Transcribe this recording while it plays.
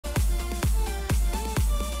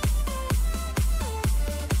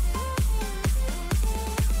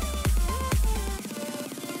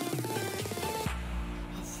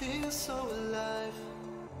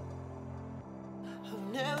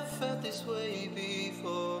me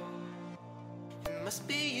before. It must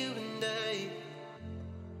be you and I.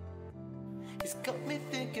 It's got me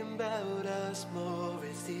thinking about us more.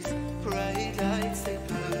 It's these bright lights, they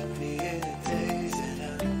put me in a daze, and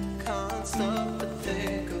I can't stop but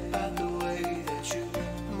think about the way that you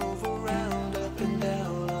move around up and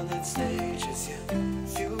down on that stage. It's your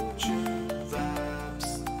future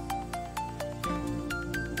vibes.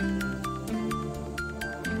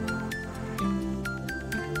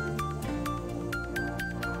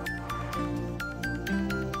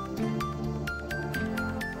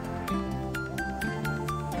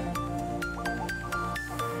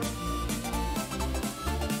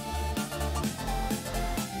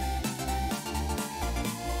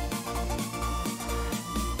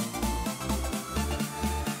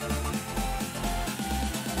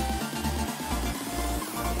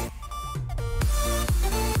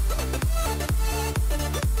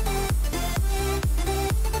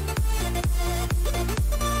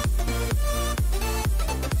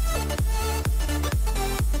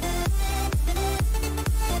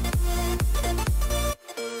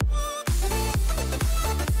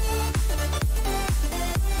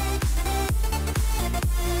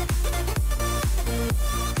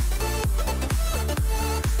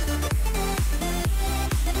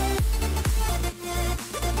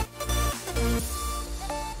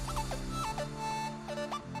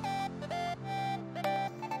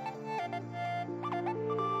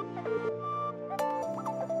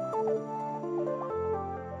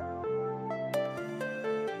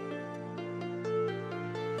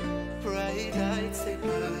 Bright lights, they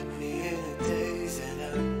put me in a daze, and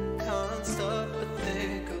I can't stop but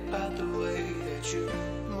think about the way that you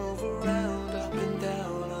move around up and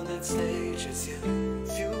down on that stage. It's your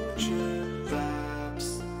future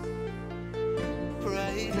vibes.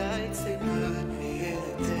 Bright lights, they put me in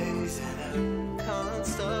a daze, and I can't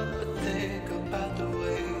stop but think about the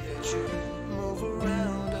way that you move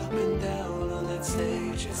around up and down on that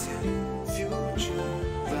stage. It's your future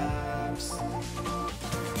vibes.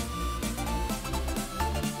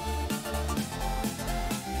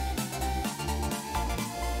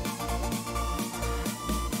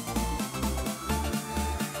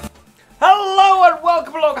 Hello and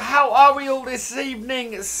welcome along. How are we all this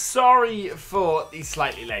evening? Sorry for the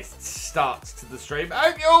slightly late start to the stream. I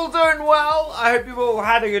hope you're all doing well. I hope you've all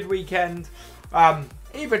had a good weekend,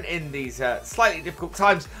 even in these slightly difficult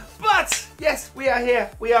times. But yes, we are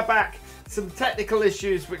here. We are back. Some technical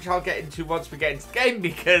issues, which I'll get into once we get into the game,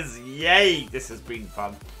 because yay, this has been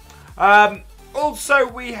fun. Also,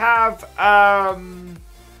 we have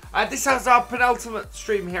this is our penultimate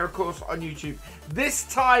stream here, of course, on YouTube. This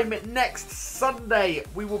time next Sunday,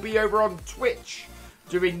 we will be over on Twitch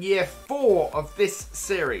doing year 4 of this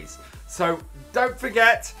series. So don't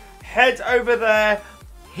forget, head over there,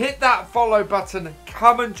 hit that follow button,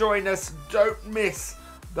 come and join us. Don't miss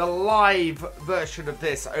the live version of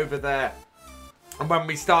this over there. And when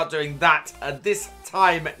we start doing that this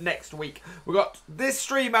time next week, we've got this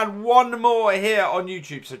stream and one more here on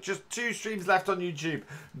YouTube. So just 2 streams left on YouTube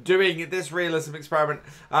doing this Realism Experiment.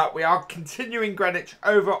 We are continuing Greenwich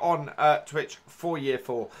over on Twitch for year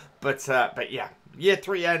 4. But yeah, year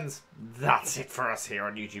 3 ends. That's it for us here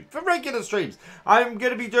on YouTube. For regular streams, I'm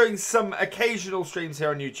going to be doing some occasional streams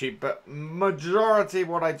here on YouTube. But majority of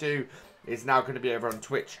what I do is now going to be over on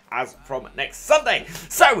Twitch as from next Sunday.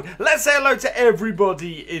 So, let's say hello to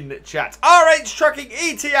everybody in chat. RH Trucking,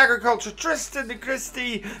 ET Agriculture, Tristan and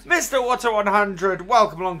Christy, Mr. Water 100,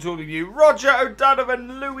 welcome along to all of you. Roger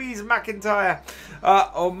O'Donovan, Louise McIntyre,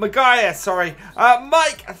 or Magaya, sorry.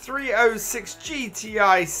 Mike 306,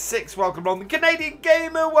 GTI 6, welcome along. The Canadian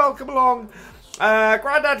Gamer, welcome along.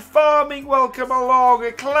 Grandad Farming, welcome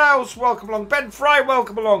along. Klaus, welcome along. Ben Fry,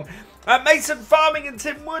 welcome along. Mason Farming and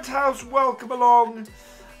Tim Woodhouse, welcome along.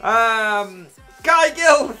 Guy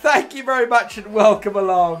Gill, thank you very much and welcome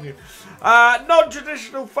along.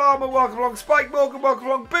 Non-traditional Farmer, welcome along. Spike Morgan, welcome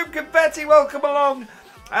along. Boom Confetti, welcome along.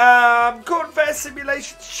 Cornfair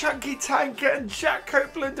Simulation, Chunky Tanker and Jack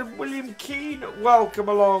Copeland and William Keane, welcome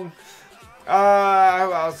along. Who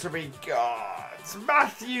else have we got?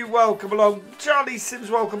 Matthew, welcome along. Charlie Sims,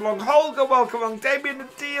 welcome along. Holger, welcome along. Damien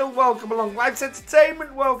Deal, welcome along. Life's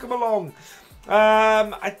Entertainment, welcome along.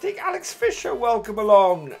 I think Alex Fisher, welcome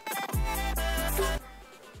along.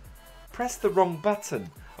 Press the wrong button.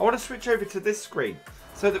 I want to switch over to this screen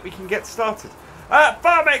so that we can get started.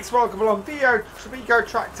 FarmX, welcome along. Theo Trevico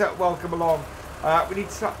Tractor, welcome along. We need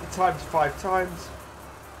to set the time to 5 times.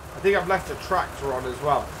 I think I've left a tractor on as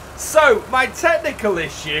well. So, my technical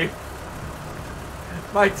issue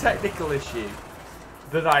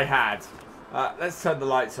that I had Let's turn the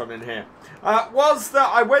lights on in here. Was that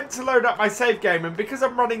I went to load up my save game, and because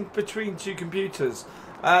I'm running between two computers,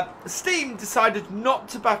 Steam decided not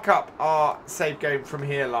to back up our save game from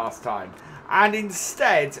here last time, and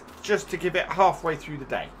instead just to give it halfway through the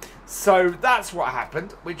day. So that's what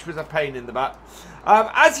happened, which was a pain in the butt.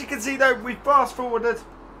 As you can see though, we fast forwarded.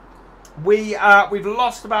 We've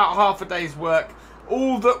lost about half a day's work.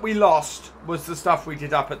 All that we lost was the stuff we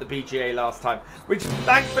did up at the BGA last time, which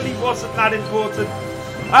thankfully wasn't that important.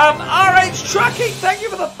 RH Trucking, thank you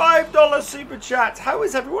for the $5 super chat. How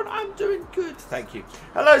is everyone? I'm doing good, thank you.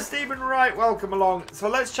 Hello, Stephen Wright, welcome along. So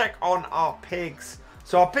let's check on our pigs.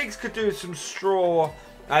 So our pigs could do some straw.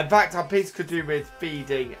 In fact, our pigs could do with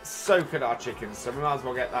feeding. So could our chickens. So we might as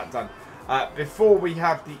well get that done before we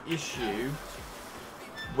have the issue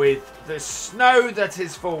with the snow that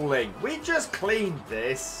is falling. We just cleaned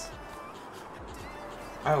this.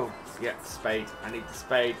 Oh, yeah, spade. I need the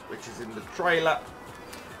spade, which is in the trailer.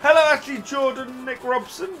 Hello, Ashley Jordan, Nick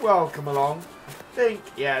Robson. Welcome along. I think,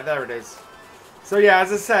 yeah, there it is. So, yeah,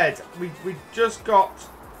 as I said, we just got...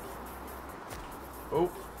 Oh,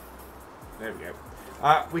 there we go.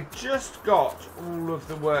 We just got all of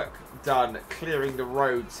the work done clearing the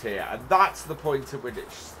roads here. And that's the point at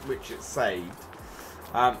which it's saved.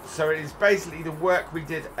 So it is basically the work we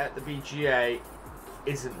did at the BGA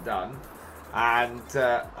isn't done. And,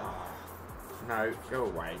 oh, no, go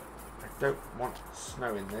away. I don't want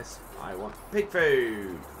snow in this. I want pig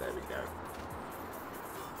food. There we go.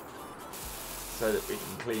 So that we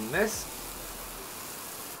can clean this.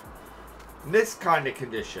 In this kind of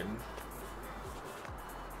condition,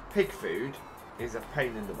 pig food is a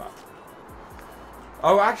pain in the butt.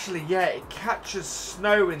 Oh, actually, yeah, it catches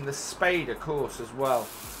snow in the spade, of course, as well.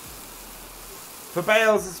 For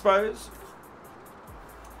bales, I suppose.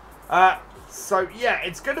 So, yeah,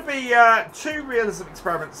 it's going to be 2 Realism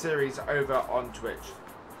Experiment series over on Twitch.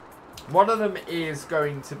 One of them is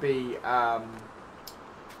going to be...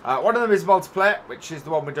 one of them is multiplayer, which is the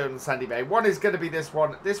one we're doing on Sandy Bay. One is going to be this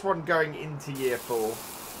one. This one going into year 4.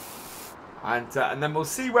 And then we'll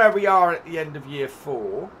see where we are at the end of year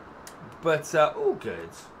 4. But all good.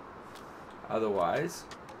 Otherwise,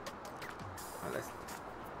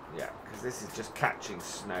 yeah, because this is just catching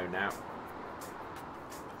snow now.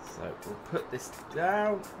 So we'll put this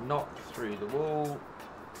down, not through the wall.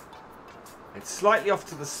 It's slightly off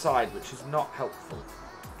to the side, which is not helpful.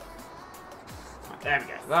 Right, there we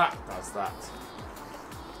go. That does that.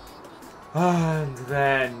 And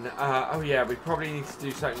then, oh yeah, we probably need to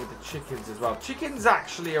do something with the chickens as well. Chickens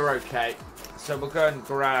actually are okay. So we'll go and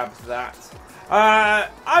grab that.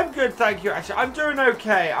 I'm good, thank you. Actually, I'm doing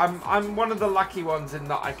okay. I'm one of the lucky ones in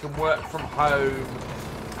that I can work from home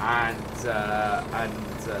and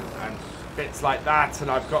bits like that,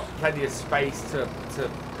 and I've got plenty of space to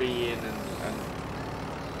be in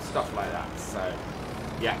and stuff like that. So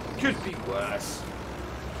yeah, could be worse.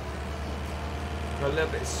 Got a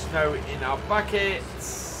little bit of snow in our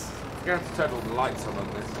buckets. We're gonna have to turn all the lights on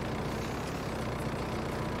this.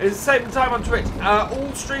 It's the same time on Twitch.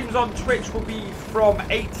 All streams on Twitch will be from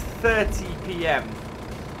 8:30 PM.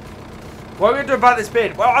 What are we going to do about this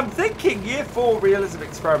beard? Well, I'm thinking year 4 Realism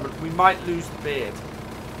Experiment, we might lose the beard.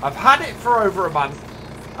 I've had it for over a month.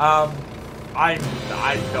 I'm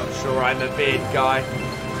not sure I'm a beard guy.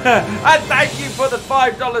 And thank you for the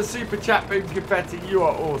 $5 super chat, Boom Confetti. You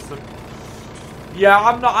are awesome. Yeah,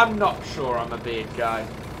 I'm not sure I'm a beard guy.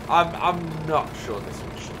 I'm not sure this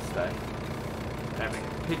one should stay. There we go.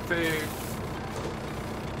 Pig food.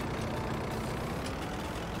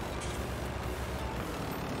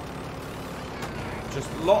 Just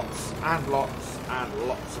lots and lots and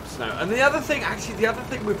lots of snow. And the other thing, actually, the other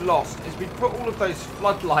thing we've lost is we put all of those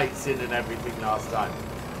floodlights in and everything last time,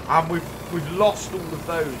 and we've lost all of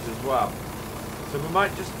those as well. So we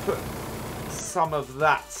might just put some of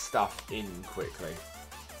that stuff in quickly.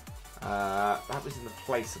 That was in the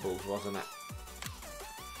placeables, wasn't it?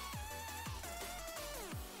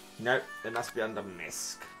 Nope, it must be under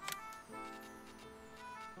MISC.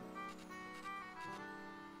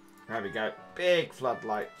 There we go. Big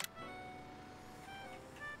floodlight.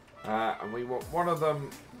 And we want one of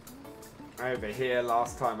them over here.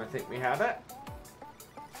 Last time I think we had it.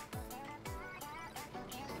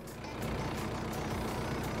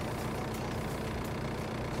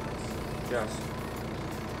 Just.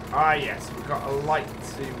 Ah yes, we've got a light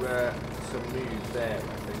to move there, I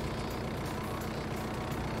think.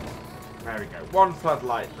 There we go. One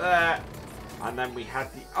floodlight there. And then we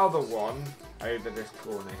had the other one over this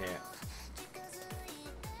corner here.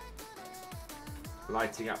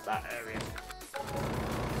 Lighting up that area.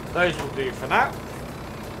 Those will do for now.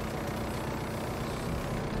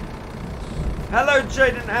 Hello,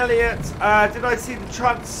 Jaden Elliott. Did I see the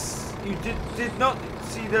You did not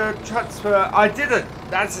see the transfer? I didn't.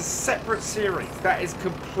 That's a separate series. That is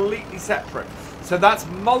completely separate. So that's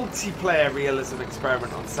multiplayer Realism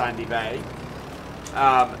Experiment on Sandy Bay.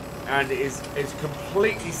 And is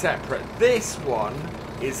completely separate. This one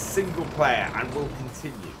is single player and will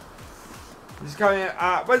continue. Just going.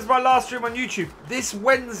 When's my last stream on YouTube? This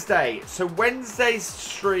Wednesday. So Wednesday's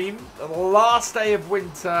stream, the last day of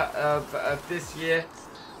winter of this year,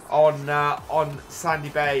 on Sandy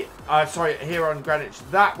Bay. Sorry, here on Greenwich.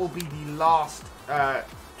 That will be the last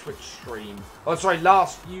Twitch stream. Oh, sorry,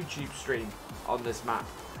 last YouTube stream on this map,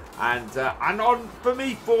 and on for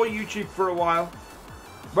me for YouTube for a while.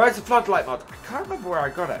 Where's the floodlight mod? I can't remember where I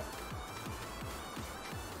got it.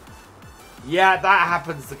 Yeah, that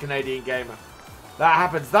happens, the Canadian Gamer. That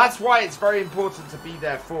happens. That's why it's very important to be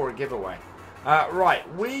there for a giveaway. Right,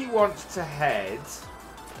 we want to head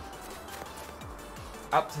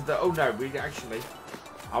up to the... Oh, no, we actually...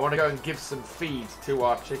 I want to go and give some feed to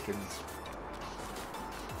our chickens.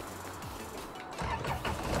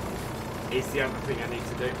 Is the other thing I need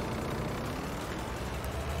to do.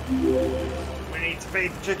 We need to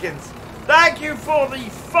feed the chickens. Thank you for the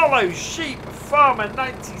follow, Sheep Farmer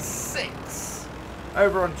 96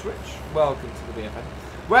 over on Twitch. Welcome to the BFN.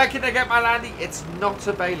 Where can I get my landy? It's not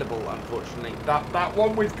available, unfortunately. That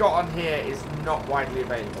one we've got on here is not widely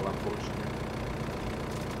available, unfortunately.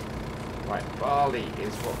 Right, barley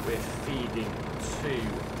is what we're feeding to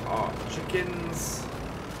our chickens.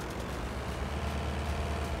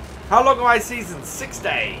 How long are my seasons? 6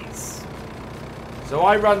 days. So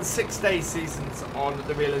I run 6-day seasons on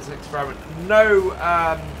the Realism Experiment. No,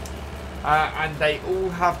 and they all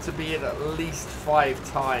have to be in at least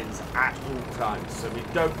 5 times at all times, so we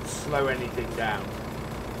don't slow anything down.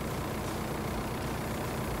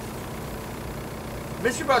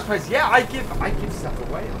 Mystery Box Place, yeah, I give stuff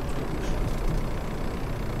away on Twitch.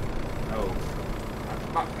 Oh,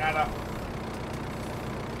 I mucked that up.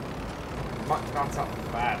 Mucked that up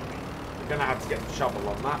badly. We're gonna have to get the shovel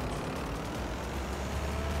on that.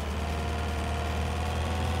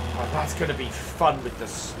 Oh, that's going to be fun with the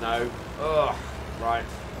snow. Ugh, right.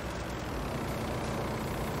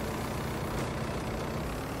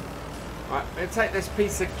 Right, I'm going to take this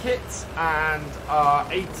piece of kit and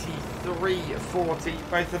 8340.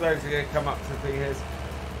 Both of those are going to come up to the his.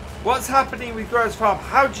 What's happening with Growers Farm?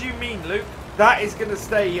 How do you mean, Luke? That is going to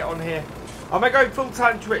stay on here. Am I going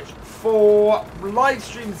full-time Twitch? For live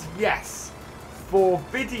streams, yes. For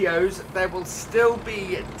videos, there will still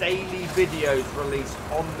be daily videos released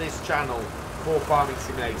on this channel for Farming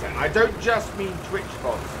Simulator. And I don't just mean Twitch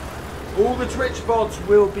VODs. All the Twitch VODs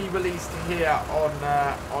will be released here on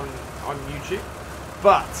YouTube.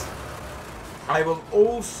 But I will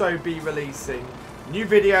also be releasing new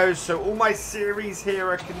videos. So all my series here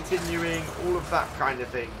are continuing. All of that kind of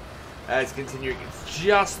thing is continuing. It's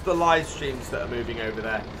just the live streams that are moving over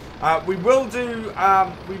there. We will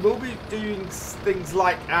be doing things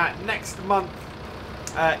like next month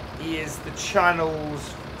is the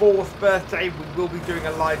channel's 4th birthday. We will be doing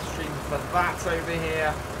a live stream for that over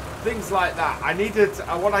here. Things like that. I needed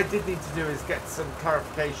what I did need to do is get some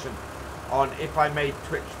clarification on if I made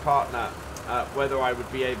Twitch partner, whether I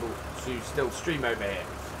would be able to still stream over here.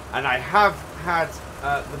 And I have had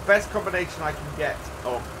the best combination I can get.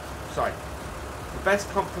 Oh, sorry, the best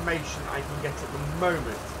confirmation I can get at the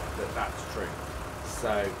moment that that's true. So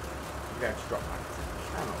I'm going to drop that.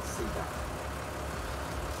 I cannot see that.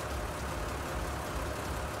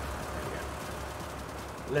 There we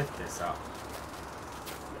go. Lift this up.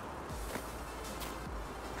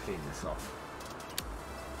 Clean this off.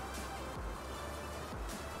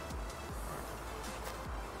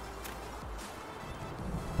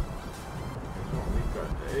 Here's what we've got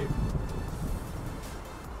to do.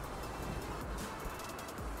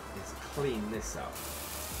 Is clean this up.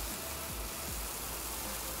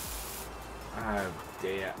 Oh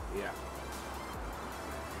dear, yeah.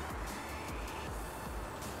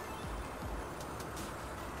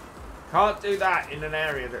 Can't do that in an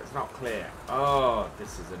area that's not clear. Oh,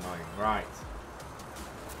 this is annoying. Right.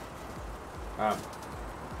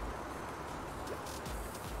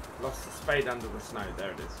 Lost the spade under the snow.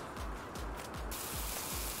 There it is.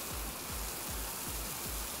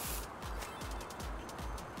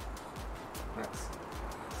 Let's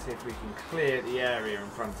see if we can clear the area in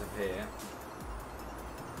front of here.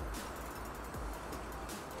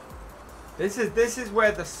 This is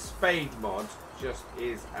where the spade mod just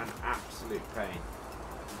is an absolute pain.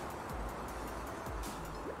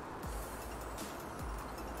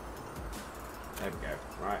 There we go.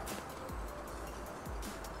 Right.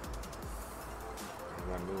 And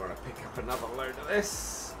then we want to pick up another load of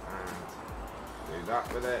this and do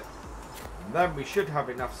that with it. And then we should have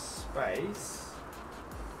enough space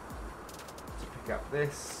to pick up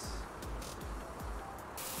this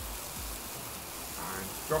and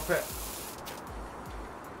drop it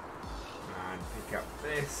and pick up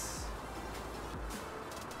this.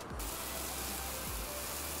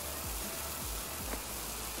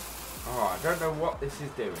 Oh, I don't know what this is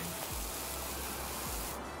doing.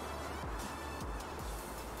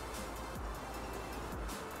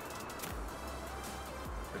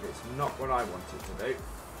 But it's not what I want it to do.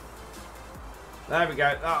 There we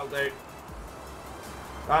go, that'll do.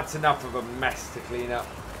 That's enough of a mess to clean up.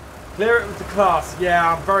 Clear it with the class.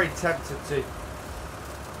 Yeah, I'm very tempted to.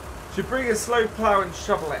 Should bring a slow plough and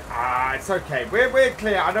shovel it. Ah, it's okay. We're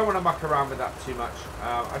clear. I don't want to muck around with that too much.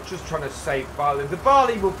 I'm just trying to save barley. The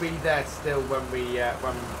barley will be there still when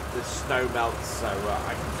when the snow melts, so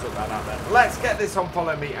I can sort that out then. Let's get this on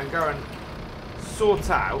Follow Me and go and sort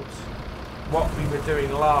out what we were doing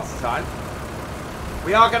last time.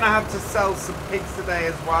 We are going to have to sell some pigs today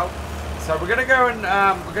as well, so we're going to go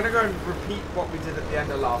and repeat what we did at the end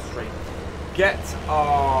of last stream. Get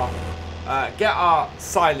our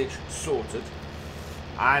silage sorted,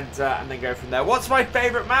 and then go from there. What's my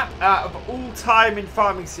favourite map of all time in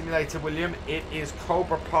Farming Simulator, William? It is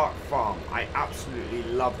Cobra Park Farm. I absolutely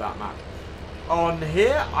love that map. On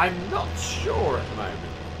here, I'm not sure at the moment.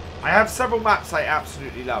 I have several maps I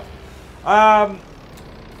absolutely love.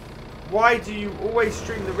 Why do you always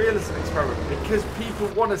stream the Realism Experiment? Because people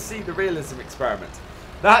want to see the Realism Experiment.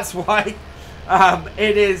 That's why.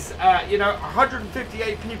 It is, you know,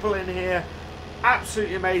 158 people in here.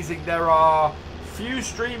 Absolutely amazing. There are few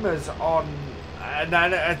streamers on. No,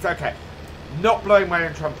 it's okay. Not blowing my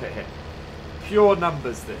own trumpet here. Pure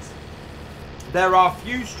numbers, this. There are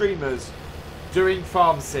few streamers doing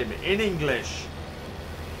Farm Sim in English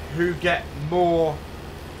who get more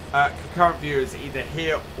concurrent viewers either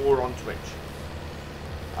here or on Twitch.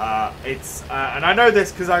 And I know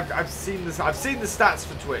this because I've seen this. I've seen the stats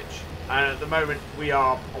for Twitch. And at the moment, we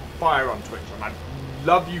are on fire on Twitch. And I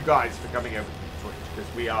love you guys for coming over to Twitch,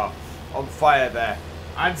 because we are on fire there.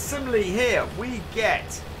 And similarly here, we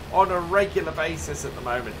get, on a regular basis at the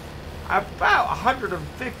moment, about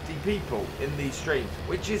 150 people in these streams,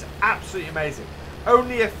 which is absolutely amazing.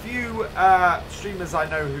 Only a few streamers I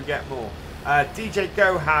know who get more. DJ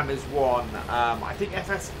Goham is one. I think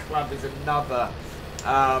FS Club is another.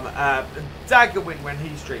 Daggerwin when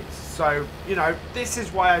he streams. So, you know, this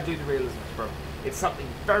is why I do the Realism Experiment. It's something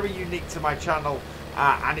very unique to my channel,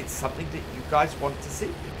 and it's something that you guys want to see,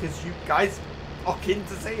 because you guys are keen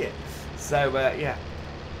to see it. So, yeah.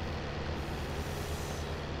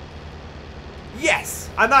 Yes,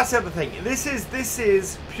 and that's the other thing. This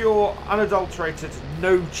is pure, unadulterated,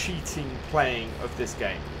 no cheating playing of this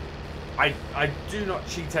game. I do not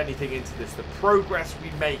cheat anything into this. The progress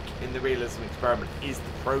we make in the Realism Experiment is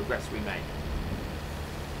the progress we make.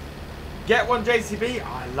 Get one JCB? Oh,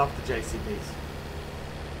 I love the JCBs.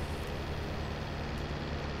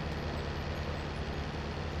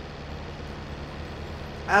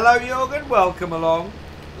 Hello, Joergen. Welcome along.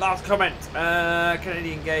 Last comment.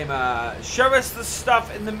 Canadian Gamer. Show us the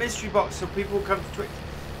stuff in the mystery box so people will come to Twitch.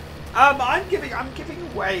 I'm giving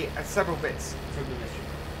away several bits from the mystery box.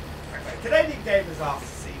 Canadian Gamers asked to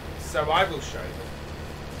see them, so I will show them.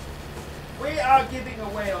 We are giving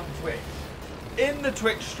away on Twitch, in the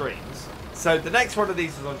Twitch streams, so the next one of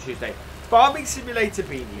these is on Tuesday, Farming Simulator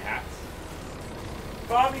beanie hats,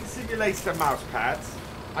 Farming Simulator mouse pads.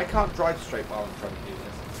 I can't drive straight while I'm trying to do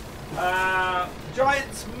this.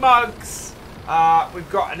 Giants mugs.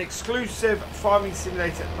 We've got an exclusive Farming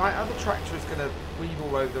Simulator. My other tractor is going to weave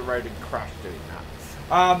all over the road and crash doing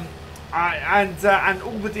that. And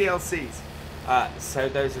all the DLCs. So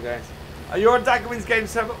those are guys. You're on Daggerwin's game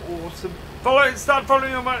server. Awesome. Start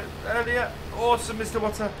following on earlier. Awesome, Mr.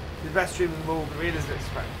 Water. The best stream of all. The Realism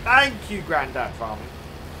Experiment. Thank you, Grandad Farming.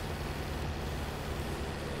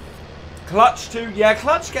 Clutch too. Yeah,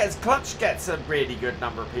 Clutch gets a really good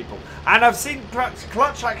number of people. And I've seen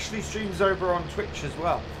Clutch actually streams over on Twitch as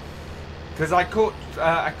well. Because I caught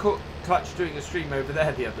Clutch doing a stream over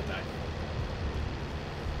there the other day.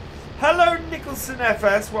 Hello, Nicholson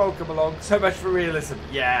FS. Welcome along. So much for realism.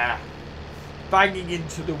 Yeah. Banging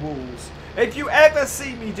into the walls. If you ever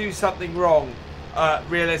see me do something wrong,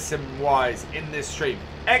 realism-wise, in this stream,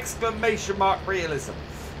 exclamation mark realism.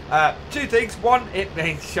 Two things. One, it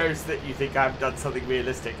shows that you think I've done something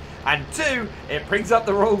realistic. And two, it brings up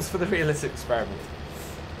the rules for the Realism Experiment.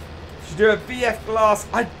 Should do a BF glass.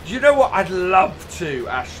 You know what? I'd love to,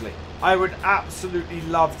 Ashley. I would absolutely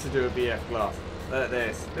love to do a BF glass. Look at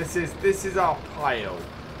this. This is our pile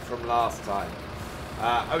from last time.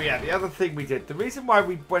 Oh yeah, the other thing we did, the reason why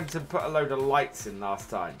we went and put a load of lights in last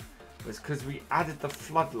time was because we added the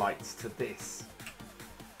floodlights to this.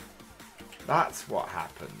 That's what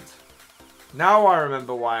happened. Now I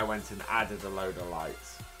remember why I went and added a load of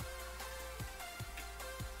lights.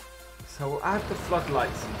 So we'll add the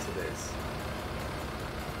floodlights into this.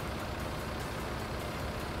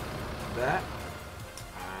 There.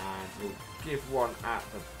 And we'll give one at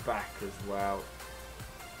the back as well.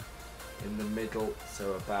 In the middle,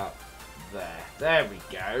 so about there. There we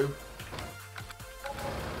go.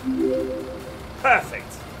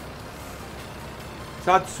 Perfect.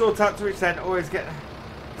 So I'd sort out to which then always get...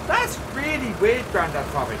 That's really weird, Grandad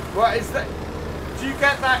Farming. What is that? Do you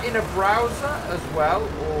get that in a browser as well,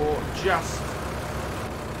 or just...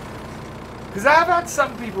 Because I've had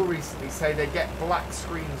some people recently say they get black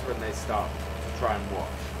screens when they start to try and watch.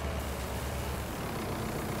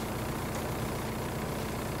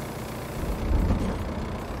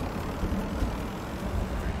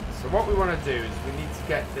 So what we want to do is we need to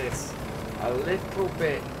get this a little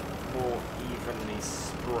bit more evenly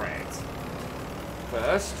spread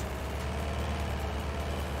first.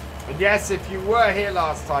 And yes, if you were here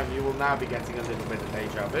last time, you will now be getting a little bit of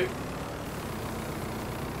deja vu.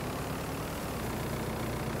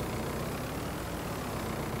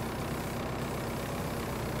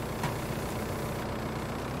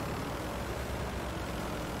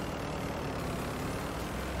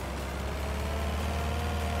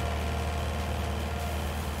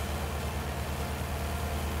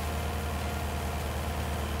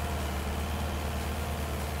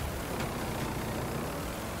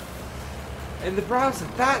 In the browser,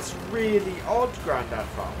 that's really odd, Grandad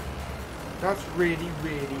Farming. That's really,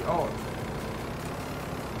 really odd.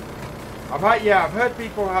 I've heard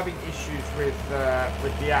people having issues with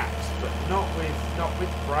the apps, but not with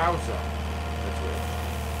browser. That's weird.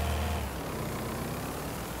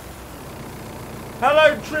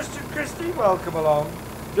 Hello, Tristan Christie. Welcome along.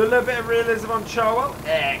 Do a little bit of realism on Charwell.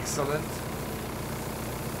 Excellent.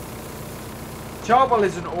 Charwell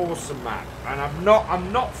is an awesome map, and I'm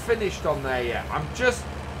not finished on there yet.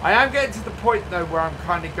 I am getting to the point though where I'm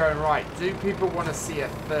kind of going, right, do people want to see a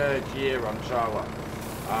third year on Charwell?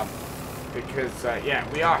 Because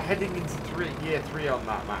yeah, we are heading into year 3 on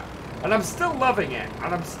that map, and I'm still loving it,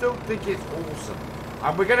 and I'm still thinking it's awesome.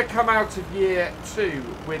 And we're going to come out of year 2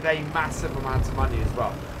 with a massive amount of money as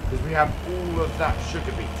well, because we have all of that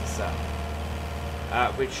sugar beet to sell,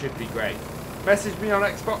 which should be great. Message me on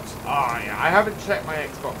Xbox. Yeah, I haven't checked my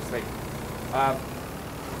Xbox thing.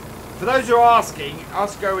 For those who are asking,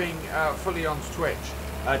 us going fully onto Twitch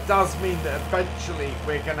does mean that eventually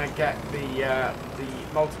we're going to get the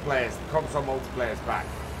multiplayers, the console multiplayers back.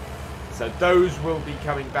 So those will be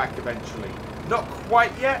coming back eventually. Not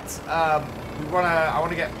quite yet. I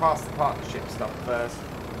want to get past the partnership stuff first.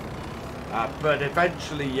 But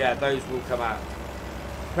eventually, yeah, those will come out.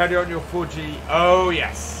 Depending on your 4G. Oh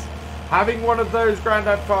yes. Having one of those,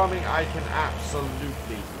 Grandad Farming, I can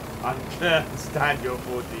absolutely understand your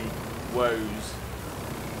 4D woes.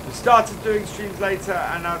 We started doing streams later,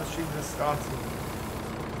 and now the streams are starting.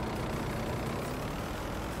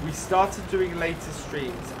 We started doing later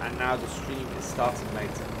streams, and now the stream is starting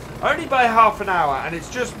later. Only by half an hour, and it's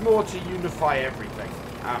just more to unify everything.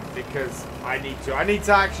 Because I need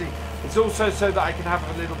to actually, it's also so that I can have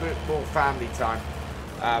a little bit more family time.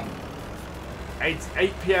 8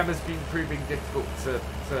 PM has been proving difficult for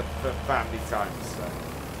family time, so.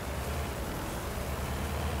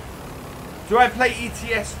 Do I play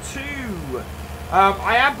ETS 2?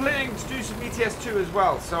 I am planning to do some ETS 2 as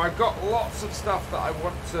well, so I've got lots of stuff that I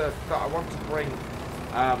want to bring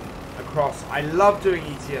across. I love doing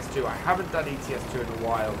ETS 2. I haven't done ETS 2 in a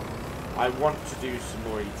while. I want to do some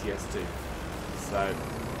more ETS 2. So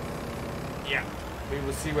yeah, we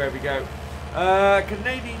will see where we go.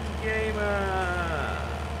 Canadian Gamer,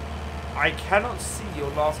 I cannot see your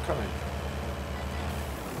last comment.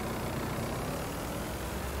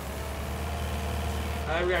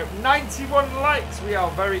 There we go, 91 likes. We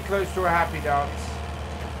are very close to a happy dance.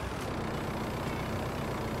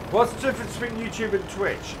 What's the difference between YouTube and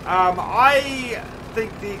Twitch? I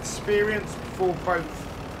think the experience for both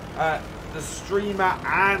the streamer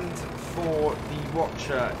and for the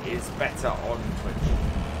watcher is better on Twitch.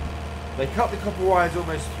 They cut the copper wires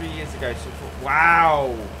almost 3 years ago, so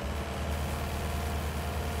wow!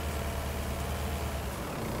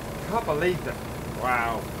 Can't believe that.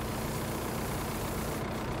 Wow.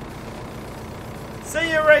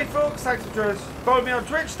 See you, Ray, folks. Thanks for joining us. Follow me on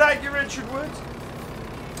Twitch. Thank you, Richard Wood.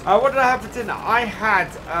 What did I have for dinner? I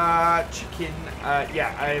had chicken,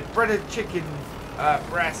 yeah, a breaded chicken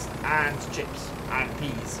breast and chips and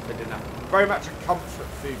peas for dinner. Very much a comfort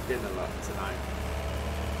food dinner tonight.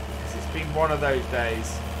 It's been one of those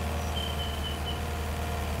days.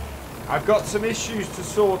 I've got some issues to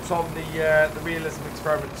sort on the Realism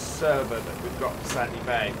Experiment server that we've got for Sandy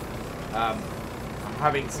Bay. I'm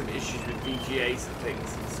having some issues with VGAs and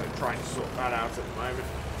things, so trying to sort that out at the moment.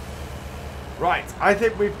 Right, I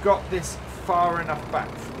think we've got this far enough back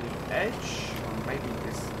from the edge. Or maybe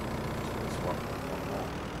this one more.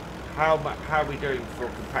 How are we doing for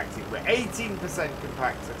compacting? We're 18%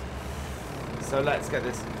 compacted. So let's get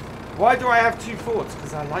this. Why do I have two Fords?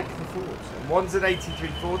 Because I like the Fords. And one's an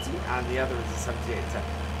 8340 and the other is a 7810.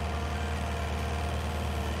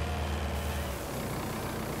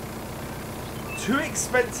 Too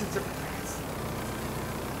expensive to...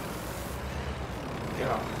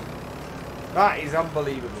 God. That is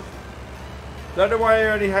unbelievable. Don't know why I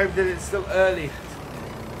only homed it. It's still early.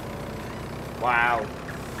 Wow.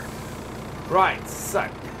 Right, so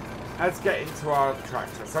let's get into our other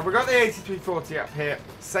tractor. So we've got the 8340 up here,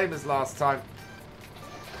 same as last time,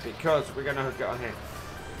 because we're going to hook it on here.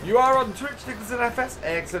 You are on Twitch, Dickinson FS.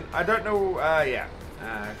 Excellent. I don't know. Yeah.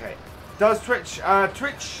 Okay. Does Twitch?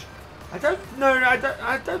 Twitch. I don't know. I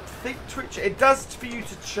don't think Twitch. It does for you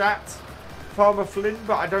to chat, Farmer Flynn,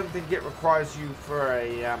 but I don't think it requires you for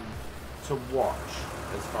a to watch,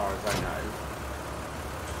 as far as I know.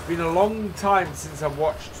 It's been a long time since I've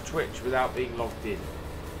watched Twitch without being logged in,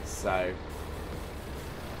 so.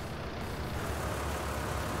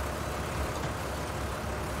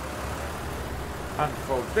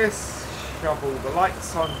 Unfold this, shovel the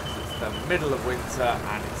lights on because it's the middle of winter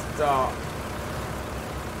and it's dark.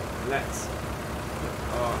 Let's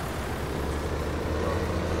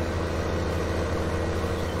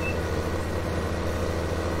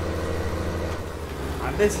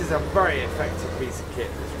and this is a very effective piece of kit,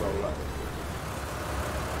 this roller.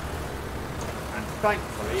 And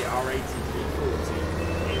thankfully our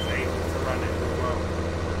 8340 is able to run it as well.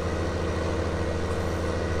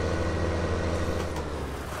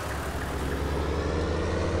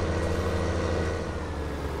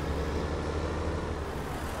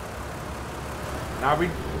 Now, we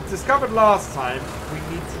discovered last time we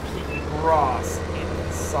need to keep the grass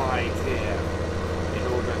inside here in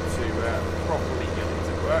order to properly get it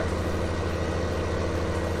to work.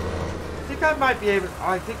 I think I might be able.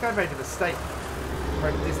 I think I made a mistake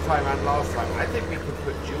both this time and last time. I think we could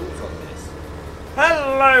put jewels on this.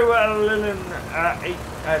 Hello, Lillian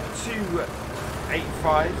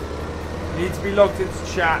 285. You need to be logged into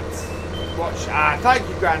chat. Watch. Thank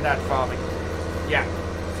you, Grandad Farming. Yeah.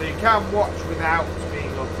 So you can watch without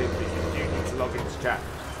being logged in, but you do need to log into chat,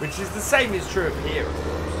 which is the same is true of here, of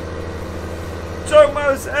course.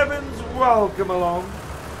 Thomas Evans, welcome along.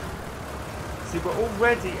 See, we're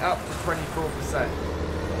already up to 24%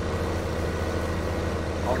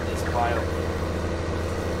 on this pile.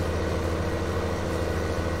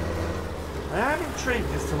 I am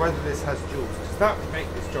intrigued as to whether this has jewels, because that would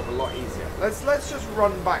make this job a lot easier. Let's just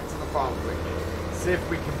run back to the farm quickly, see if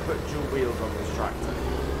we can put dual wheels on this tractor.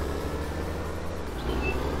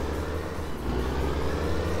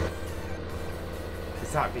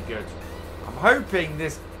 That'd be good. I'm hoping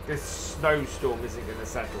this snowstorm isn't going to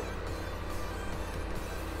settle.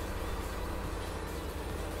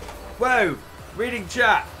 Whoa! Reading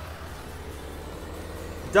chat.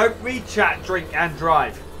 Don't read chat, drink and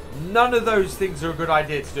drive. None of those things are a good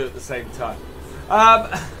idea to do at the same time.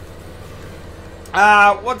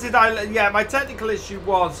 What did I... Yeah, my technical issue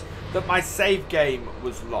was that my save game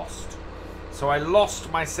was lost. So I lost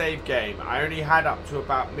my save game. I only had up to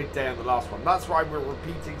about midday on the last one. That's why we're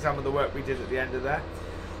repeating some of the work we did at the end of there.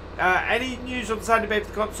 Any news on Sandy Bay for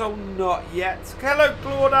the console? Not yet. Hello,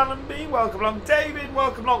 Claude Allen B. Welcome along. David,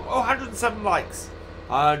 welcome along. Oh, 107 likes.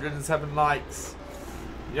 107 likes.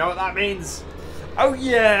 You know what that means? Oh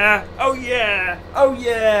yeah, oh yeah, oh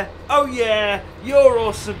yeah, oh yeah. You're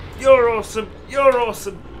awesome, you're awesome, you're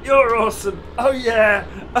awesome. You're awesome. Oh yeah.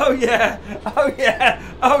 Oh yeah. Oh yeah.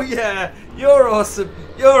 Oh yeah. You're awesome.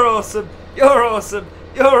 You're awesome. You're awesome.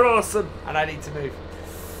 You're awesome. And I need to move.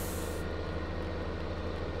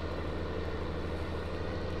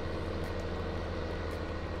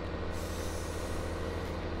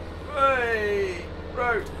 Hey,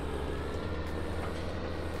 road.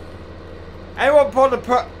 Anyone want to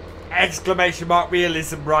put exclamation mark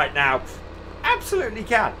realism right now? Absolutely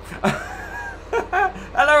can.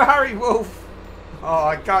 Hello, Harry Wolf. Oh,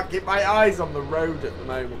 I can't get my eyes on the road at the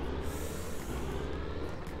moment.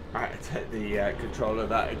 Alright, take the control of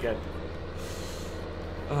that again.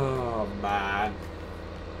 Oh, man.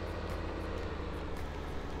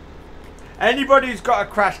 Anybody who's got a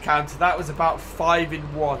crash counter, that was about 5 in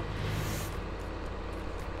 1.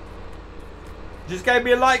 Just gave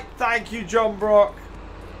me a like. Thank you, John Brock.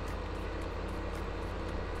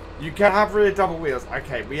 You can have rear double wheels.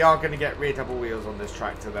 Okay, we are going to get rear double wheels on this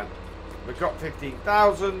tractor then. We've got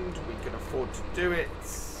 15,000. We can afford to do it.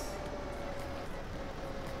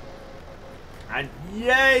 And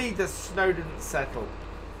yay, the snow didn't settle.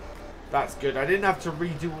 That's good. I didn't have to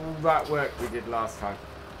redo all that work we did last time.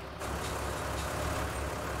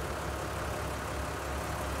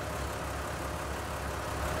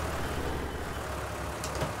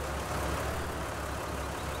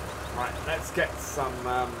 Right, let's get some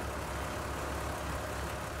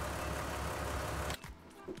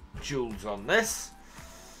joules on this.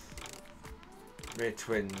 Rear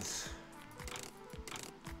twins.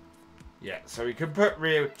 Yeah, so we can put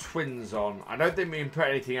rear twins on. I don't think we can put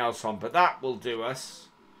anything else on, but that will do us.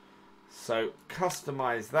 So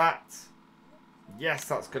customize that. Yes,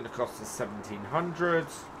 that's going to cost us 1,700.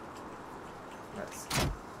 Let's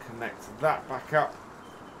connect that back up.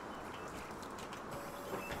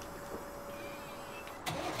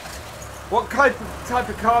 What type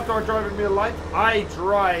of car do I drive in real life? I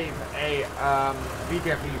drive a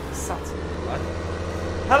VW Passat.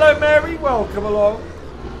 Hello, Mary. Welcome along.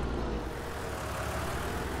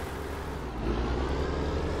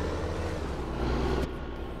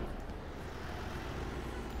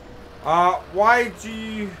 Why do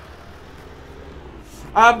you...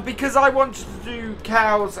 because I wanted to do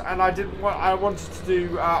cows and I wanted to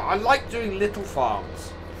do... I like doing little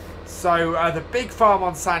farms. So the big farm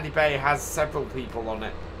on Sandy Bay has several people on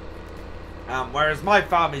it. Whereas my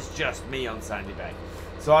farm is just me on Sandy Bay.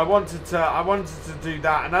 So I wanted to do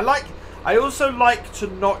that. And I also like to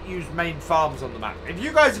not use main farms on the map. If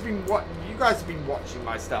you guys have been watching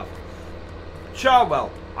my stuff, Charwell,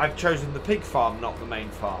 I've chosen the pig farm, not the main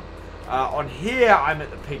farm. On here, I'm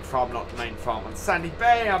at the pig farm, not the main farm. On Sandy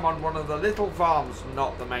Bay, I'm on one of the little farms,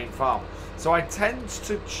 not the main farm. So I tend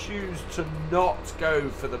to choose to not go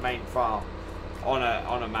for the main farm on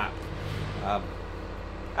a map.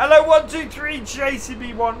 Hello, 123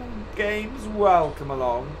 JCB1 Games. Welcome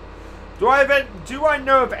along. Do I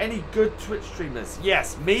know of any good Twitch streamers?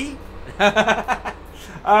 Yes, me. Yeah,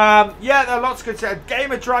 there are lots of good.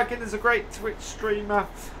 Gamer Dragon is a great Twitch streamer.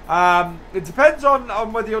 It depends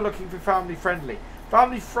on whether you're looking for family friendly.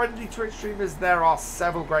 Family friendly Twitch streamers, there are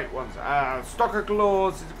several great ones. Stocker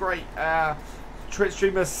Claws is a great Twitch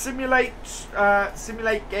streamer. Simulate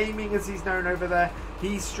Gaming, as he's known over there.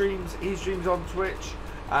 He streams on Twitch.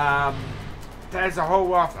 There's a whole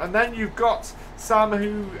raft, and then you've got some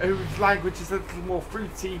whose language is a little more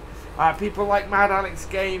fruity. People like Mad Alex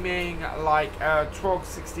Gaming, like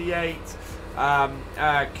Trog68,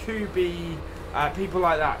 Kubi, people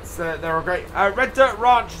like that. So they're a great. Red Dirt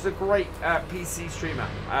Ranch is a great PC streamer.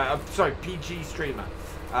 Sorry, PG streamer.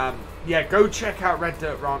 Yeah, go check out Red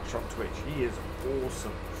Dirt Ranch on Twitch. He is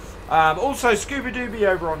awesome. Also, Scuba Doobie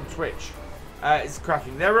over on Twitch is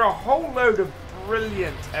cracking. There are a whole load of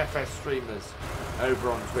brilliant FS streamers over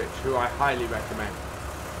on Twitch who I highly recommend.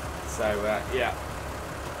 So yeah.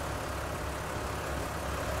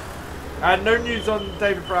 No news on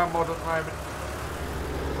David Brown mod at the moment.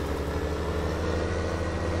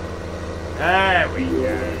 There we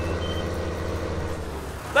go.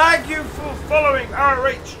 Thank you for following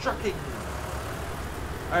RH Trucking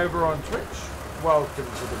over on Twitch. Welcome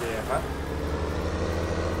to the BFF.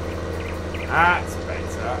 That's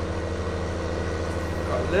better.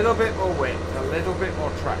 Got a little bit more width, a little bit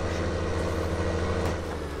more traction.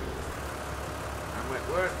 And it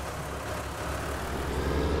works.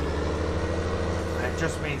 And it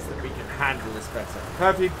just means that we can handle this better.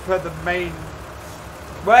 Perfect for the main.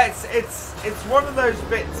 Well, it's one of those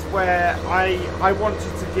bits where I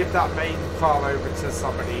wanted to give that main farm over to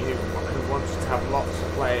somebody who wanted to have lots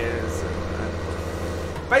of players and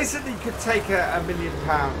basically could take £1 million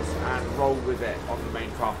and roll with it on the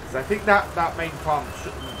main farm, because I think that main farm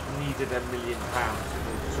needed £1 million in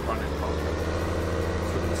order to run it properly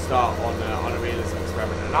from the start on a realism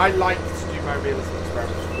experiment. And I like to do my realism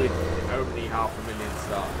experiments with only $500,000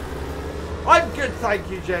 start. I'm good, thank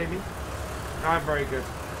you, Jamie. I'm very good.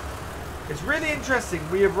 It's really interesting.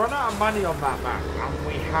 We have run out of money on that map, and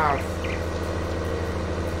we have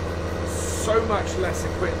so much less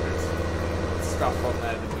equipment and stuff on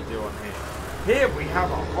there than we do on here. Here we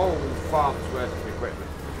have a whole farm's worth of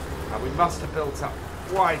equipment, and we must have built up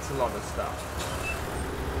quite a lot of stuff.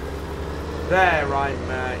 There,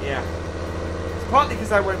 yeah. It's partly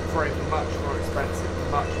because I went for a much more expensive,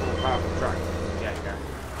 much more powerful tractor from the get-go.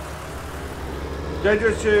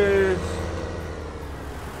 Dangerous.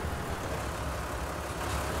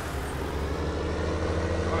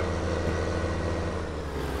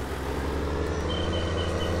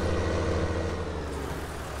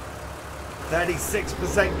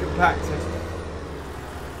 36% compacted.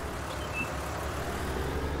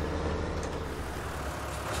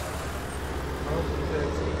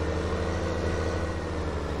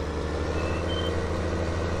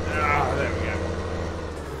 There we go.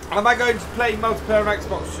 Am I going to play multiplayer on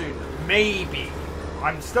Xbox soon? Maybe.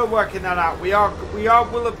 I'm still working that out.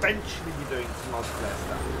 We'll eventually be doing some multiplayer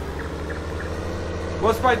stuff.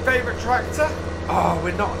 What's my favourite tractor? Oh,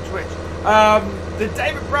 we're not on Twitch. The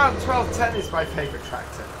David Brown 1210 is my favourite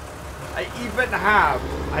tractor. I even have,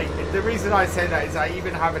 the reason I say that is I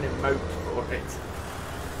even have an emote for it.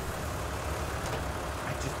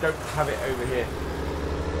 I just don't have it over here.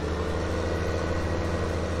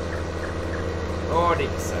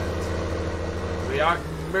 40%. We are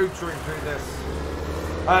motoring through this.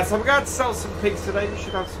 So we're going to sell some pigs today. We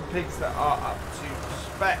should have some pigs that are up to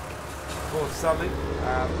spec for selling.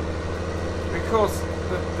 Because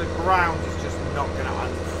the ground is just not going to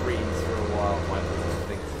unfreeze for a while, my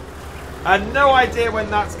things. No idea when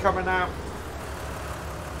that's coming out.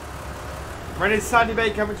 When is Sandy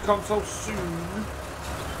Bay coming to console? Soon.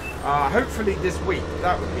 Hopefully this week.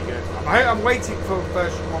 That would be good. I'm waiting for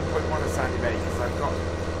version 1.1 of Sandy Bay because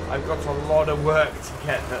I've got a lot of work to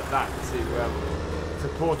get that to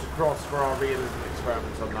port across for our realism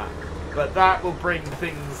experiment on that. But that will bring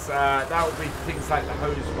things. That will be things like the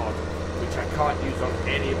hose mod, which I can't use on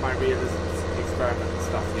any of my realism experiment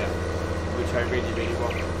stuff yet, which I really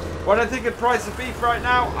want. What I think of the price of beef right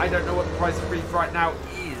now, I don't know what the price of beef right now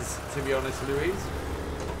is, to be honest, Louise.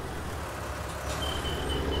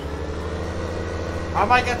 Am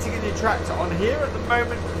I getting a new tractor on here at the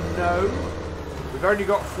moment? No. We've only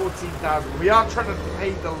got 14,000. We are trying to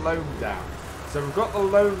pay the loan down. So we've got the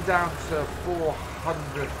loan down to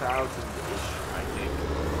 400,000-ish, I think.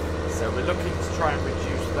 So we're looking to try and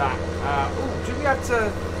reduce that. Oh, do we have to... I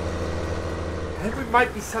think we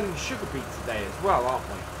might be selling sugar beet today as well, aren't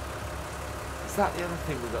we? Is that the other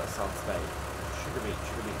thing we've got to sell today? Sugar beet,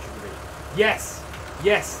 sugar beet, sugar beet. Yes!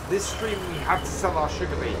 Yes, this stream we have to sell our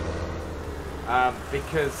sugar beet.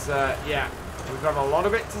 Because, yeah, we've got a lot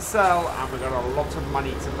of it to sell and we've got a lot of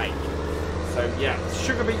money to make. So, yeah,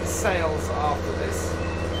 sugar beet sales after this.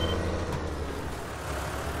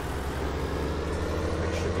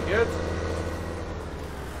 Which should be good.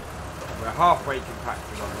 We're halfway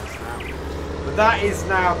compacted on this now. But that is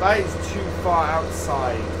too far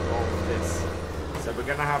outside of this. So we're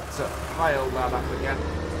going to have to pile that up again.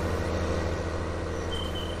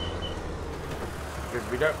 Because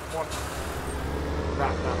we don't want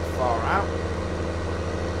that far out.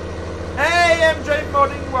 Hey, MJ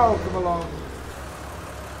Modding, welcome along.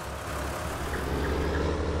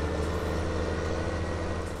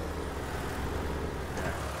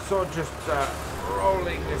 So just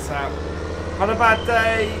rolling this out. Had a bad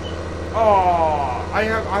day. Oh, I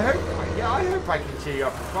hope I can cheer you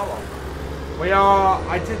up as well.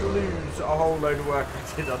 I did lose a whole load of work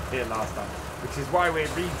I did on here last time, which is why we're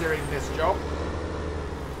redoing this job.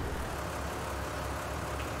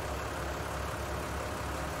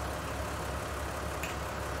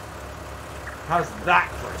 How's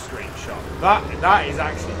that for a screenshot? That is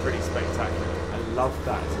actually pretty spectacular. I love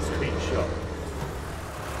that as a screenshot.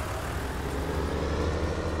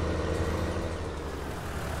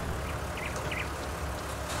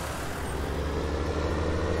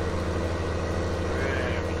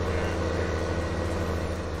 There we go.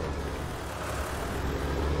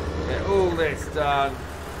 Get all this done.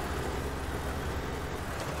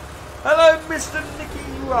 Hello, Mr. Nicky.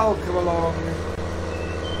 Welcome along.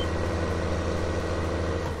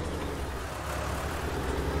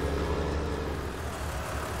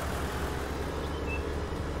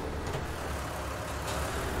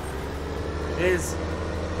 Is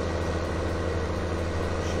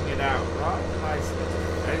pushing it out right nicely.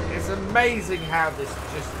 It's amazing how this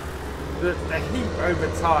just the heap over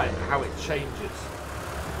time, how it changes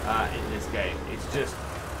in this game. It's just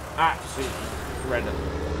absolutely incredible.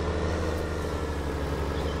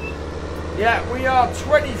 Yeah, we are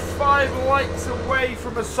 25 likes away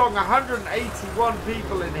from a song. 181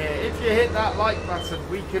 people in here. If you hit that like button,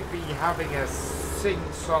 we could be having a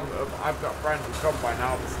sing-song of I've Got Brand New Combine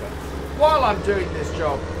Harvester while I'm doing this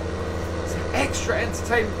job. It's an extra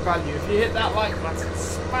entertainment value. If you hit that like button,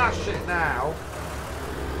 smash it now,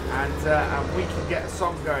 and we can get a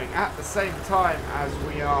song going at the same time as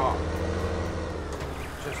we are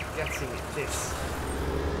just getting this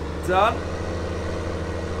done.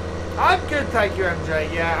 I'm good, thank you,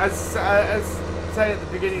 MJ. Yeah, as say at the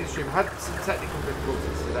beginning of the stream, I had some technical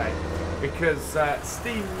difficulties today because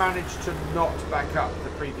Steam managed to not back up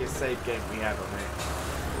the previous save game we had on it.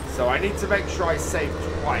 So I need to make sure I save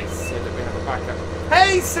twice so that we have a backup.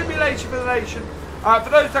 Hey, Simulation for the Nation! For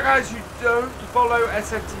those guys who don't follow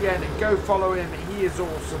SFTN, go follow him. He is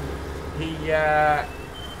awesome. He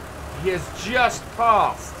has just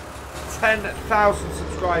passed 10,000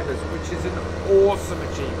 subscribers, which is an awesome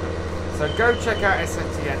achievement. So go check out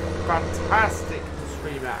SFTN. Fantastic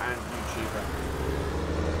streamer and YouTuber.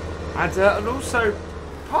 And also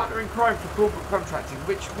partner in crime for corporate contracting,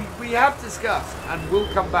 which we have discussed and will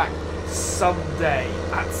come back someday.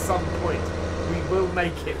 At some point, we will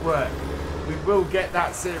make it work. We will get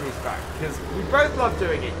that series back because we both love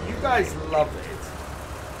doing it. You guys love it,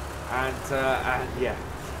 and yeah.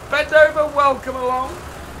 Bend over, welcome along.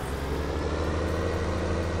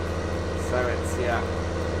 So it's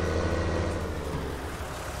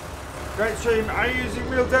great stream. Are you using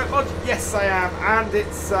Real Dirt mod? Yes, I am, and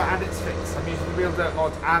it's fixed. I'm using the Real Dirt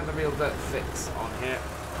mod and the Real Dirt fix on here.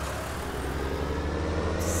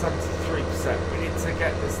 73%. We need to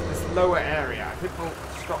get this lower area. I think we'll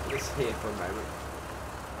stop this here for a moment.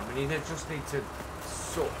 And we just need to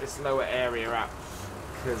sort this lower area out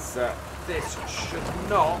because this should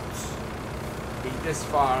not be this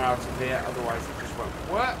far out of here. Otherwise, it just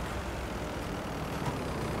won't work.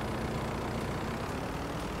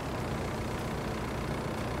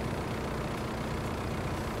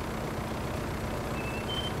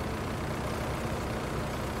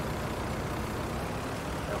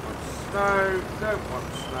 No, don't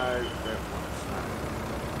want snow, don't want snow.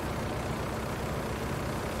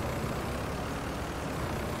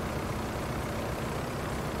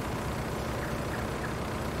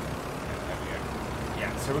 There we go.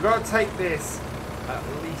 Yeah, so we've got to take this at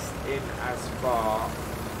least in as far.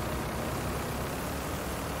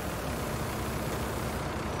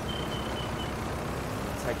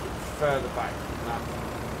 Take it further back than that.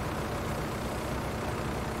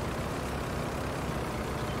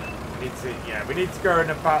 We need to go in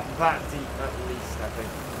about that deep at least, I think,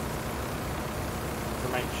 to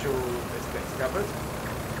make sure this gets covered.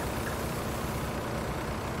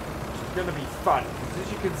 Which is going to be fun, because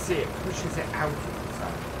as you can see, it pushes it out of the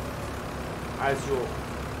sun as you're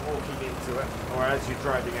walking into it, or as you're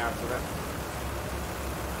driving out of it.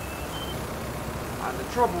 And the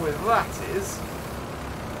trouble with that is,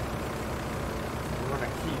 we want to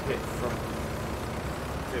keep it from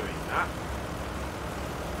doing that.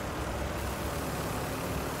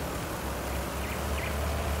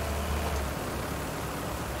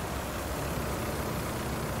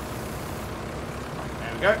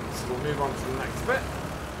 Go. So we'll move on to the next bit.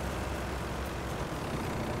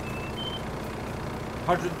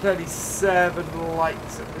 137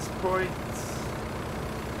 likes at this point.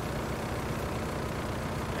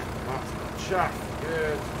 Yeah, that's not chaff.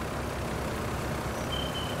 Good.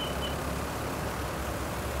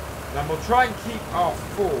 Then we'll try and keep our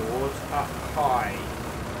Ford up high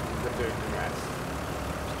for doing the rest.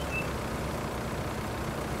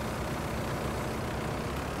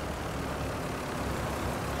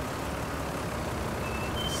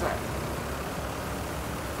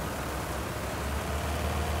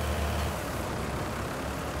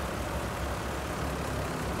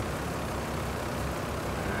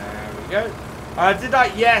 Go. Did I?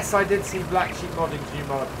 Yes, I did see Black Sheep modding's new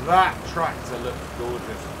mod. That tractor looks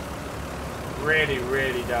gorgeous. Really,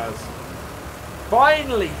 really does.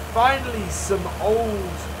 Finally, some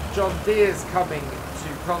old John Deere's coming to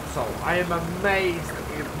console. I am amazed that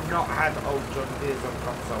we have not had old John Deere's on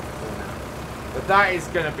console before now. But that is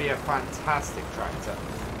going to be a fantastic tractor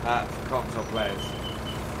for console players.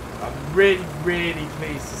 I'm really, really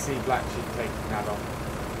pleased to see Black Sheep taking that on.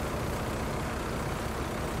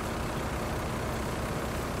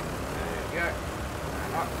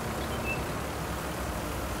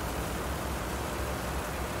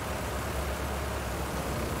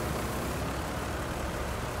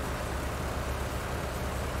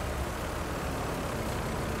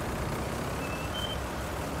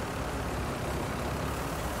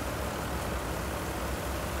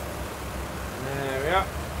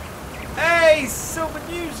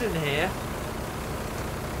 In here.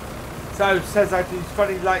 So says I do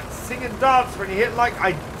funny like sing and dance when you hit like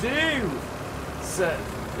I do.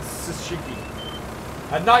 Sashiki.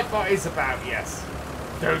 A Nightbot is about, yes.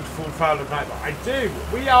 Don't fall foul of Nightbot. I do.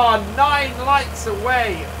 We are 9 likes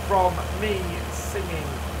away from me singing.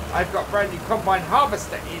 I've got brand new combine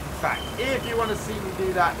harvester, in fact. If you want to see me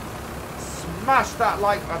do that, smash that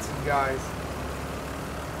like button, guys.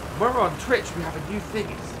 When we're on Twitch, we have a new thing.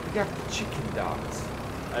 We have the chicken dance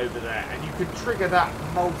over there, and you can trigger that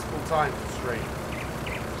multiple times to stream.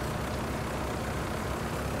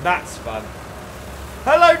 That's fun.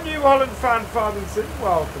 Hello, New Holland fan Farmington.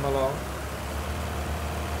 Welcome along.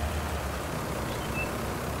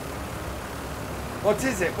 What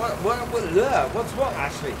is it? What's what,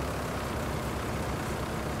 Ashley?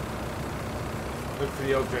 Look for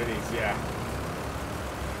the old journeys, yeah.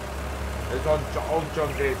 Those old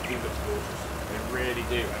John Deere's do look gorgeous. They really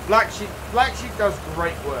do. And Black Sheep does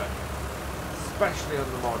great work, especially on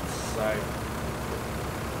the mods. So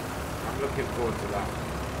I'm looking forward to that.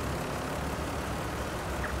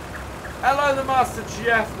 Hello, the Master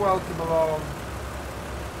Chef. Welcome along.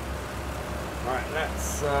 Right,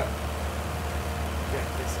 let's get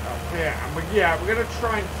this up here, and we're going to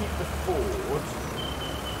try and keep the Ford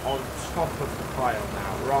on top of the pile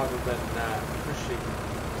now, rather than pushing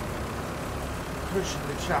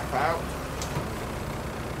the chap out.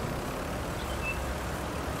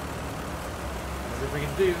 Because if we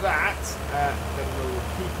can do that, then we'll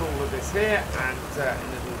keep all of this here, and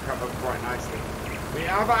it'll come up quite nicely. We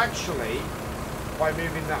have actually, by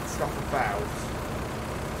moving that stuff about,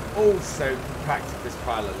 also compacted this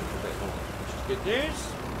pile a little bit more, which is good news.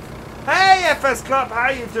 Hey FS Club, how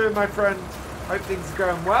you doing, my friend? Hope things are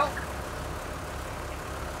going well.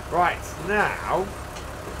 Right, now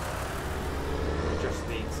we just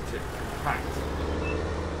need to compact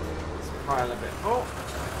this pile a bit more.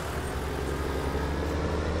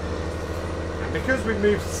 And because we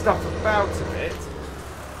moved stuff about a bit,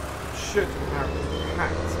 it should now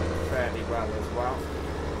compact fairly well as well.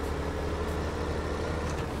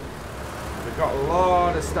 We've got a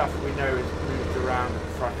lot of stuff we know is moved around the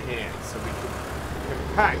front here, so we can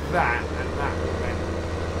compact that, and that will then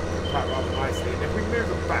compact rather nicely. And if we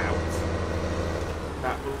move about,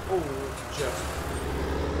 that will all just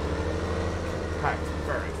compact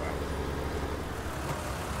very well.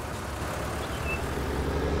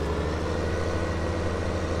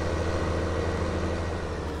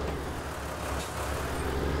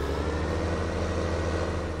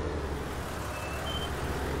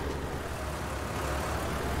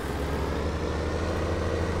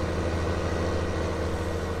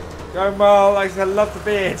 Going well, like I said, I love the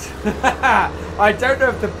beard. I don't know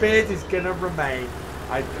if the beard is going to remain.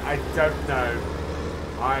 I don't know.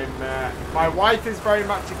 My wife is very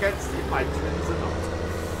much against it, my twins are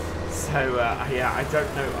not. So, yeah, I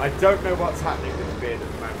don't know. I don't know what's happening with the beard at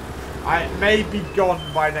the moment. It may be gone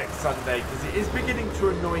by next Sunday, because it is beginning to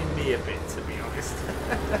annoy me a bit, to be honest.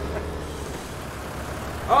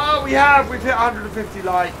 Oh, we've hit 150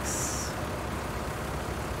 likes.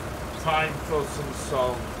 Time for some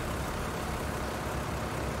song.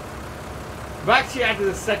 I've actually added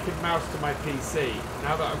a second mouse to my PC,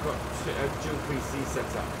 now that I've got a dual PC set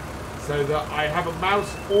up, so that I have a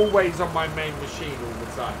mouse always on my main machine all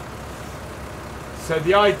the time. So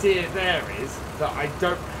the idea there is that I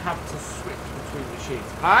don't have to switch between machines.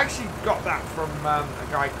 I actually got that from a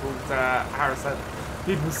guy called Harrison.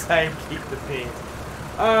 People saying keep the beard.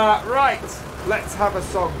 Right, let's have a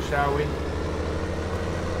song, shall we?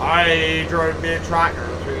 I drove me a tractor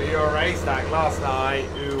through your haystack last night.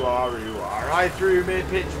 Ooh-ah, ooh-ah. I threw me a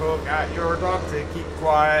pitchfork at your dog to keep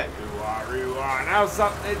quiet. Ooh-ah, ooh-ah. Now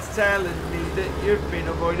something's telling me that you've been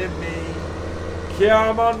avoiding me.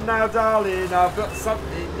 Come on now, darling, I've got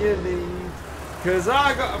something you need. 'Cause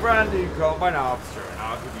I got a brand new combine harvester and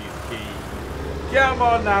I'll give you the key. Come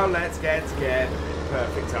on now, let's get together in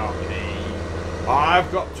perfect harmony.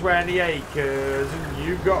 I've got 20 acres and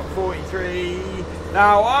you've got 43.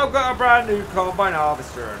 Now I've got a brand new combine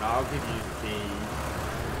harvester and I'll give you the key.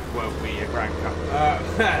 Won't be a grand cup.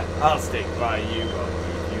 I'll stick by you. I'll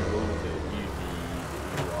give you all that you need.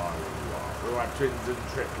 We are twins and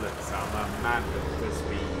triplets. I'm a man for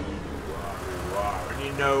speed. And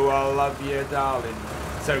you know I love you, darling.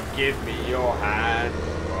 So give me your hand.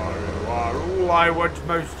 All I want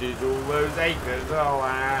most is all those acres of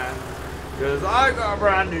land. 'Cause I got a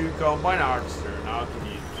brand new combine harvester and I'll give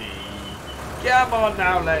you the key. Come on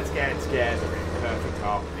now, let's get together in perfect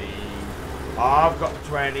harmony. I've got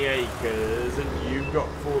 20 acres and you've got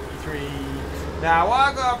 43. Now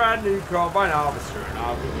I've got a brand new combine harvester and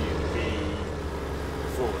I'll give you the key.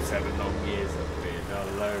 7 long years I've been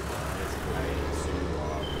alone in this place.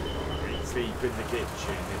 I sleep in the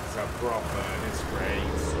kitchen, it's a proper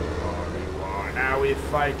disgrace. Now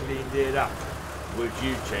if I cleaned it up, would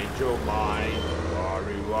you change your mind?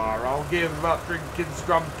 I'll give up drinking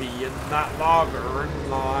Scrumpy and that lager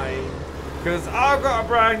and lime. 'Cause I've got a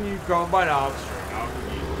brand new combine harvester and I'll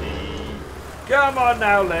give you the key. Come on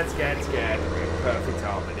now, let's get together in perfect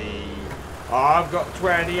harmony. I've got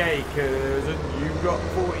 20 acres and you've got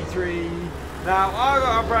 43. Now I've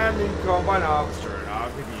got a brand new combine harvester and I'll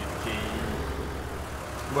give you the key.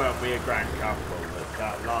 Weren't we a grand couple at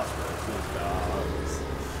that last was dogs?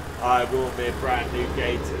 I bought me brand new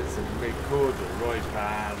gaiters and big corduroy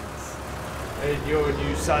pants. in your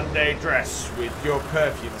new Sunday dress with your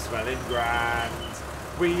perfume smelling grand.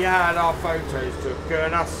 We had our photos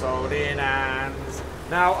taken, us sold in hands.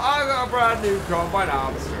 Now I got a brand new combine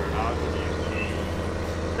harvester and I'll give you a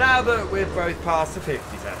key. Now that we're both past the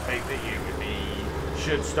 50s, I think that you and me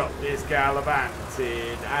should stop this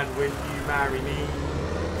gallivanting and will you marry me?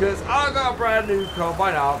 Cause I got a brand new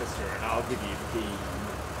combine harvester and I'll give you the key.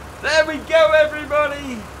 There we go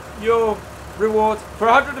everybody! Your reward for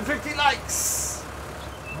 150 likes!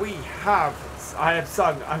 I have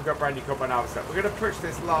sung I've got a brand new combine harvester. We're going to push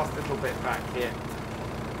this last little bit back here.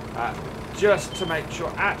 Just to make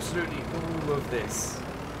sure absolutely all of this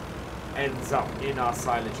ends up in our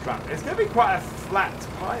silage trap. It's going to be quite a flat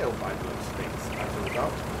pile by most things as a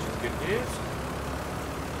result, which is good news.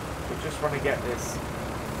 We just want to get this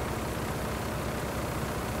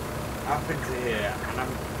up into here, and I'm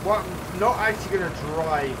not actually going to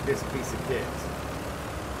drive this piece of kit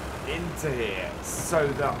into here so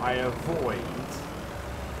that I avoid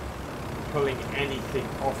pulling anything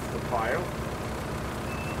off the pile.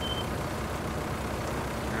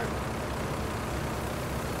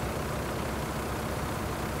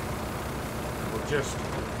 We'll just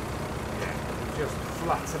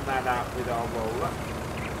flatten that out with our roller.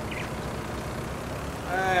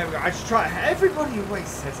 There we go. I should try. Everybody always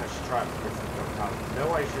says I should try it with Kristensen.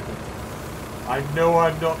 No, I shouldn't. I know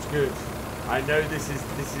I'm not good. I know this is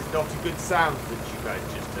not a good sound that you guys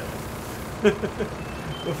just heard.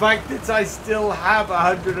 The fact that I still have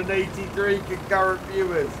 183 concurrent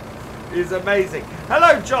viewers is amazing.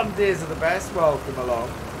 Hello, John Deers are the best. Welcome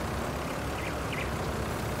along.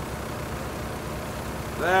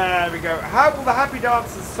 There we go. How will the Happy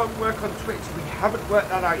Dancers song work on Twitch? We haven't worked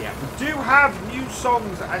that out yet. We do have new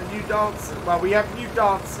songs and new dances. Well, we have new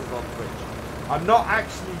dancers on Twitch. I've not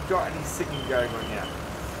actually got any singing going on yet.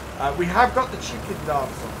 We have got the chicken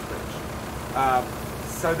dance on Twitch.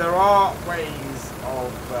 So there are ways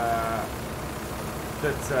of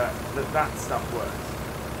that stuff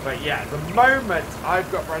works. But yeah, at the moment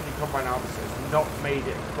I've got brand new combine harvesters, not made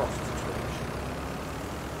it across to Twitch.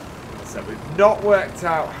 So we've not worked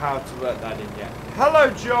out how to work that in yet.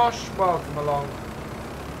 Hello Josh, welcome along.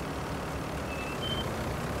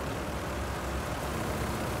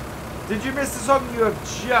 Did you miss the song? You have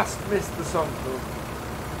just missed the song, Phil.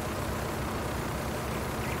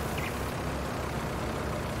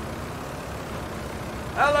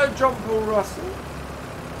 Hello John Paul Russell.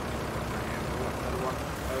 Another one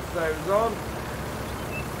of those on.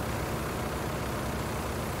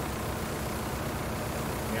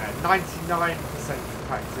 Yeah, 99%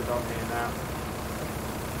 compacted on here now.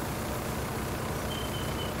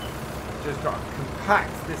 I've just got to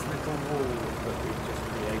compact this little wall that we've just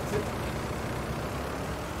created.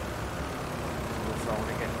 Also, I want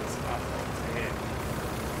to get this up onto here.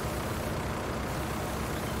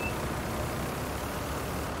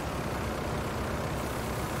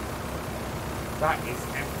 That is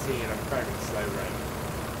empty at a very slow rate.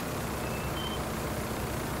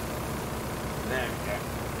 There we go.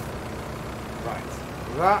 Right,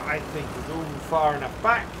 that I think is all far enough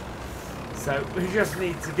back. So we just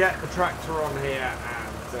need to get the tractor on here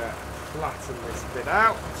and flatten this bit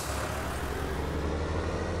out.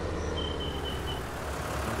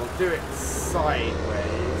 And we'll do it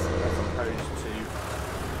sideways as opposed to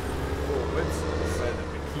forwards so that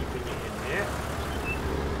we're keeping it in here.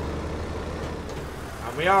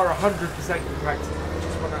 And we are 100% compacted. I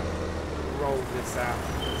just want to roll this out.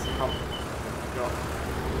 This hump that we've got.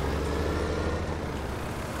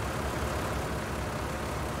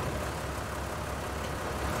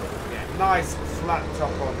 Nice flat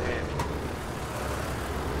top on here.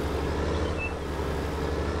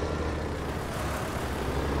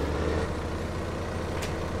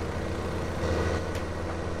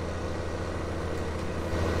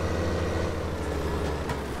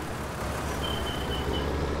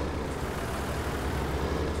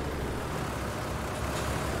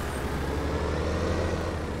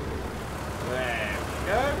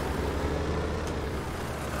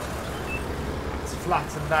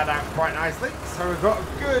 Flatten that out quite nicely. So we've got a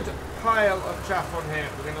good pile of chaff on here.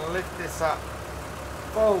 We're going to lift this up,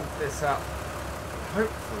 fold this up,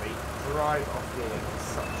 hopefully drive off here in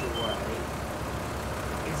such a way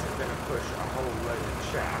it isn't going to push a whole load of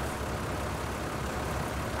chaff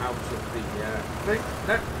out of the thing.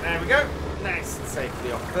 No, there we go. Nice and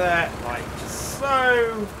safely off there, like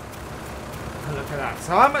so. And look at that.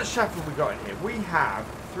 So how much chaff have we got in here? We have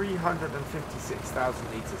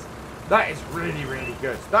 356,000 litres. That is really, really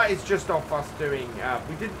good. That is just off us doing,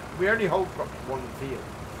 we only got one field.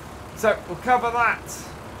 So we'll cover that.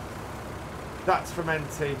 That's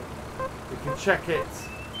fermenting. We can check it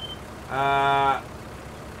It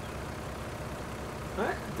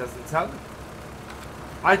doesn't tell me.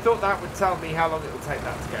 I thought that would tell me how long it will take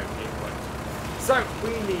that to go. It won't. So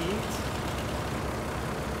we need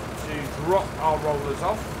to drop our rollers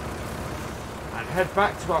off and head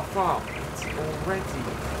back to our farm. It's already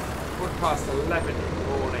 11:15 in the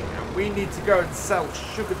morning, and we need to go and sell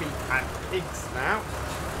sugar beet and pigs now.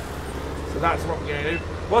 So that's what we're going to do.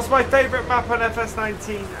 What's my favourite map on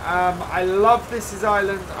FS19? I love This Is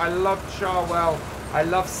Island. I love Charwell. I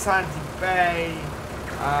love Sandy Bay.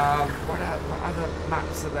 What other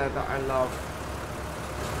maps are there that I love?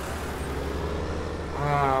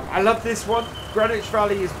 I love this one. Greenwich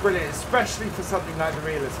Valley is brilliant, especially for something like the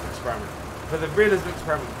Realism Experiment. For the Realism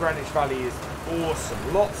Experiment, Greenwich Valley is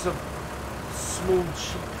awesome. Lots of small,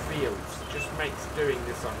 cheap fields. Just makes doing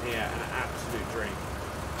this on here an absolute dream.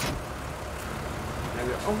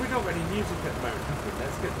 Oh, we don't got any music at the moment, have we?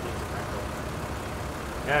 Let's get the music back on.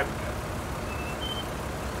 There we go.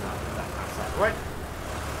 No, that's out of the way.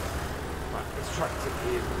 Right, this tractor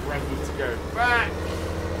is ready to go back.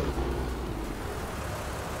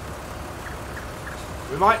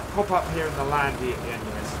 We might pop up here in the landy at the end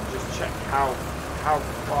of this and just check how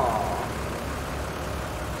far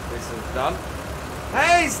this is done.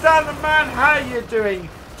 Hey, Stan the Man, how you doing?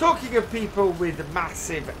 Talking of people with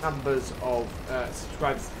massive numbers of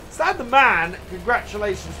subscribers, Stan the Man,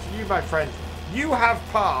 congratulations to you, my friend. You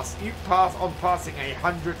passed on passing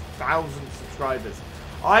 100,000 subscribers.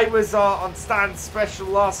 I was on Stan's special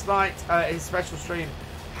last night. His special stream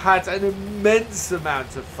had an immense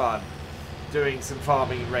amount of fun doing some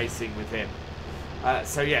farming and racing with him.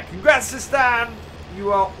 So yeah, congrats to Stan.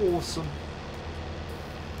 You are awesome.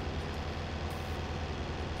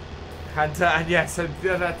 And yeah, so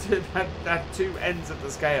there are two ends of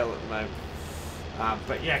the scale at the moment.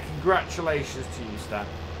 But yeah, congratulations to you, Stan.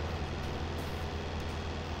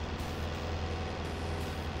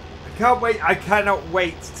 I can't wait. I cannot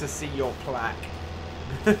wait to see your plaque.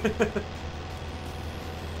 We've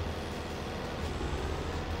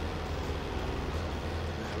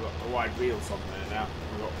got the wide wheels on there now.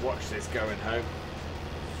 We've got to watch this going home.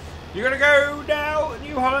 You're going to go now,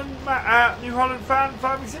 New Holland fan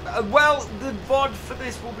farming sim? Well, the VOD for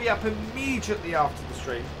this will be up immediately after the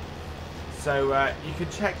stream. So you can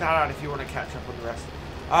check that out if you want to catch up on the rest.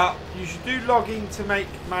 You should do logging to make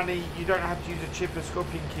money. You don't have to use a chipper,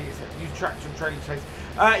 Scorpion King, use tractor and trailing trains.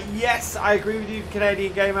 Yes, I agree with you,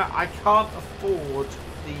 Canadian Gamer. I can't afford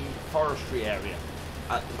the forestry area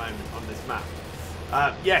at the moment on this map.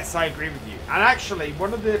 Yes, I agree with you. And actually,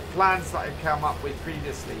 one of the plans that I've come up with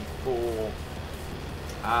previously for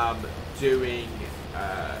doing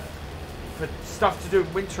for stuff to do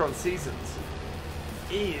in winter on seasons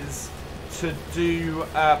is to do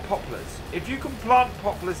poplars. If you can plant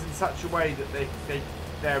poplars in such a way that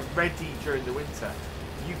they're ready during the winter,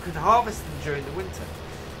 you can harvest them during the winter.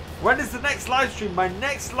 When is the next live stream? My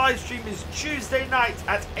next live stream is Tuesday night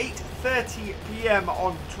at 8:30 PM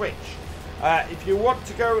on Twitch. If you want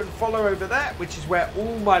to go and follow over there, which is where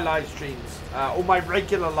all my live streams, all my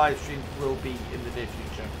regular live streams will be in the near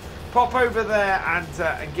future, pop over there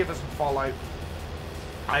and give us a follow.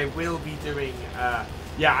 I will be doing,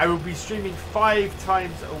 yeah, I will be streaming 5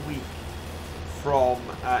 times a week from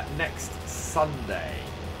next Sunday.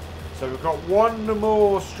 So we've got one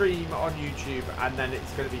more stream on YouTube, and then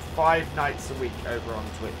it's going to be 5 nights a week over on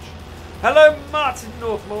Twitch. Hello, Martin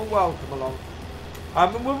Northmore, welcome along.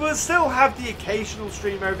 We will still have the occasional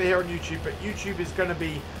stream over here on YouTube, but YouTube is going to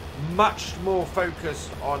be much more focused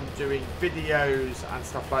on doing videos and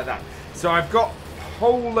stuff like that. So I've got a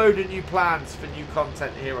whole load of new plans for new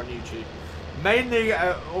content here on YouTube. Mainly,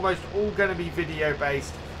 almost all going to be video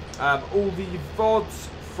based. All the VODs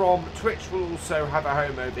from Twitch will also have a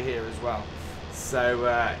home over here as well. So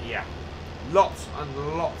yeah, lots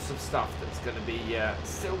and lots of stuff that's going to be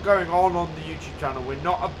still going on the YouTube channel. We're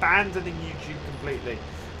not abandoning YouTube completely.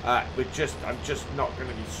 I'm just not going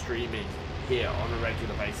to be streaming here on a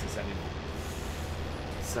regular basis anymore.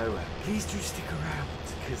 So please do stick around,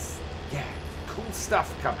 because yeah, cool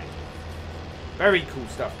stuff coming. Very cool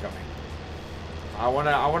stuff coming. I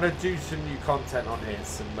wanna do some new content on here,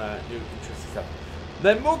 some new interesting stuff.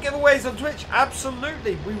 Then more giveaways on Twitch.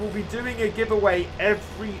 Absolutely, we will be doing a giveaway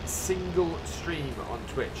every single stream on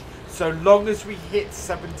Twitch, so long as we hit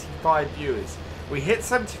 75 viewers. We hit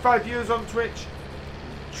 75 viewers on Twitch,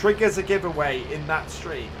 triggers a giveaway in that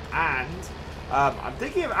stream, and I'm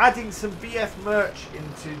thinking of adding some BF merch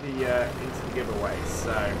into the giveaway.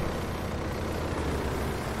 So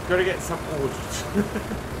gotta get some orders.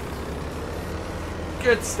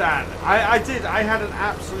 Good, Stan. I did. I had an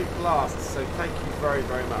absolute blast, so thank you very,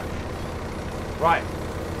 very much. Right.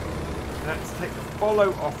 Let's take the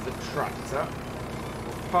follow off the tractor.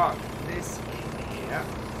 We'll park this in here.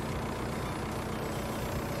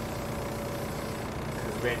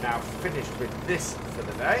 Because we're now finished with this for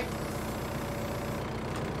the day.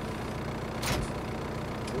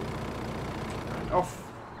 And off.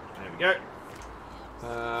 There we go.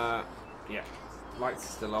 Yeah. Lights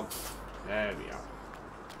are still on. There we are.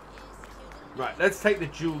 Right, let's take the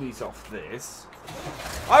Julies off this.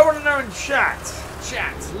 I want to know in chat,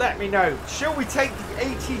 let me know. Shall we take the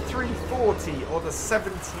 8340 or the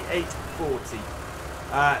 7840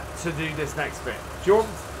 to do this next bit? Do you want,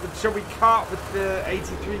 shall we cart with the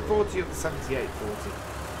 8340 or the 7840?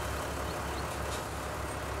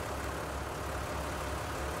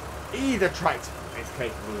 Either tractor is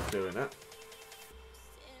capable of doing it.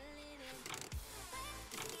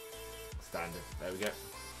 Standard, there we go.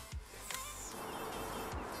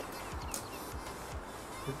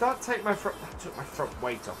 Did that take my front? That took my front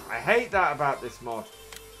weight off. I hate that about this mod.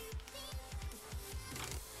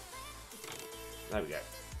 There we go.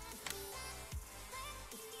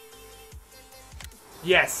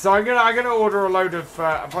 Yes, so I'm gonna order a load of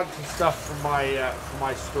a bunch of stuff from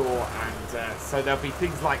my store, and so there'll be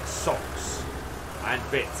things like socks and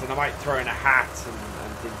bits, and I might throw in a hat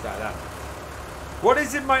and things like that. What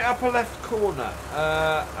is in my upper left corner?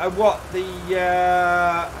 What the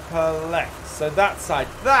upper left? So that side.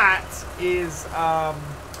 That is the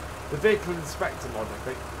vehicle inspector mod, I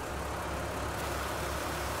think.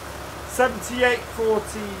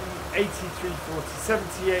 7840, 8340,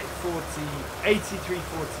 7840,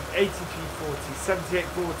 8340, 8340,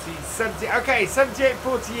 7840, 70. Okay,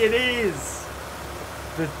 7840 it is.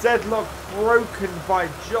 The deadlock broken by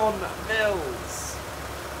John Mills.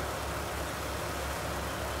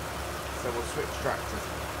 So we'll switch tractors.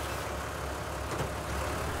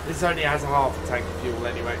 This only has a half a tank of fuel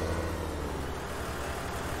anyway.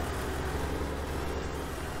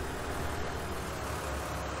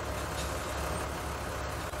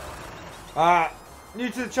 New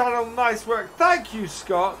to the channel, nice work. Thank you,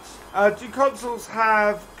 Scott. Do consoles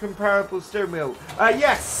have comparable steering wheel?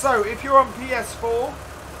 Yes, so if you're on PS4,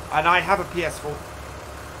 and I have a PS4,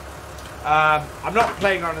 I'm not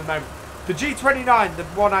playing on it at the moment. The G29, the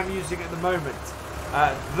one I'm using at the moment,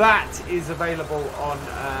 that is available on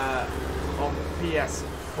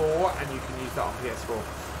PS4, and you can use that on PS4.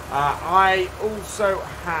 I also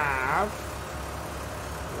have...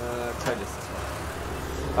 turn this way.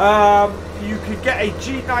 You could get a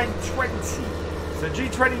G920. So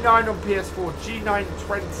G29 on PS4,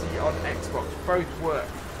 G920 on Xbox. Both work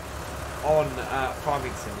on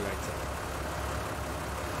Farming Simulator.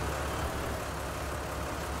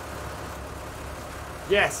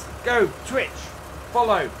 Yes, go Twitch,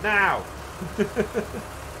 follow now.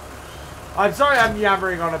 I'm sorry I'm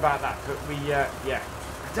yammering on about that, but yeah,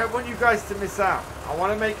 I don't want you guys to miss out. I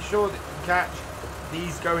want to make sure that you catch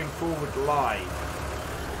these going forward live.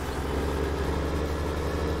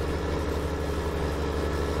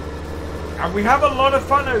 And we have a lot of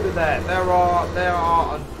fun over there. There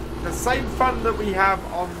are the same fun that we have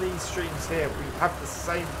on these streams here. We have the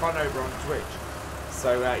same fun over on Twitch.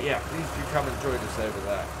 So yeah, please do come and join us over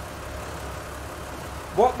there.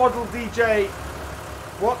 What model DJ?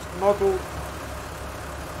 What model?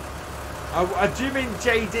 Do you mean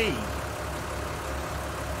JD?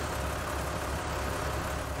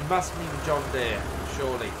 You must mean John Deere,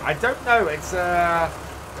 surely. I don't know. It's a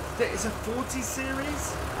 40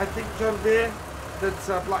 series, I think, John Deere,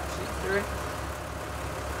 that Black Sheep's doing.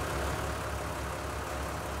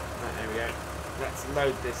 Right, there we go. Let's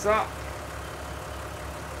load this up.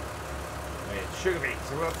 Sugar beet.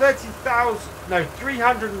 So we've got 30,000. No,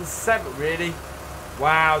 307. Really?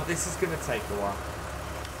 Wow, this is going to take a while.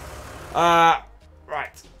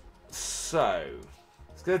 Right. So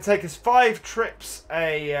it's going to take us 5 trips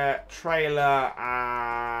a trailer.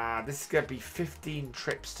 This is going to be 15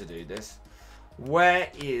 trips to do this. Where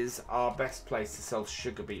is our best place to sell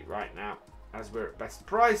sugar beet right now? As we're at best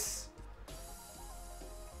price.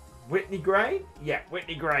 Whitney Grain? Yeah,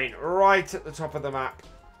 Whitney Grain. Right at the top of the map.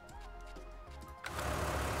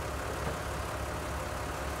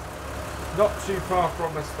 Not too far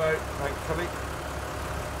from us though, thankfully.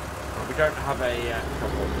 Well, we don't have a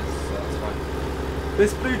couple on this, so that's fine.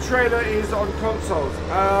 This blue trailer is on consoles.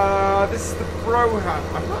 This is the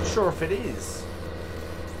Broham. I'm not sure if it is.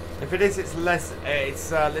 If it is, it's less.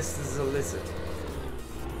 It's listed as a lizard.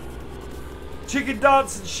 Chicken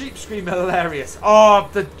dance and sheep scream are hilarious. Oh,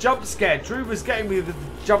 the jump scare. Drew was getting me with the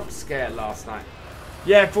jump scare last night.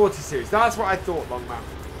 Yeah, 40 series. That's what I thought, long man.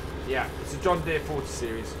 Yeah, it's a John Deere 40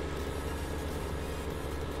 series.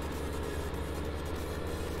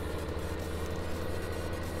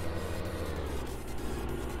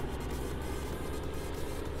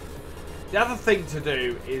 The other thing to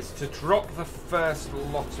do is to drop the first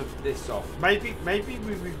lot of this off. Maybe we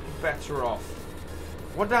would be better off.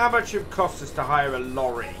 Wonder how much it costs us to hire a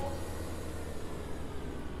lorry.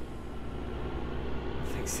 I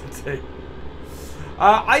think so too.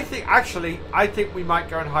 I think we might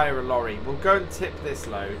go and hire a lorry. We'll go and tip this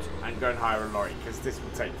load and go and hire a lorry because this will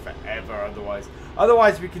take forever otherwise.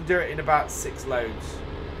 Otherwise, we can do it in about 6 loads.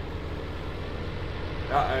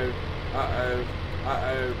 Uh-oh. Uh-oh.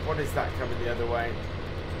 Uh-oh. What is that coming the other way?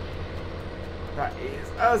 That is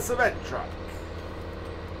a cement truck.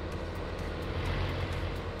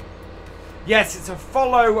 Yes, it's a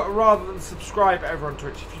follow rather than subscribe over on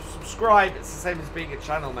Twitch. If you subscribe, it's the same as being a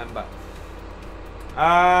channel member.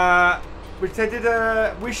 Which they did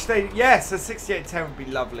yes, a 6810 would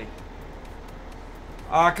be lovely.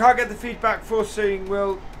 I can't get the feedback forcing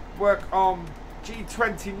will work on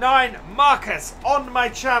G29. Marcus, on my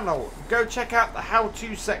channel, go check out the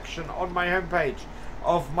how-to section on my homepage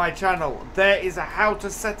of my channel. There is a how to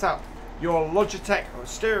set up your Logitech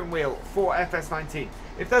steering wheel for FS19.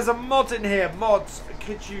 If there's a mod in here, mods,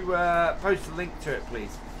 could you post a link to it,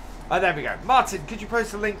 please? There we go. Martin, could you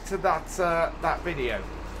post a link to that that video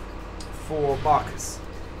for Marcus?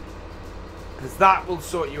 Because that will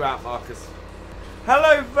sort you out, Marcus.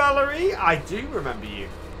 Hello, Valerie. I do remember you.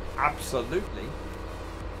 Absolutely.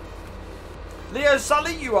 Leo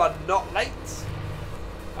Sully, you are not late.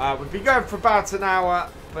 We've been going for about an hour,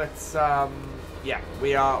 but yeah,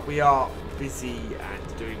 we are busy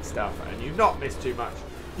and doing stuff, and you've not missed too much.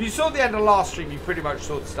 If you saw the end of last stream, you pretty much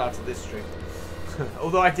saw the start of this stream.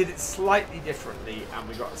 Although I did it slightly differently, and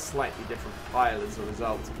we got a slightly different pile as a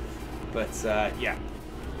result. But yeah.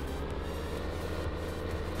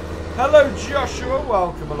 Hello, Joshua.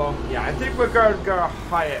 Welcome along. Yeah, I think we're going to go and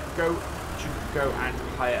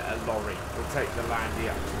hire a lorry. We'll take the landy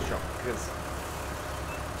up to the shop because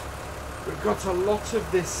we've got a lot of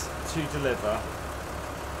this to deliver,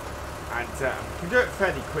 and we can do it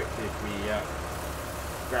fairly quickly if we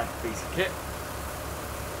grab a piece of kit.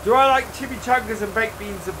 Do I like chimichangas and baked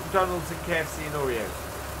beans at McDonald's and KFC and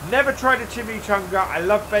Oreos? Never tried a chimichanga. I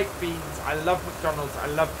love baked beans. I love McDonald's. I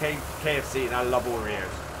love KFC, and I love Oreos.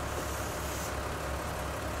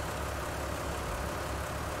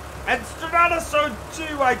 And Stranada, so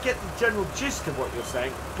do I get the general gist of what you're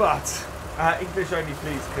saying, but English only,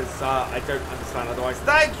 please, because I don't understand otherwise.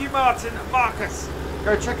 Thank you, Martin. Marcus,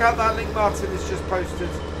 go check out that link Martin has just posted.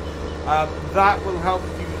 That will help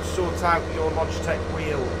you sort out your Logitech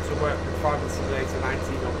wheel to work with Farming Simulator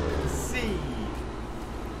 19 on PC.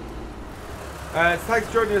 Thanks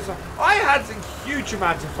for joining us. I had a huge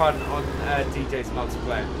amount of fun on DJ's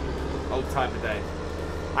multiplayer. Old time of day.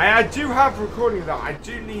 I do have a recording of that. I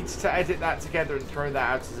do need to edit that together and throw that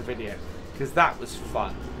out as a video because that was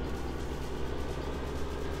fun.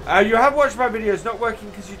 You have watched my videos, not working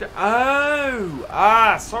because you don't.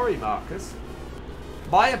 Oh, sorry, Marcus.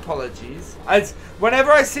 My apologies.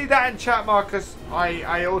 Whenever I see that in chat, Marcus,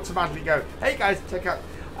 I automatically go, hey guys, check out.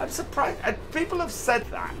 I'm surprised. People have said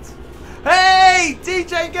that. Hey,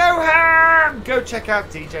 DJ Gohan! Go check out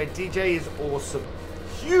DJ. DJ is awesome.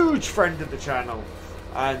 Huge friend of the channel.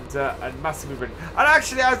 And massively brilliant. And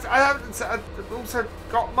actually, I've also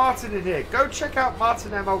got Martin in here. Go check out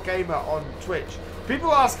martinMLGAMER on Twitch.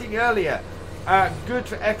 People asking earlier, good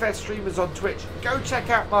for FS streamers on Twitch. Go check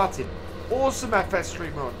out Martin. Awesome FS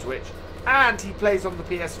streamer on Twitch, and he plays on the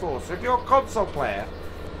PS4. So if you're a console player,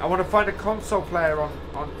 I want to find a console player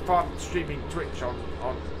on streaming Twitch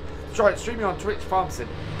streaming on Twitch FarmSim.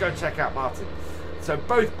 Go check out Martin. So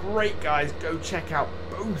both great guys. Go check out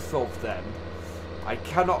both of them. I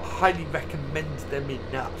cannot highly recommend them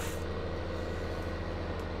enough.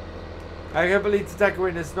 I can't believe the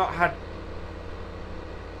Daggerwin has not had.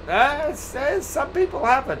 Some people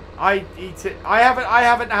haven't. I eat it. I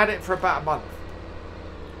haven't had it for about a month.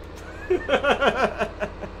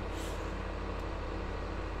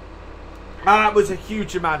 It was a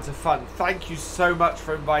huge amount of fun. Thank you so much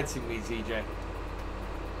for inviting me, TJ.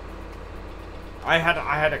 I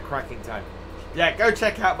had a cracking time. Yeah, go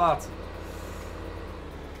check out Martin.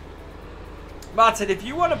 Martin, if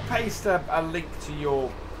you want to paste a link to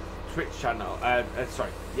your Twitch channel,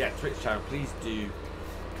 Twitch channel, please do.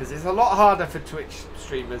 Because it's a lot harder for Twitch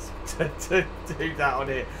streamers to do that on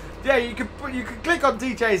here. Yeah, you can click on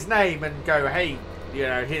DJ's name and go, hey, you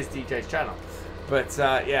know, here's DJ's channel. But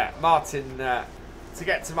yeah, Martin, to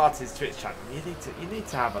get to Martin's Twitch channel, you need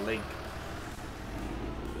to have a link.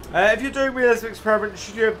 If you're doing Realism Experiment,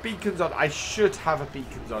 should you have beacons on? I should have a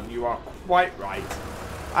beacons on. You are quite right.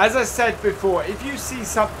 As I said before, if you see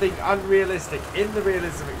something unrealistic in the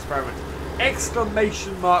Realism Experiment,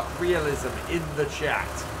 !realism in the chat.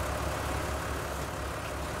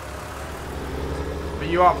 But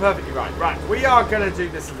you are perfectly right. Right, we are going to do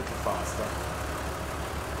this a little faster.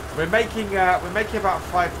 We're making about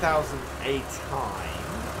 5,000 a time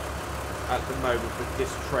at the moment with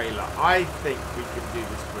this trailer. I think we can do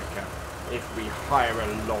this quicker if we hire a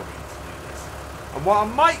lorry to do this. And what I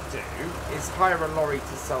might do is hire a lorry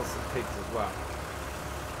to sell some pigs as well.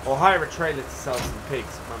 Or hire a trailer to sell some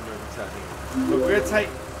pigs when we're returning. But we're going to take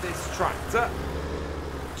this tractor.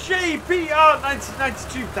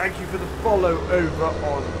 JPR1992, thank you for the follow over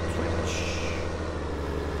on Twitch.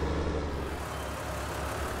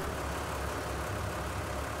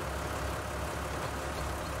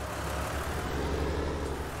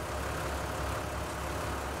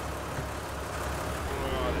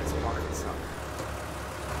 Oh, let's park this up.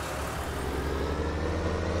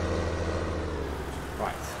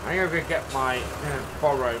 Right, I'm going to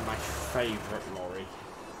borrow my favourite lorry.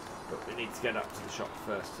 But we need to get up to the shop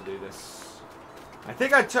first to do this. I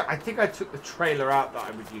think I took the trailer out that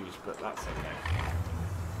I would use, but that's okay.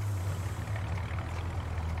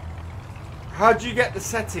 How do you get the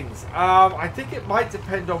settings? I think it might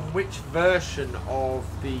depend on which version of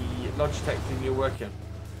the Logitech thing you're working on.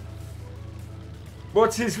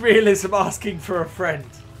 What is realism asking for a friend?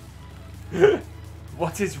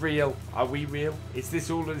 What is real? Are we real? Is this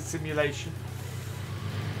all a simulation?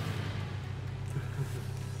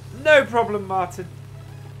 No problem, Martin.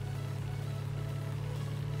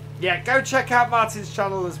 Yeah, go check out Martin's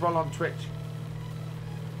channel as well on Twitch.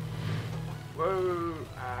 Whoa,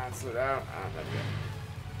 and slow down, and there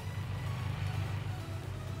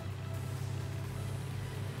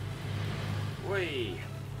we go. Whee.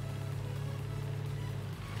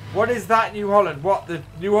 What is that, New Holland? What, the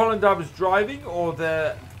New Holland I was driving, or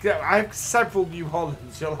the... I have several New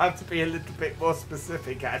Hollands. You'll have to be a little bit more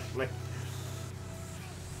specific, actually.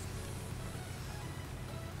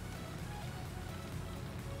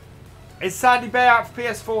 Is Sandy Bay out for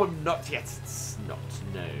PS4? Not yet. It's not,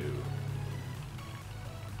 no.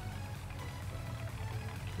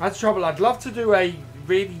 That's the trouble. I'd love to do a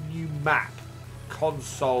really new map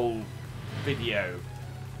console video.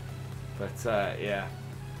 But, yeah.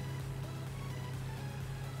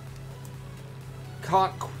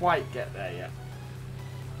 Can't quite get there yet.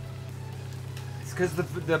 It's because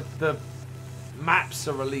the maps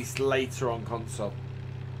are released later on console.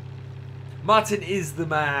 Martin is the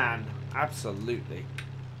man. Absolutely.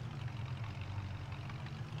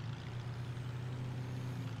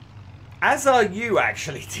 As are you,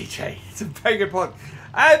 actually, TJ. It's a very good point.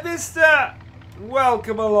 Hey, mister!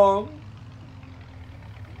 Welcome along.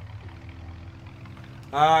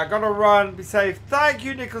 Gotta run. Be safe. Thank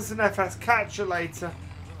you, Nicholson FS. Catch you later.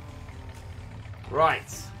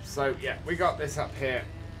 Right. So, yeah, we got this up here.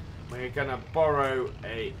 We're gonna borrow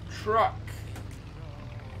a truck.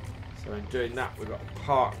 So in doing that, we've got to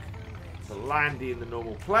park the landy in the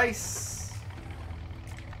normal place.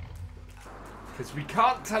 Because we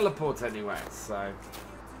can't teleport anywhere, so.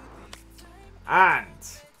 And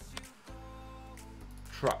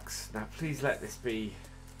trucks. Now please let this be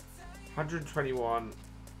 121.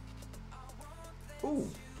 Ooh.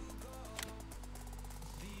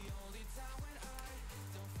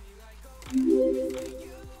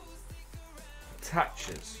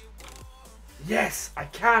 Touches. Yes, I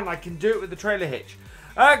can do it with the trailer hitch.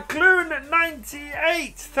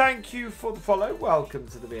 Clune98, thank you for the follow. Welcome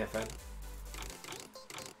to the BFN.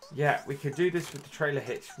 Yeah, we could do this with the trailer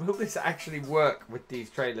hitch. Will this actually work with these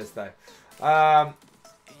trailers though?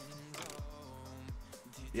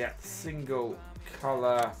 Yeah, single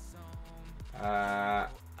color.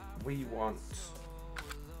 We want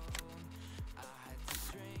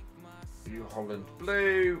New Holland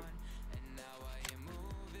blue.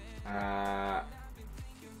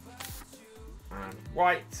 And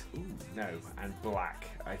white. Ooh, no, and black,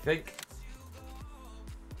 I think.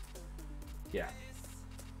 Yeah.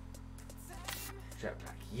 Jet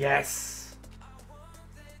black. Yes.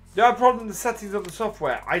 Do I have a problem with the settings on the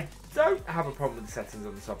software? I don't have a problem with the settings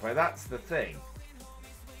on the software. That's the thing.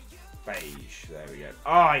 Beige. There we go.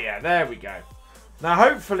 Oh, yeah, there we go. Now,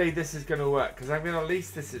 hopefully this is going to work, because I'm going to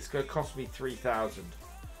lease this. It's going to cost me 3,000.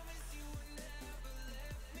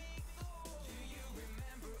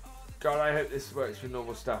 God, I hope this works with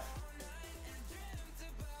normal stuff.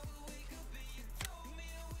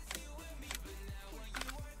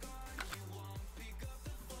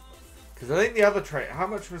 Because I think the other trailer, how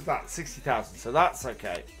much was that? 60,000. So that's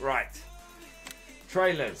okay. Right.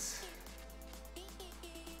 Trailers.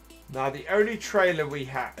 Now the only trailer we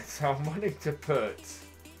have, so I'm wanting to put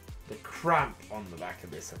the cramp on the back of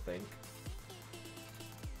this, I think.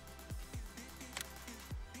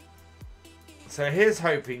 So here's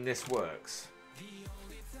hoping this works.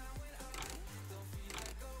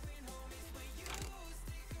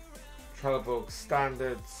 Trelleborg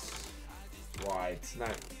standards. Wide. No.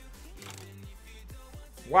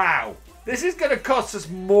 Wow. This is going to cost us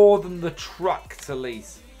more than the truck to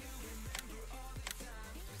lease.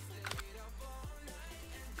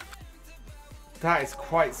 That is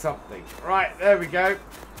quite something. Right, there we go.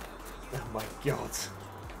 Oh my god.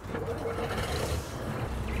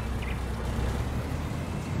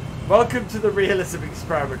 Welcome to the Realism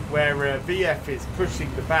Experiment, where VF is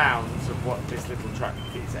pushing the bounds of what this little truck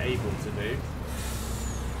is able to do.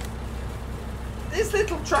 This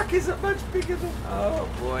little truck isn't much bigger than... Oh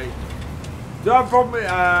boy. No problem with...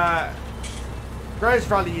 Greenwich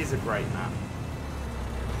Valley is a great map.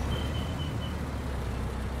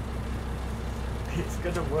 It's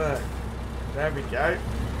gonna work. There we go.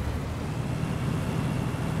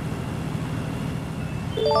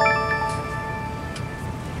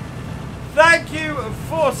 Thank you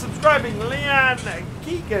for subscribing, Leanne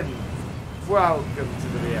Keegan. Welcome to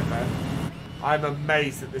the VFN. I'm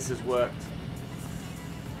amazed that this has worked.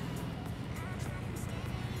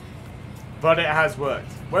 But it has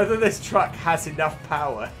worked. Whether this truck has enough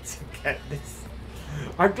power to get this...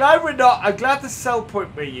 I'm glad we're not... I'm glad the sell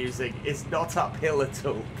point we're using is not uphill at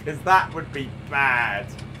all, because that would be bad.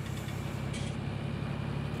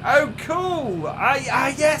 Oh, cool!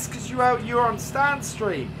 Yes, because you were on Stand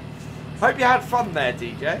Stream. Hope you had fun there,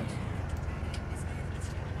 DJ.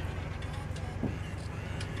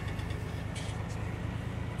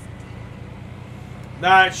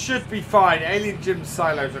 No, it should be fine. Alien Gym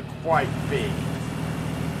silos are quite big,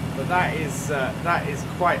 but that is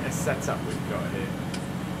quite a setup we've got here.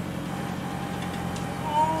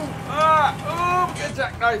 Oh, get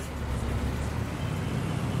jackknife!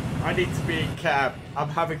 I need to be in cab. I'm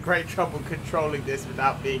having great trouble controlling this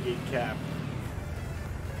without being in cab.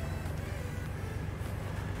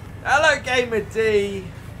 Hello, Gamer D.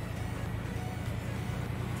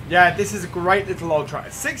 Yeah, this is a great little old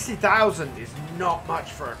truck. 60,000 is not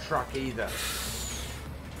much for a truck either.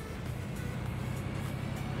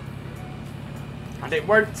 And it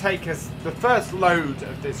won't take us... The first load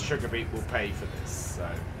of this sugar beet will pay for this, so...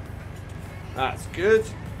 That's good.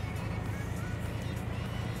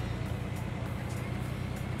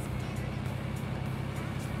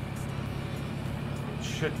 It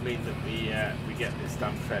should mean that we get this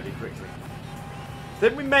done fairly quickly.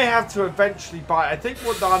 Then we may have to eventually buy... I think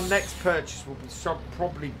what our next purchase will be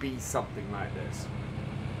probably be something like this.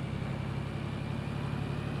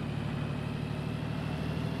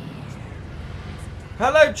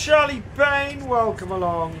 Hello, Charlie Bain. Welcome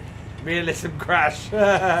along. Realism Crash.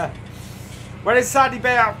 When is Sandy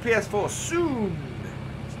Bay out for PS4? Soon.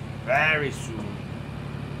 Very soon.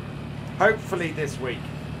 Hopefully this week.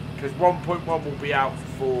 Because 1.1 will be out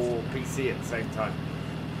for PC at the same time.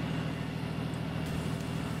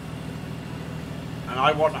 And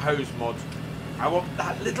I want hose mod. I want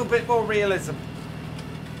that little bit more realism.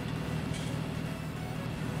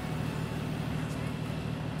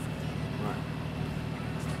 Right.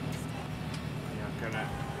 We are gonna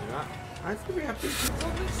do that. I think we have beacons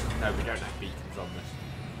on this. No, we don't have beacons on this.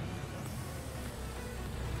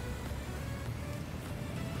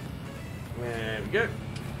 There we go.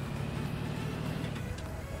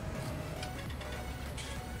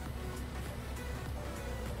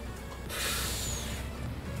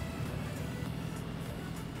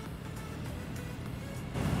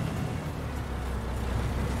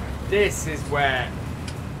 This is where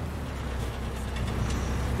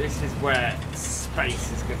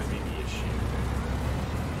space is going to be the issue.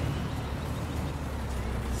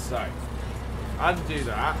 So, undo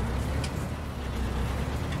that.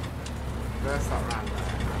 Reverse that round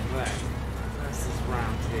there, and then reverse this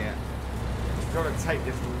round here. We've got to take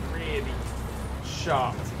this really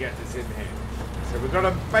sharp to get this in here. So we've got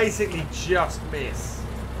to basically just miss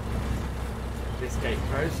this gate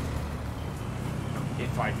post.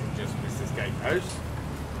 If I can just miss this gate post.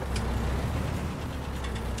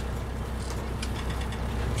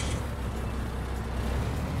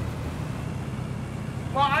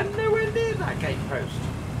 Well, I'm nowhere near that gate post.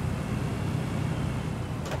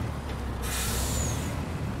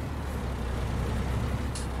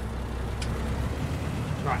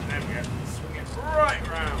 Right, there we go. Swing it right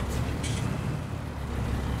round.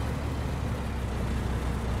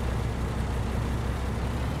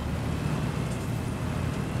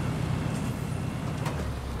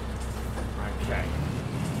 Okay.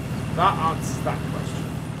 That answers that question.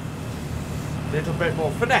 A little bit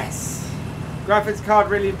more finesse. Graphics card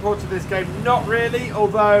really important to this game? Not really,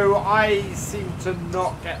 although I seem to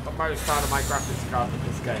not get the most out of my graphics card in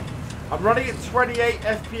this game. I'm running at 28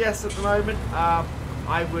 FPS at the moment.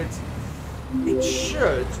 It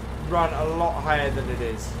should run a lot higher than it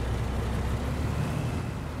is.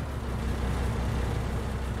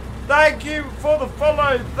 Thank you for the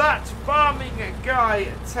follow. That farming guy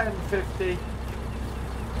 1050.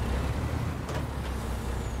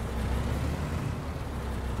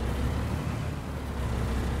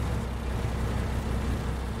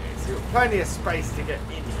 Plenty of space to get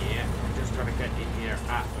in here. I'm just trying to get in here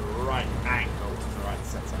at the right angle and the right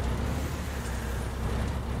setup.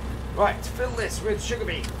 Right, fill this with sugar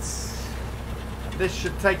beets. This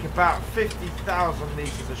should take about 50,000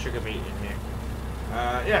 litres of sugar beet in here.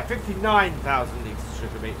 Yeah, 59,000 litres of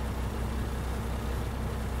sugar beet.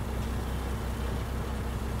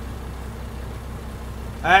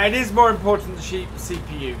 It is more important the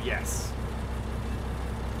CPU, yes.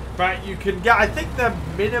 But you can get, I think the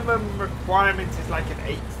minimum requirement is like an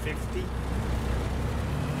 850.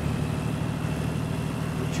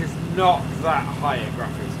 Which is not that high a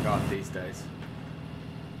graphics card these days.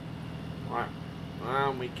 Right,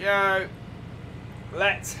 on we go.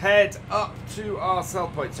 Let's head up to our sell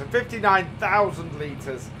point. So 59,000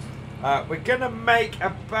 litres. We're going to make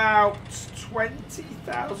about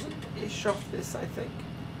 20,000-ish off this, I think.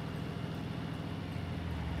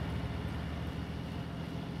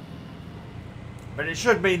 But it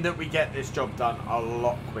should mean that we get this job done a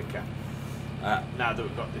lot quicker now that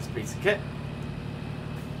we've got this piece of kit.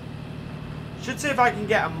 Should see if I can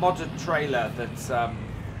get a modded trailer that I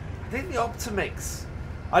think the Optimix.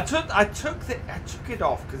 I took it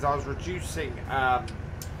off because I was reducing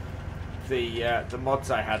the mods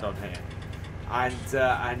I had on here, and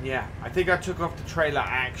yeah, I think I took off the trailer I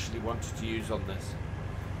actually wanted to use on this.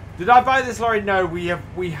 Did I buy this lorry? No, we have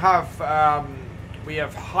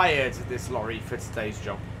hired this lorry for today's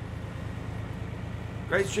job.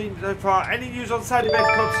 Great stream so far. Any news on Saitek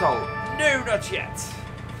console? No, not yet.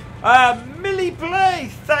 Millie Play,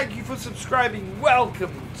 thank you for subscribing.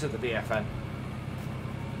 Welcome to the BFN.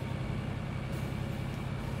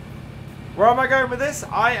 Where am I going with this?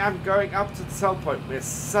 I am going up to the sell point. We're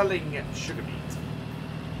selling sugar beet.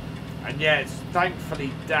 And yeah, it's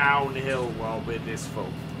thankfully downhill while we're this full.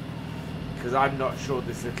 Because I'm not sure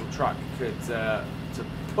this little truck could to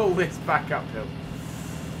pull this back uphill.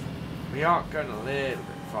 We are going a little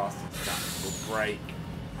bit faster to that. We'll brake.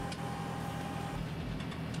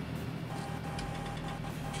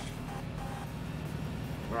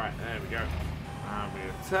 Right, there we go. And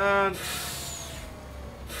we'll turn.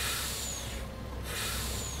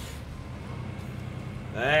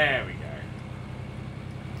 There we go.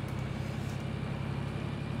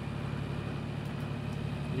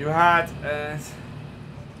 You had,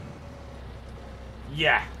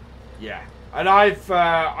 yeah, and I've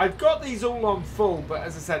got these all on full, but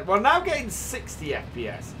as I said, well, now getting 60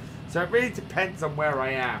 FPS, so it really depends on where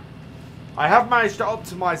I am. I have managed to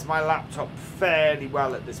optimize my laptop fairly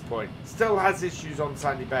well at this point. Still has issues on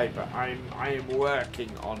Sandy Bay, but I am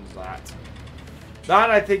working on that.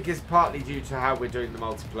 That I think is partly due to how we're doing the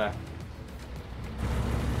multiplayer.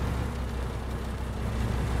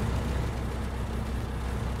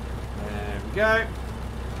 Go.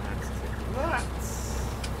 Let's take that.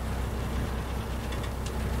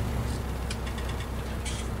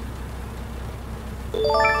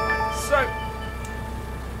 So,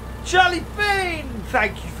 Charlie Bean,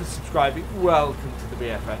 thank you for subscribing. Welcome to the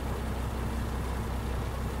BFN.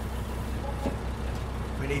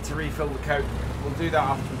 We need to refill the Coke. We'll do that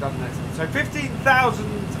after we've done this. So,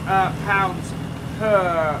 £15,000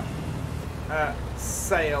 per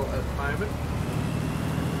sale at the moment.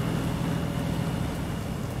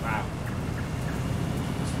 Wow.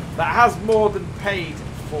 That has more than paid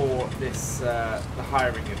for this, the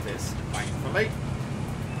hiring of this, thankfully.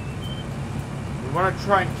 We want to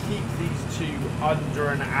try and keep these two under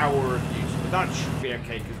an hour of use, but that should be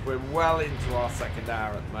okay because we're well into our second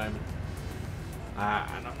hour at the moment.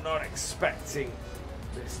 And I'm not expecting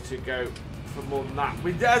this to go for more than that.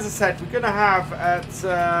 As I said, we're going to have at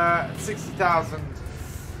 60,000.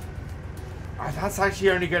 That's actually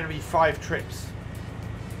only going to be 5 trips.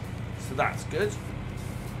 So that's good.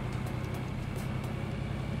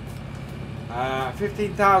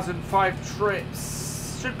 15,000, 5 trips.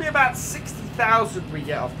 Should be about 60,000 we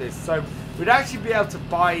get off this. So we'd actually be able to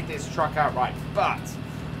buy this truck outright. But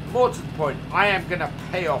more to the point, I am going to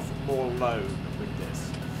pay off more loan with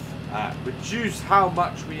this. Reduce how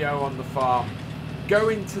much we owe on the farm. Go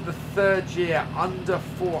into the 3rd year under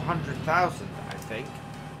 400,000, I think.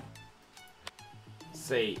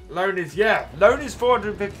 See, loan is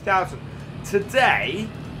 450,000. Today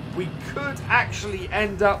we could actually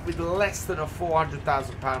end up with less than a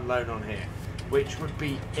 £400,000 loan on here, which would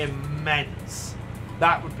be immense.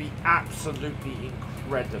 That would be absolutely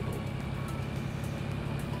incredible.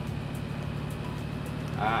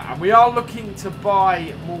 And we are looking to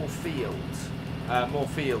buy more fields. more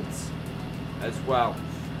fields as well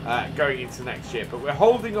going into next year. But we're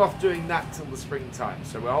holding off doing that till the springtime.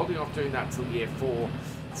 So we're holding off doing that till year 4,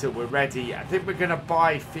 till we're ready. I think we're going to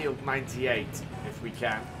buy field 98 if we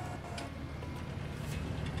can.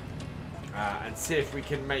 And see if we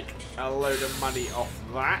can make a load of money off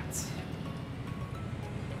that.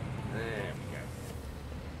 There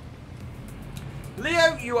we go.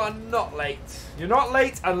 Leo, you are not late. You're not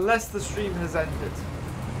late unless the stream has ended.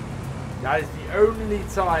 That is the only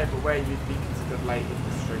time where you'd be considered late in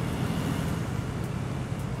the stream.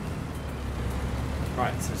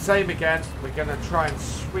 Right, so same again. We're going to try and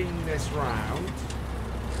swing this round.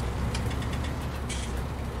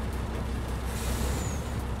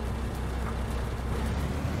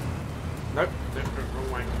 Nope, wrong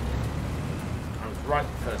way. I was right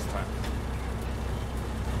the first time.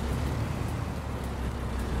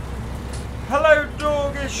 Hello,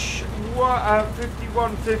 Dorgish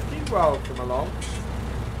 5150. Welcome along.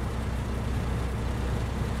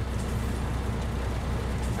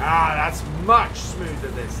 Ah, that's much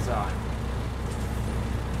smoother this time.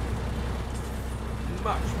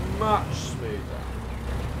 Much smoother.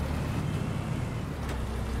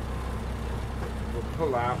 We'll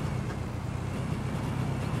pull out.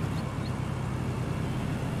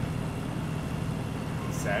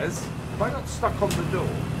 Says, have I got stuck on the door?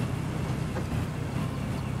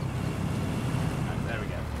 Oh, there we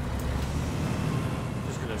go.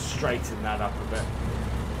 Just going to straighten that up a bit.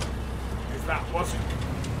 Because that wasn't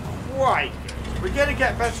quite good. We're going to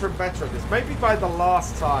get better and better at this. Maybe by the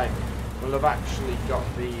last time we'll have actually got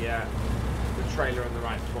the trailer in the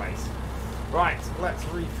right place. Right, let's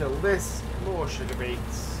refill this. More sugar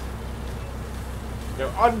beets.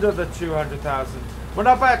 Go under the 200,000. When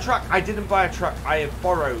I buy a truck, I didn't buy a truck. I have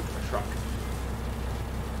borrowed a truck.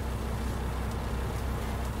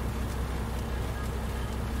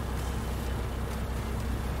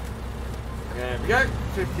 There we go.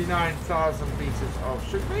 59,000 meters of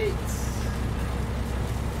sugar beets.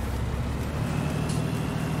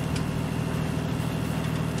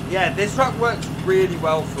 Yeah, this truck works really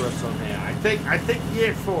well for us on here. I think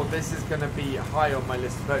year 4, this is going to be high on my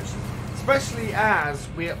list of purchases, especially as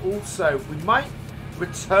we might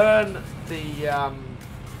return the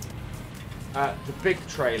big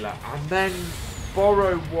trailer and then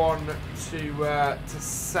borrow one to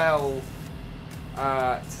sell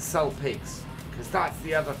pigs, because that's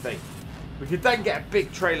the other thing. We could then get a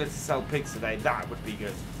big trailer to sell pigs today. That would be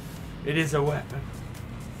good. It is a weapon.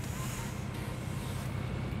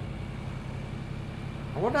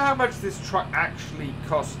 I wonder how much this truck actually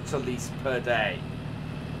costs to lease per day.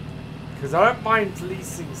 Because I don't mind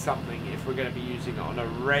leasing something if we're going to be using it on a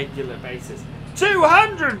regular basis.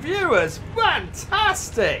 200 viewers!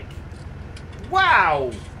 Fantastic!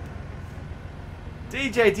 Wow!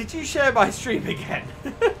 DJ, did you share my stream again?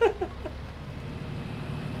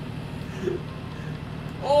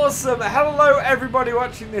 Awesome! Hello everybody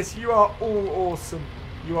watching this. You are all awesome.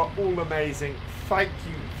 You are all amazing. Thank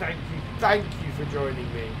you for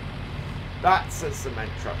joining me. That's a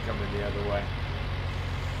cement truck coming the other way.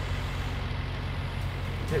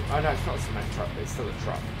 Oh no, it's not a cement truck, but it's still a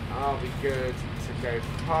truck. I'll be good to go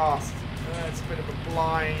past. It's a bit of a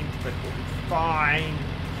blind, but we'll be fine.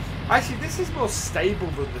 Actually, this is more stable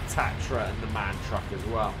than the Tatra and the Man truck as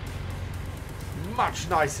well. Much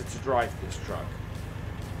nicer to drive this truck.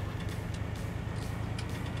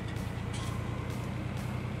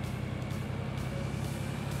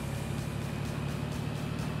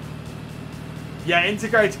 Yeah,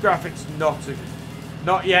 integrated graphics,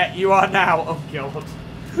 not yet. You are now. Oh god.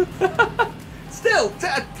 Still,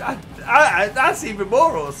 that's even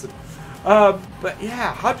more awesome. But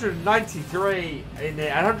yeah, 193 in here,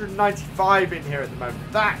 195 in here at the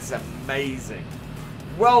moment. That's amazing.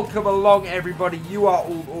 Welcome along, everybody. You are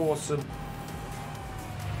all awesome.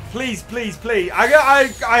 Please. Okay, I'm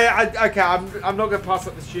not going to pass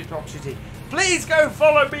up this opportunity. Please go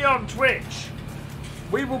follow me on Twitch.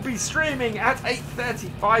 We will be streaming at 8:30,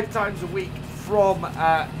 5 times a week from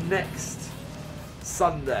next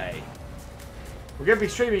Sunday. We're going to be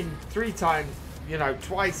streaming 3 times,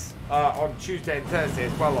 twice on Tuesday and Thursday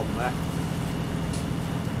as well on there.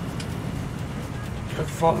 Go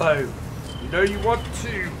follow. You know you want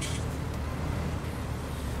to.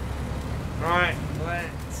 Right,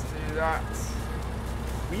 let's do that.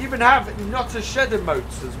 We even have not a shed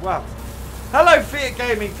emotes as well. Hello, Fiat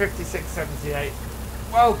Gaming 5678.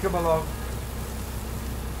 Welcome along.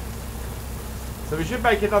 So we should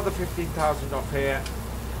make another 15,000 off here.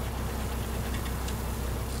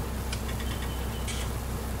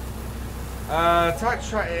 Tax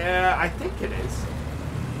track, yeah, I think it is.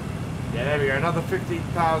 Yeah, there we go. Another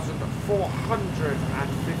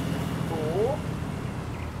 15,454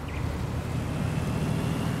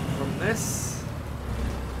 from this.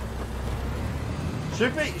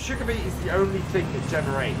 Sugar beet is the only thing that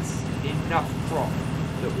generates enough crop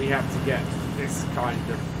that we have to get this kind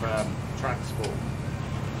of transport.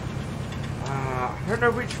 I don't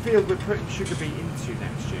know which field we're putting sugar beet into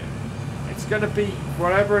next year. It's going to be,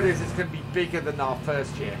 whatever it is, it's going to be bigger than our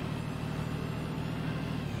first year.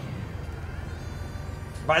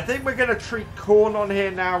 But I think we're going to treat corn on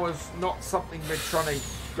here now as not something we're trying to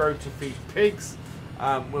grow to feed pigs.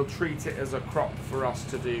 We'll treat it as a crop for us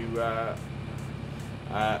to do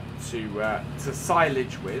to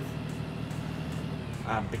silage with,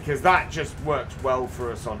 because that just works well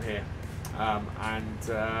for us on here. I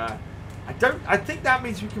think that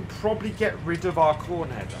means we can probably get rid of our corn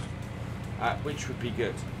header, which would be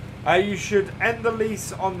good. You should end the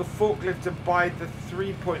lease on the forklift and buy the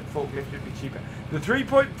 3-point forklift. It would be cheaper. The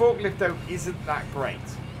 3-point forklift, though, isn't that great.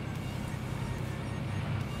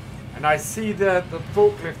 And I see the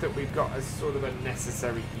forklift that we've got as sort of a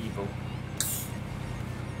necessary evil.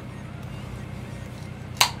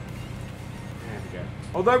 There we go.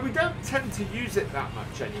 Although we don't tend to use it that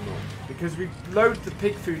much anymore, because we load the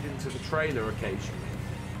pig food into the trailer occasionally.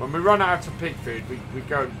 When we run out of pig food, we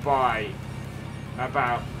go and buy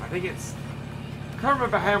about, I think it's, I can't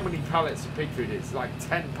remember how many pallets of pig food it is. It's like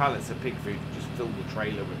 10 pallets of pig food, just fill the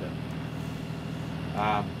trailer with it.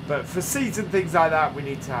 But for seeds and things like that, we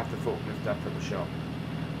need to have the forklift up at the shop.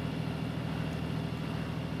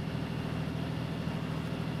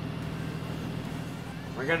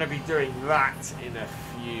 We're going to be doing that in a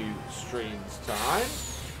few streams time.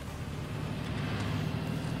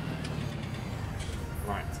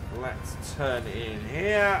 Right, let's turn in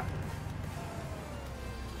here.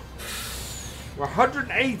 We're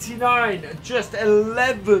 189, just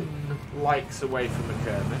 11 likes away from the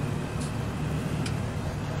Kermit.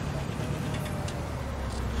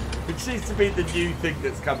 Which seems to be the new thing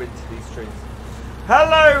that's come into these streams.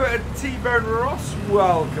 Hello, T-Bone Ross.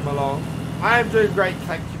 Welcome along. I am doing great,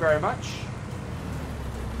 thank you very much.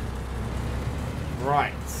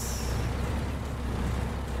 Right. So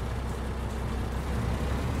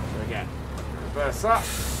again, reverse up.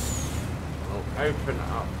 We'll open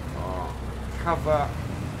up our cover.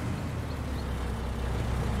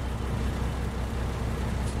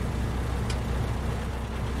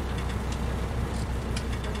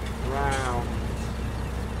 Round.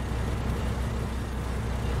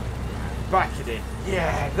 Back it in.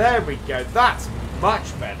 Yeah, there we go. That's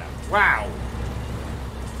much better. Wow.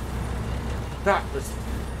 That was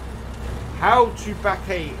how to back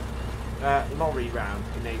a lorry round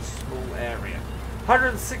in a small area.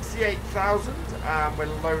 168,000. We're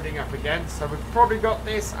loading up again, so we've probably got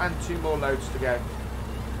this and 2 more loads to go.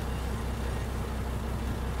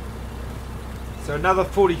 So another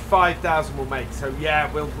 45,000 we'll make. So yeah,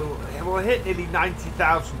 we'll hit nearly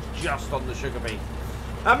 90,000 just on the sugar beet.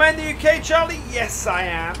 Am I in the UK, Charlie? Yes, I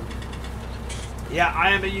am. Yeah,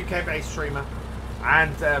 I am a UK-based streamer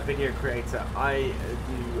and video creator. I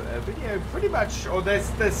do a video pretty much, or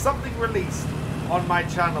there's something released on my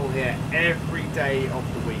channel here every day of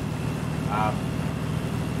the week.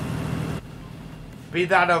 Be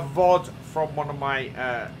that a VOD from one of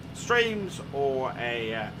my streams, or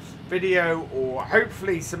a video, or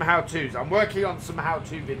hopefully some how-tos. I'm working on some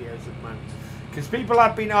how-to videos at the moment, because people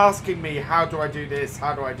have been asking me, how do I do this,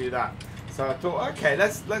 how do I do that? So I thought, okay,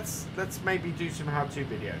 let's maybe do some how-to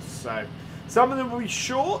videos. So some of them will be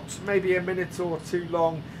short, maybe a minute or 2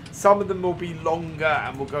 long. Some of them will be longer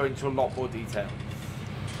and will go into a lot more detail.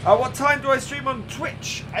 What time do I stream on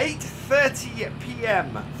Twitch? 8:30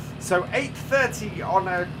 p.m. So 8:30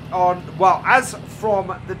 on well, as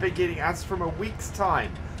from the beginning, as from a week's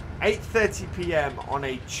time, 8:30 p.m. on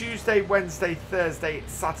a Tuesday, Wednesday, Thursday,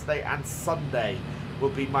 Saturday and Sunday will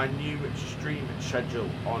be my new stream schedule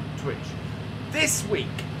on Twitch. This week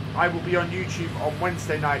I will be on YouTube on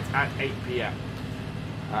Wednesday night at 8 p.m.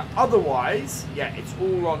 Otherwise, yeah, it's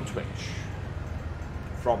all on Twitch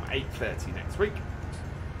from 8:30 next week.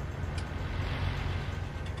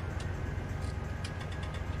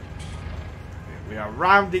 We are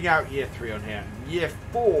rounding out year 3 on here. Year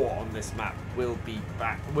 4 on this map will be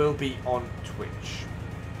on Twitch.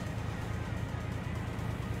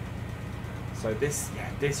 So this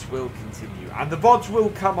will continue, and the VODs will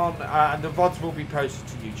come on, and the VODs will be posted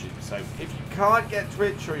to YouTube. So if you can't get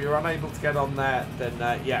Twitch or you're unable to get on there, then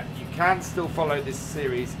yeah, you can still follow this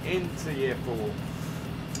series into year 4.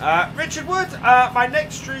 Richard Wood, my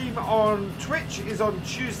next stream on Twitch is on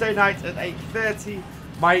Tuesday night at 8:30.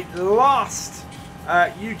 My last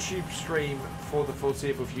YouTube stream for the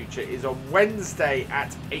foreseeable future is on Wednesday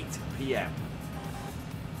at 8 PM.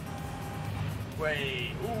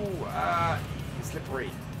 Wait, ooh, slippery.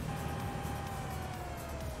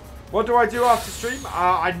 What do I do after stream?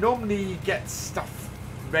 I normally get stuff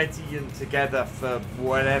ready and together for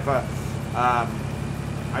whatever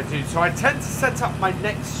I do. So I tend to set up my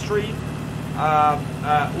next stream,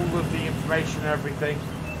 all of the information and everything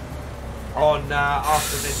on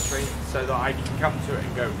after this stream, so that I can come to it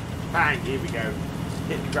and go, bang, here we go,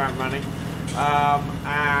 hit the ground running.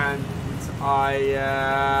 And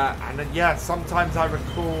yeah, sometimes I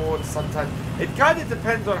record, sometimes it kind of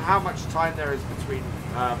depends on how much time there is between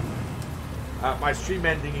my stream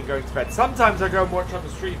ending and going to bed. Sometimes I go and watch other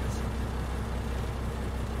streamers.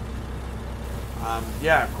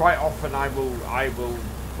 Yeah, quite often I will.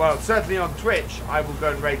 Well, certainly on Twitch, I will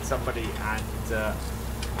go and raid somebody and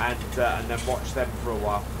then watch them for a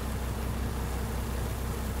while.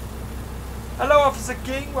 Hello, Officer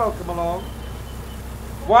King. Welcome along.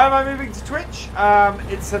 Why am I moving to Twitch?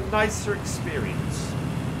 It's a nicer experience,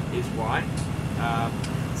 is why.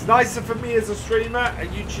 It's nicer for me as a streamer.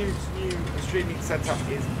 YouTube's new streaming setup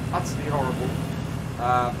is utterly horrible.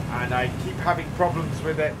 And I keep having problems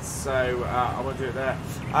with it, so I won't do it there.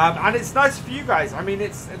 And it's nice for you guys. I mean,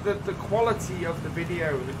 it's the quality of the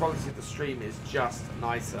video, the quality of the stream is just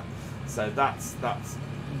nicer. So that's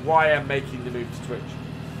why I'm making the move to Twitch.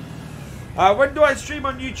 When do I stream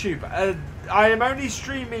on YouTube? I am only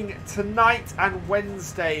streaming tonight and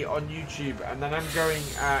Wednesday on YouTube, and then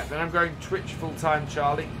I'm going Twitch full time,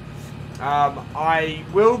 Charlie. I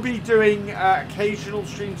will be doing occasional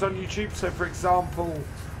streams on YouTube. So, for example,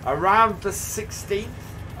 around the 16th,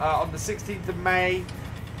 on the 16th of May,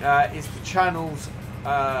 is the channel's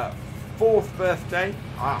 4th birthday.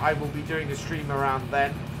 I will be doing a stream around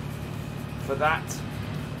then for that.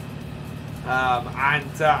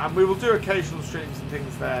 And we will do occasional streams and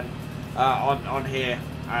things then on here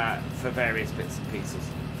for various bits and pieces.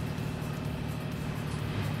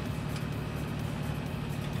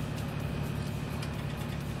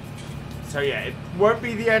 So yeah, it won't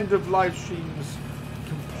be the end of live streams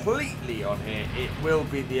completely on here. It will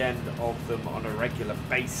be the end of them on a regular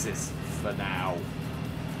basis for now.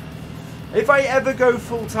 If I ever go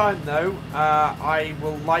full time though, I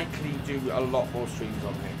will likely do a lot more streams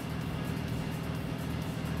on here.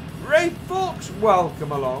 Ray Fox,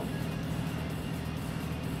 welcome along.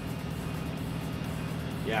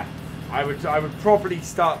 Yeah, I would probably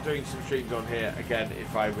start doing some streams on here again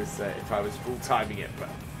if I was full timing it, but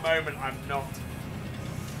at the moment I'm not.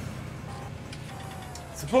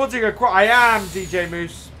 Supporting I am DJ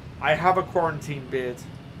Moose. I have a quarantine beard.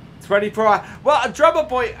 24 hour. Well, a drummer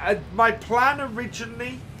boy. My plan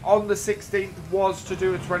originally on the 16th was to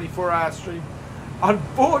do a 24-hour stream.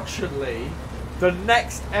 Unfortunately, the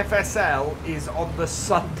next FSL is on the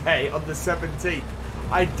Sunday, on the 17th.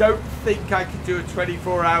 I don't think I could do a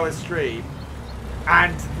 24-hour stream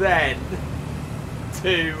and then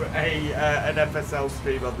do an FSL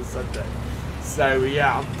stream on the Sunday. So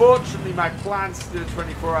yeah, unfortunately, my plans to do a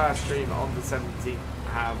 24-hour stream on the 17th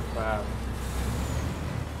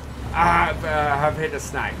have hit a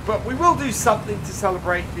snag. But we will do something to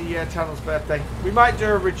celebrate the channel's birthday. We might do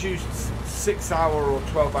a reduced 6-hour or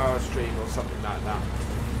 12-hour stream or something like that.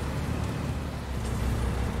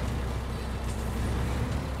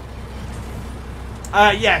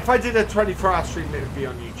 Yeah, if I did a 24-hour stream, it would be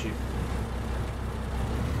on YouTube.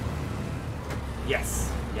 Yes.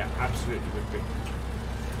 Yeah, absolutely would be.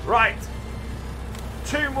 Right.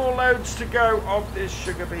 2 more loads to go of this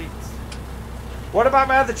sugar beet. What about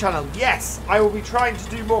my other channel? Yes, I will be trying to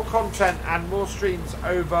do more content and more streams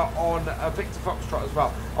over on Victor Foxtrot as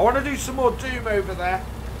well. I want to do some more Doom over there.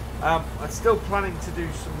 I'm still planning to do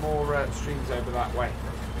some more streams over that way.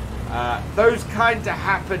 Those kind of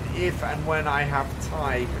happen if and when I have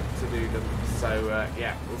time to do them. So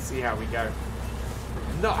yeah, we'll see how we go.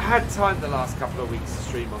 Not had time the last couple of weeks to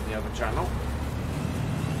stream on the other channel.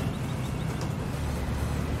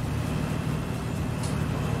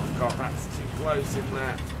 Oh god, that's too close in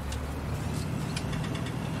there.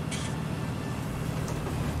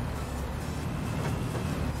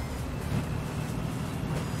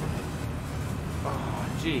 Oh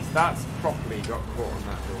jeez, that's properly got caught on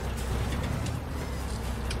that door.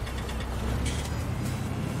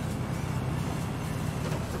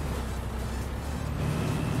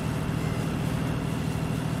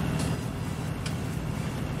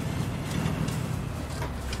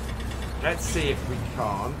 Let's see if we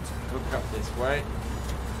can't hook up this way.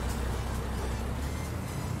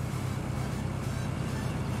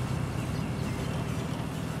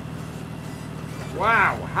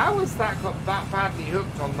 Wow, How has that got that badly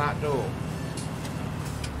hooked on that door?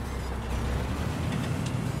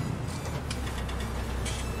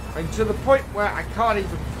 And to the point where I can't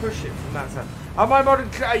even push it from that side. My modern...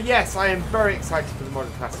 yes, I am very excited for the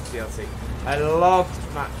Modern Classics DLC. I loved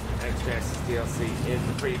MX's DLC in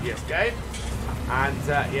the previous game. And,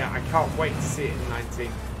 yeah, I can't wait to see it in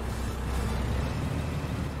 19.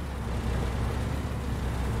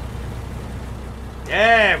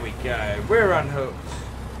 There we go. We're unhooked.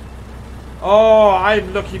 Oh,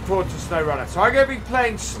 I'm looking forward to SnowRunner. So I'm going to be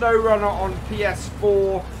playing SnowRunner on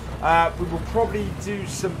PS4. We will probably do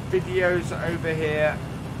some videos over here.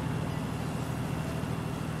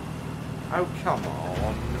 Oh, come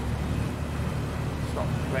on. Stop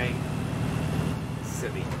playing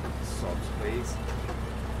silly sods, please.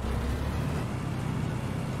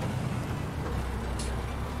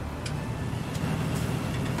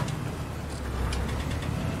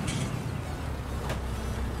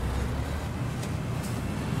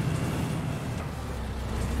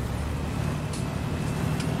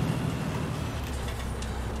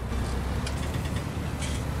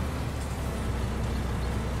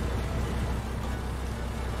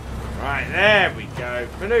 There we go.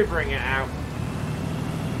 Maneuvering it out.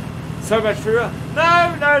 So much for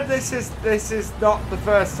no, this is not the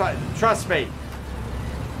first time. Trust me.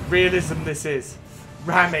 Realism this is.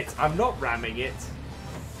 Ram it. I'm not ramming it.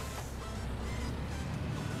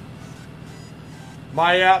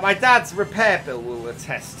 My dad's repair bill will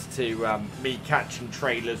attest to me catching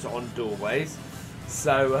trailers on doorways.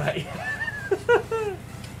 So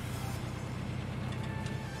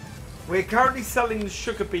we're currently selling the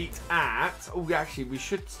sugar beet at... Oh, actually, we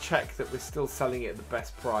should check that we're still selling it at the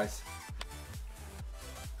best price.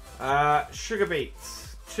 Sugar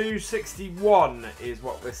beets, $2.61 is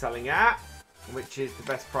what we're selling at, which is the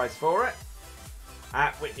best price for it,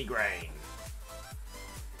 at Whitney Grain.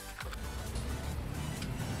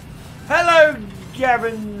 Hello,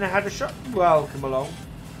 Gavin Haddershot. Welcome along.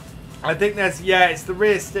 I think there's... Yeah, it's the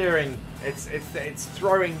rear steering. It's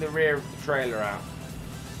throwing the rear of the trailer out.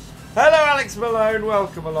 Hello, Alex Malone.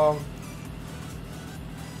 Welcome along.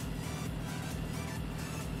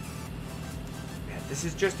 Yeah, this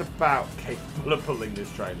is just about capable of pulling this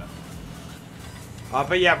trailer.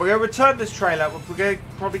 But yeah, we're going to return this trailer. We're going to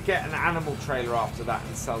probably get an animal trailer after that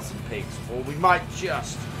and sell some pigs. Or we might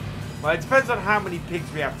just... Well, it depends on how many pigs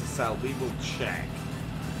we have to sell. We will check.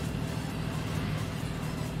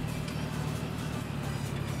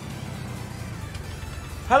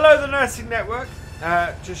 Hello, the Nursing Network.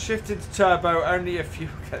 Just shifted to turbo, only a few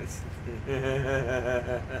cases.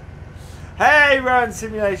 Hey, Run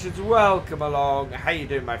Simulations, welcome along. How you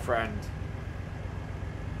doing, my friend?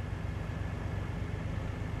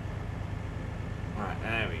 Right,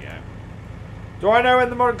 there we go. Do I know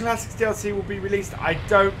when the Modern Classics DLC will be released? I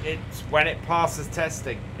don't. It's when it passes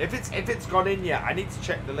testing. If it's gone in yet, I need to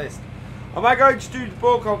check the list. Am I going to do the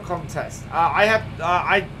Borgol contest?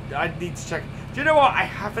 I need to check. Do you know what? I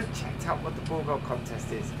haven't checked out what the Borgol contest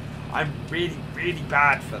is. I'm really, really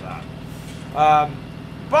bad for that.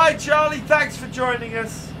 Bye, Charlie. Thanks for joining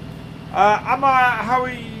us. How are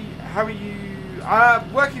you?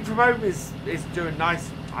 Working from home is doing nice.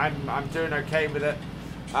 I'm doing okay with it.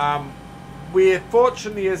 We're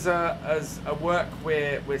fortunately as a work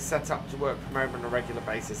we're set up to work from home on a regular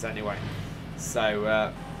basis anyway.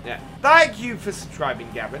 So yeah. Thank you for subscribing,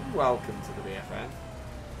 Gavin. Welcome to the BFN.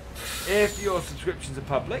 If your subscriptions are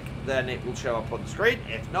public, then it will show up on the screen.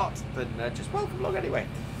 If not, then just welcome along anyway.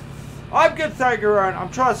 I'm good, thank you, Aaron.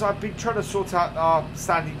 I've been trying to sort out our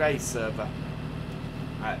Sandy Bay server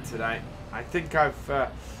today. I think I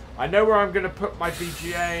know where I'm going to put my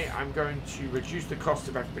BGA. I'm going to reduce the cost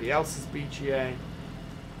of everybody else's BGA.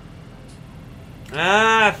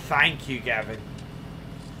 Thank you, Gavin.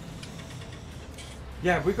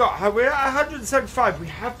 Yeah, we're at 175. We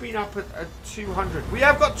have been up at 200. We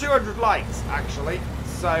have got 200 likes, actually.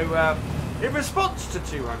 So, in response to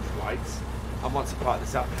 200 likes, I want to part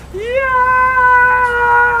this up. Yay!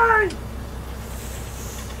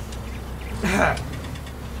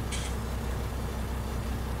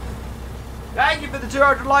 Thank you for the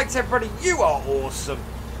 200 likes, everybody. You are awesome.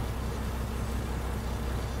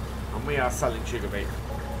 And we are selling sugar beet.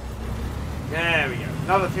 There we go.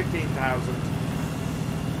 Another 15,000.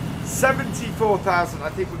 74,000. I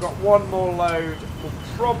think we've got one more load. Will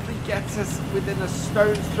probably get us within a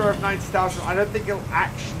stone's throw of 90,000. I don't think it'll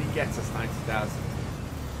actually get us 90,000.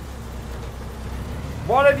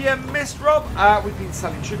 What have you missed, Rob? We've been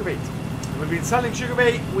selling sugar beet. We've been selling sugar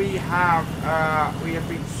beet. We have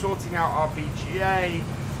been sorting out our BGA.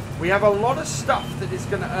 We have a lot of stuff that is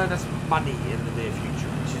going to earn us money in the near future,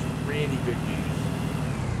 which is really good news.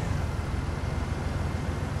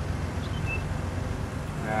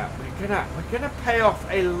 we're gonna pay off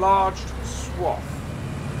a large swath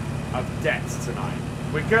of debt tonight.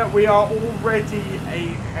 We are already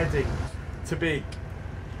heading to be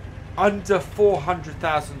under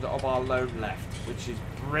 400,000 of our loan left, which is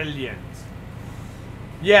brilliant.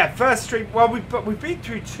 Yeah, first stream. Well, we've been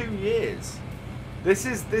through 2 years. This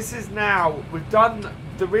is now, we've done,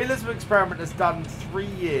 the Realism Experiment has done 3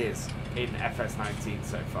 years in FS19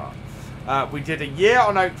 so far. We did a year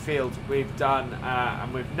on Oakfield, we've done,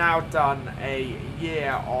 and we've now done a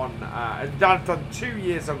year on, done 2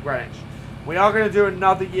 years on Greenwich. We are going to do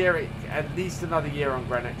another year, at least another year on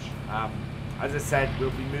Greenwich. As I said,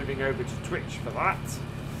 we'll be moving over to Twitch for that,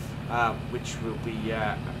 which will be,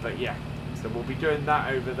 but yeah, so we'll be doing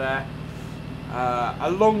that over there.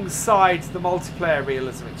 Alongside the multiplayer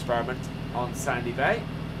Realism Experiment on Sandy Bay,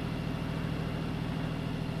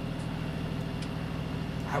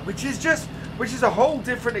 which is a whole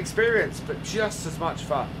different experience, but just as much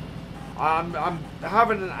fun. I'm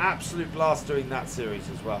having an absolute blast doing that series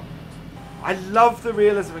as well. I love the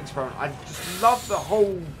Realism Experiment. I just love the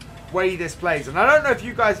whole way this plays, and I don't know if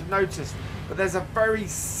you guys have noticed, but there's a very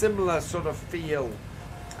similar sort of feel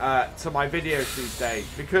to my videos these days,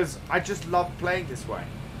 because I just love playing this way.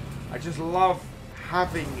 I just love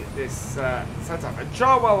having this setup. And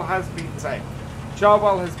Charwell has been the same.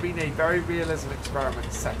 Charwell has been a very Realism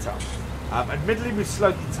Experiment setup. Admittedly, we've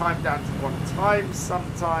slowed the time down to 1 time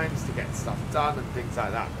sometimes to get stuff done and things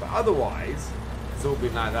like that, but otherwise, it's all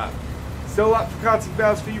been like that. Still up for carting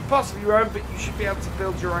bells for you, possibly your own, but you should be able to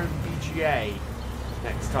build your own BGA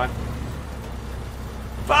next time.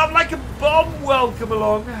 Farm Like a Bomb, welcome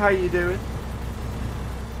along. How you doing?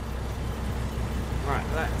 Right,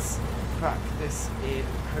 let's pack this in,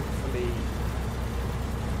 hopefully.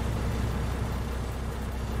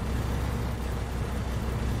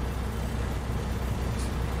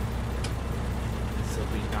 This will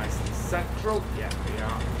be nice and central. Yeah, we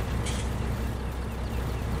are.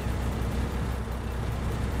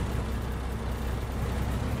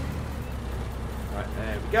 Right,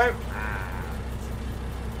 there we go.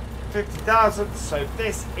 50,000, so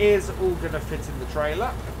this is all going to fit in the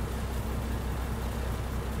trailer.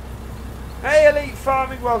 Hey, Elite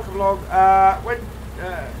Farming, welcome along. When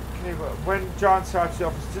Giants are out of the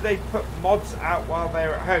office, do they put mods out while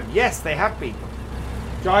they're at home? Yes, they have been.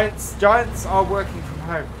 Giants are working from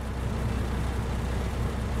home.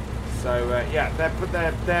 So yeah,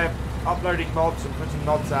 they're uploading mods and putting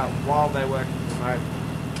mods out while they're working from home.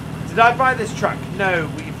 Did I buy this truck? No,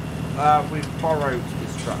 we've borrowed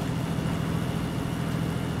this truck.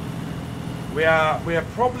 We are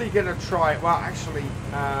probably going to try. Well, actually,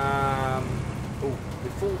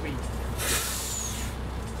 before we,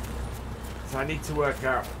 so I need to work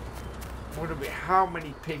out how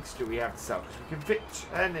many pigs do we have to sell? Because we can fit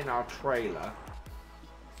 10 in our trailer.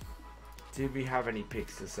 Do we have any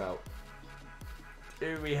pigs to sell?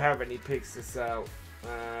 Do we have any pigs to sell?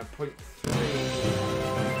 0.3.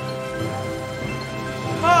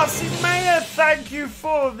 Marcy Mayer, thank you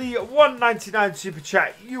for the $1.99 super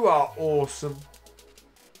chat. You are awesome.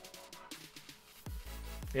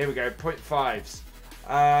 Here we go, 0.5s.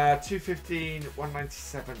 215,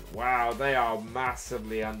 197. Wow, they are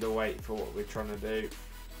massively underweight for what we're trying to do.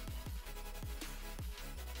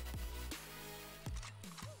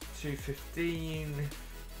 215.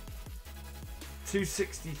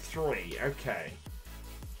 263. Okay.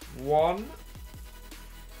 1,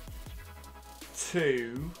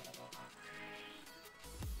 2.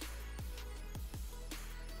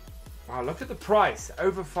 Wow, look at the price.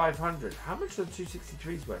 Over 500. How much are the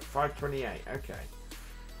 263s worth? 528. Okay.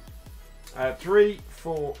 3,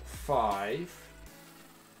 4, 5.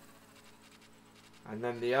 And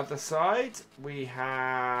then the other side, we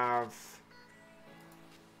have...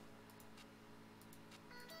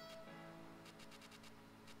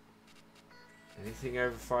 anything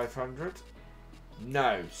over 500?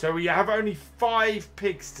 No. So we have only 5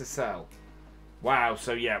 pigs to sell. Wow.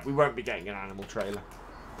 So yeah, we won't be getting an animal trailer.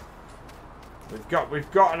 We've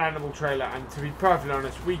got an animal trailer, and to be perfectly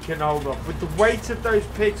honest, we can hold off. With the weight of those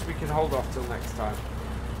pigs, we can hold off till next time.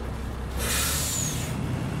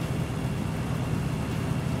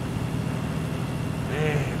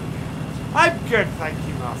 I'm good, thank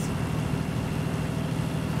you, Marcy.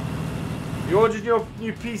 You ordered your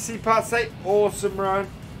new PC parts today? Awesome, Rowan.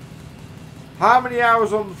 How many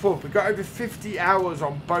hours on the Ford? We've got over 50 hours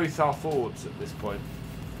on both our Fords at this point.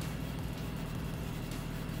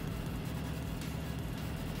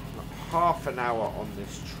 Half an hour on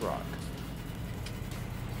this truck.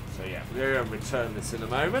 So yeah, we're going to return this in a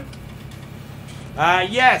moment.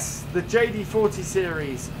 Yes, the JD40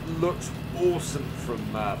 series looks awesome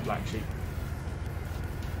from Black Sheep.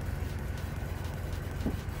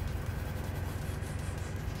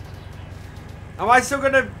 Am I still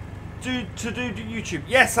going to do YouTube?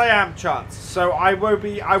 Yes, I am, Chance. So I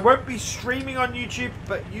won't be streaming on YouTube,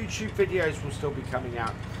 but YouTube videos will still be coming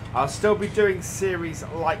out. I'll still be doing series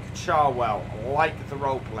like Charwell, like the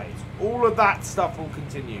role plays. All of that stuff will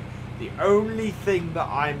continue. The only thing that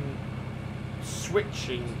I'm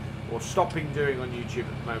switching or stopping doing on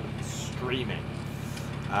YouTube at the moment is streaming.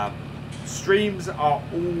 Streams are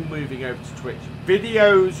all moving over to Twitch.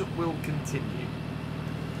 Videos will continue.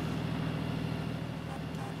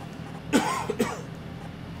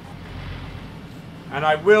 And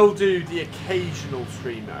I will do the occasional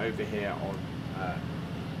stream over here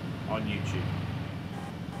on YouTube.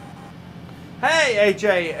 Hey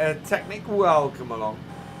AJ, Technic, welcome along.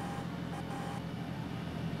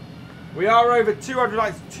 We are over 200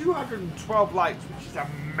 likes, 212 likes, which is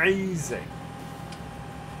amazing.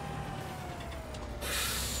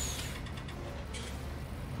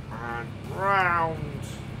 And round.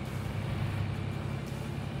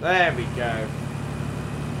 There we go.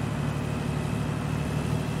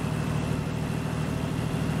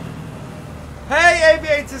 Hey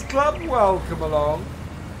Aviators Club, welcome along.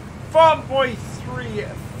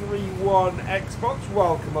 Farmboy331 Xbox,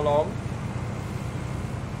 welcome along.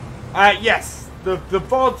 Yes, the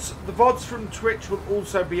VODs from Twitch will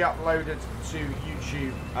also be uploaded to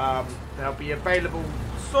YouTube. They'll be available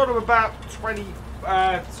sort of about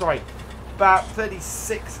about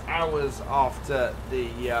 36 hours after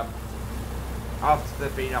they've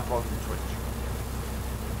been up on Twitch.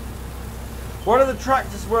 What are the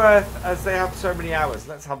tractors worth as they have so many hours?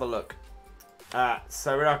 Let's have a look.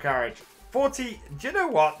 So in our garage, 40. Do you know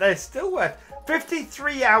what? They're still worth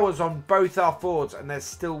 53 hours on both our Fords, and they're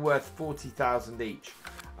still worth 40,000 each.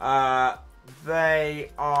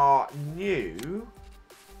 They are new.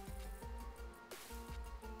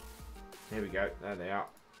 Here we go. There they are.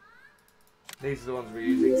 These are the ones we're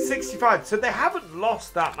using. 65. So they haven't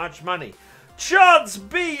lost that much money. Chance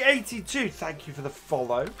B82. Thank you for the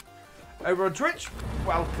follow. Over on Twitch,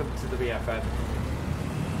 welcome to the BFN.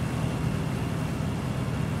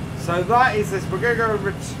 So that is this. We're going to go and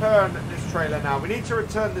return this trailer now. We need to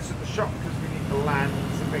return this at the shop because we need the land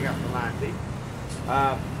to pick up the landing.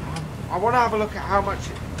 I want to have a look at how much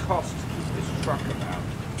it costs to keep this truck about.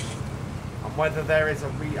 And whether there is a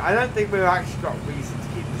reason. I don't think we've actually got a reason to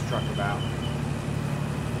keep this truck about.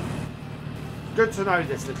 Good to know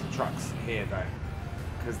this little truck's here though.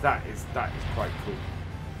 Because that is quite cool.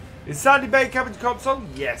 Is Sandy Bay coming to console?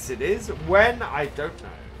 Yes, it is. When? I don't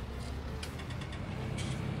know.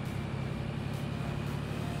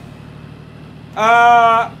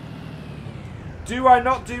 Do I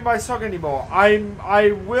not do my song anymore?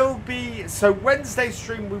 I will be. So Wednesday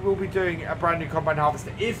stream we will be doing a brand new Combine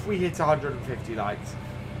Harvester if we hit 150 likes.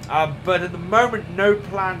 But at the moment, no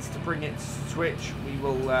plans to bring it to Twitch. We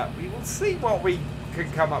will see what we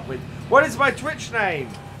can come up with. What is my Twitch name?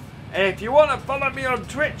 If you want to follow me on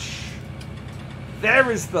Twitch, there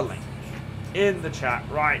is the link in the chat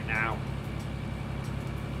right now.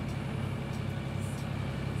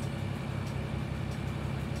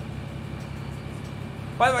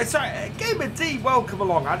 By the way, sorry, Gamer D, welcome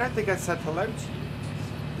along. I don't think I said hello to you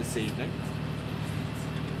this evening.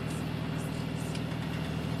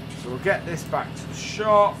 So we'll get this back to the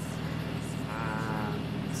shop.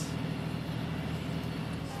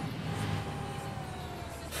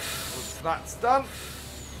 That's done.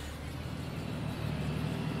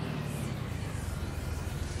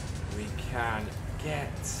 We can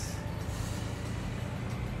get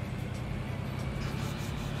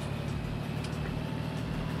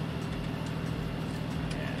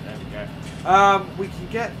there we go. We can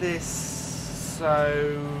get this.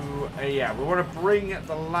 So yeah, we want to bring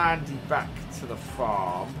the landy back to the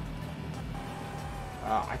farm.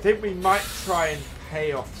 I think we might try and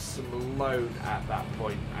pay off some loan at that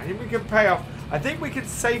point. I think we can pay off. I think we could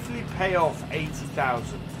safely pay off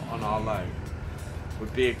 80,000 on our loan.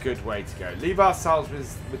 Would be a good way to go. Leave ourselves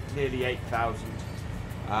with nearly 8,000.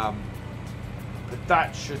 But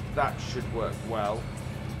that should work well.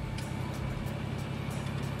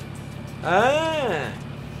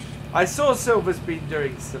 I saw Silver's been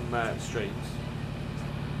doing some streams.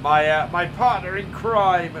 My partner in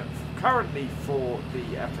crime currently for the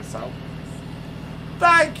FSL.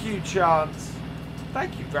 Thank you, Chance.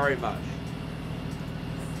 Thank you very much.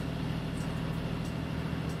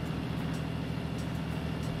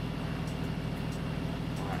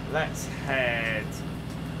 Right, let's head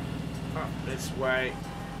up this way.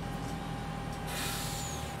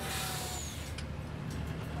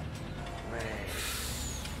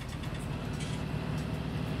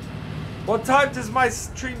 What time does my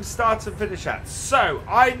stream start and finish at? So,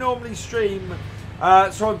 I normally stream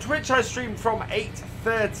So on Twitch I stream from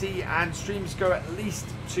 8:30 and streams go at least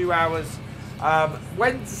 2 hours.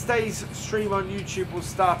 Wednesday's stream on YouTube will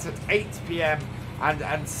start at 8 PM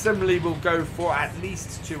and similarly will go for at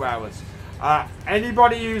least 2 hours.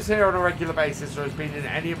 Anybody who's here on a regular basis or has been in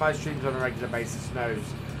any of my streams on a regular basis knows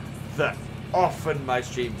that often my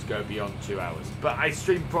streams go beyond 2 hours, but I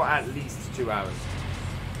stream for at least 2 hours.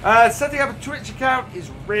 Setting up a Twitch account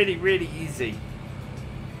is really, really easy.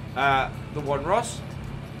 The one, Ross.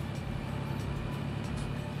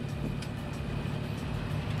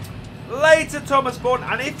 Later, Thomas Bourne,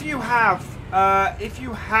 and if you have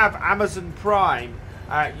Amazon Prime,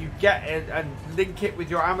 you get it and link it with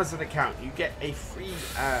your Amazon account. You get a free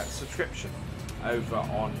subscription over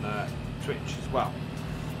on Twitch as well,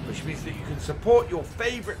 which means that you can support your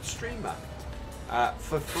favorite streamer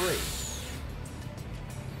for free.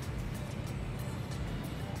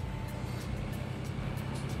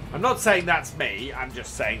 I'm not saying that's me. I'm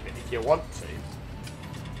just saying that if you want to.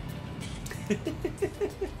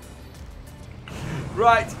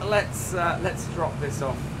 Right, let's drop this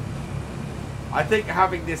off. I think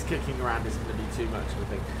having this kicking around is going to be too much of a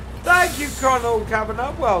thing. Thank you, Connell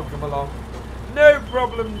Kavanagh. Welcome along. No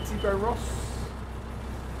problem, T-Bo Ross.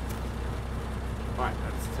 Right,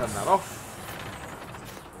 let's turn that off.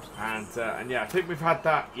 And yeah, I think we've had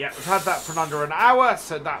that. Yeah, we've had that for under an hour,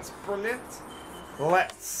 so that's brilliant.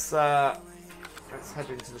 Let's head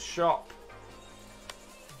into the shop.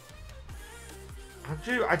 I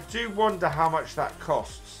do wonder how much that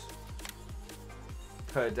costs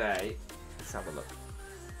per day. Let's have a look.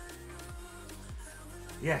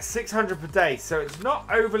 Yeah, 600 per day, so it's not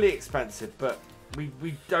overly expensive, but we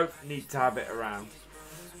don't need to have it around.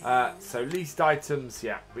 So leased items,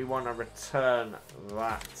 yeah, we want to return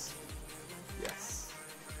that. Yes,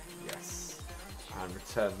 yes, and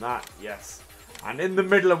return that. Yes. And in the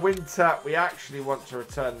middle of winter, we actually want to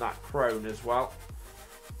return that crone as well.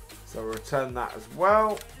 So we'll return that as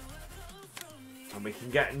well. And we can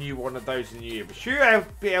get a new one of those in the new year. We should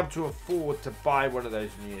be able to afford to buy one of those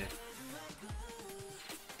in the year.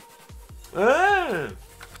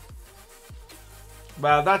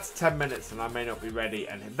 Well, that's 10 minutes and I may not be ready.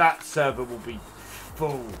 And that server will be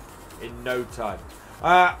full in no time.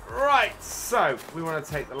 Right, so we want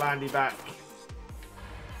to take the landy back.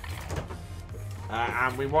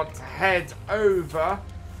 And we want to head over.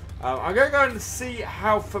 I'm going to go and see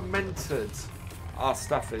how fermented our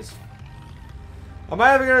stuff is. Am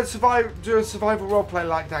I ever going to do a survival roleplay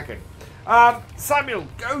like Dagon? Samuel,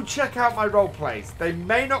 go check out my roleplays. They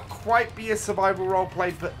may not quite be a survival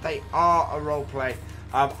roleplay, but they are a roleplay.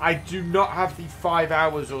 I do not have the 5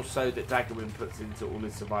 hours or so that Daggerwin puts into all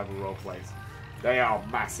his survival roleplays. They are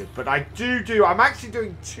massive, but I'm actually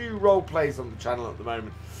doing 2 roleplays on the channel at the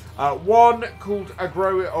moment. One called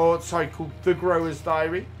called The Grower's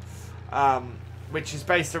Diary, which is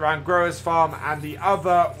based around Grower's Farm, and the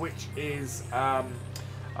other, which is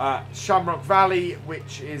Shamrock Valley,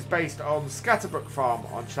 which is based on Scatterbrook Farm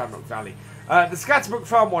on Shamrock Valley. The Scatterbrook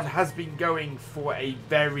Farm one has been going for a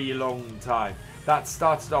very long time. That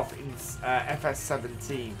started off in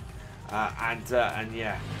FS17, and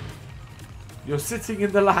yeah, you're sitting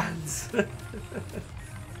in the lands.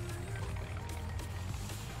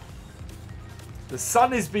 The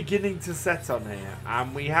sun is beginning to set on here,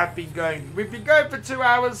 and we've been going for 2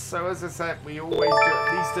 hours, so as I said, we always do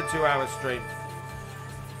at least a 2-hour stream.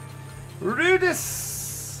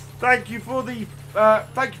 Rudis, thank you for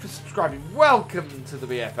subscribing. Welcome to the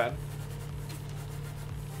BFM.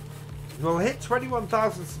 We'll hit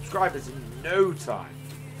 21,000 subscribers in no time.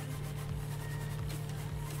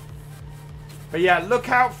 But yeah, look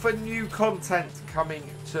out for new content coming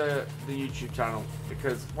to the YouTube channel,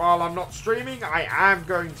 because while I'm not streaming, I am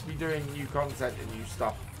going to be doing new content and new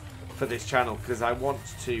stuff for this channel, because I want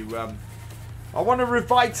to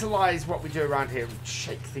revitalize what we do around here and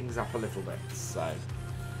shake things up a little bit. So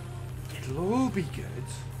it'll all be good.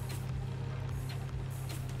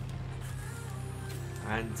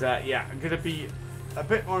 And yeah, I'm going to be a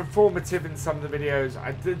bit more informative in some of the videos.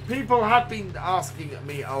 People have been asking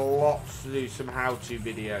me a lot to do some how-to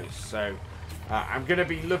videos, so I'm going to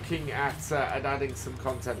be looking at adding some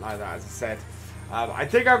content like that, as I said. I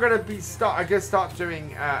think I'm going to start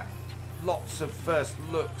doing lots of first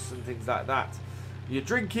looks and things like that. You're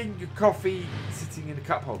drinking your coffee sitting in a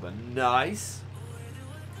cup holder. Nice.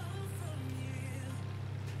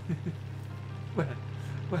 Where?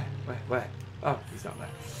 Oh, he's not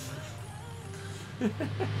there.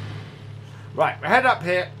 Right, we head up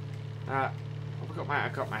here. I've got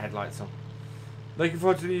my headlights on. Looking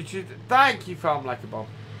forward to the YouTube. Thank you, Farm Like a Bomb.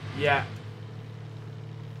 Yeah.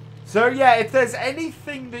 So yeah, if there's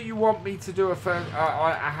anything that you want me to do a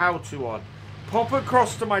how-to on, pop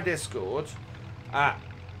across to my Discord,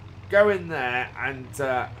 go in there, and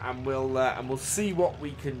we'll see what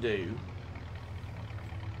we can do.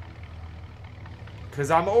 Because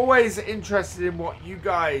I'm always interested in what you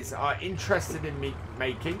guys are interested in me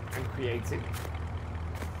making and creating.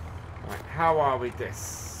 Right, how are we this?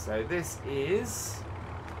 So this is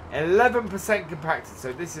 11% compacted,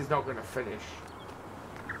 so this is not going to finish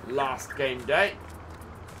last game day.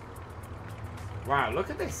 Wow, look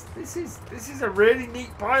at this. This is a really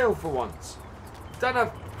neat pile for once. Done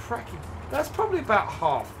a cracking. That's probably about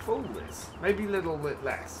half full, this. Maybe a little bit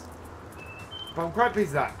less. But I'm quite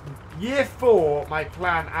pleased with that. Year 4, my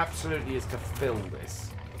plan absolutely is to fill this.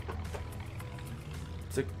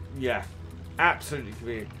 So, yeah. Absolutely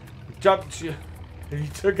convenient. Jumped you. You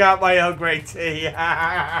took out my Earl Grey tea.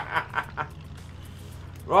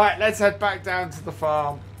 Right, let's head back down to the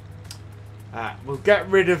farm. We'll get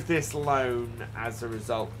rid of this loan as a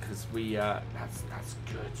result, because we, that's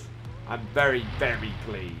good. I'm very, very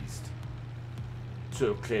pleased to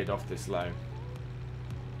have cleared off this loan.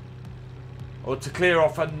 Or to clear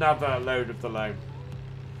off another load of the loan.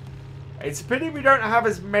 It's a pity we don't have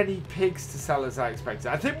as many pigs to sell as I expected.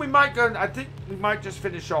 I think we might go. I think we might just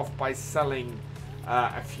finish off by selling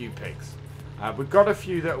a few pigs. We've got a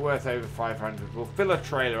few that are worth over 500. We'll fill a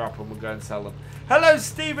trailer up and we'll go and sell them. Hello,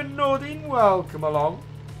 Stephen Nordin. Welcome along.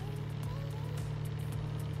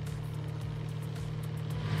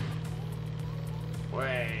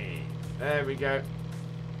 Wait. There we go.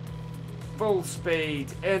 Full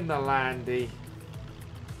speed in the landy.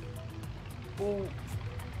 Ooh.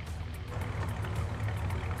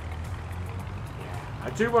 Yeah, I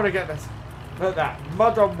do want to get this. Look at that.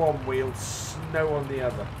 Mud on one wheel, snow on the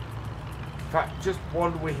other. In fact, just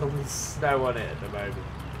one wheel with snow on it at the moment.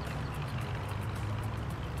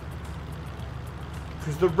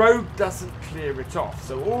 Because the road doesn't clear it off.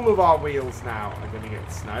 So all of our wheels now are going to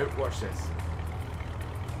get snow. Watch this.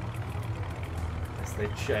 They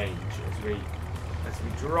change as we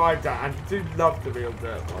drive down. I do love the real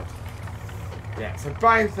dirt mod. Yeah, so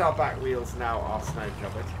both our back wheels now are snow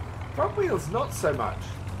covered. Front wheels not so much.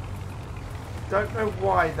 Don't know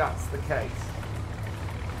why that's the case.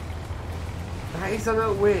 That is a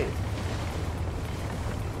little weird.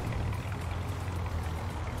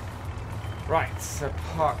 Right, so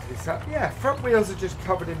park this up. Yeah, front wheels are just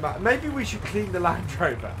covered in mud. Maybe we should clean the Land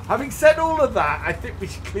Rover. Having said all of that, I think we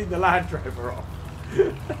should clean the Land Rover off.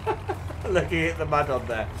 Looking at the mud on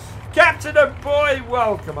there. Captain and Boy,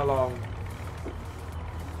 welcome along.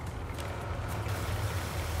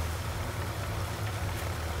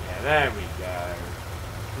 Yeah, there we go.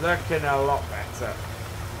 Looking a lot better.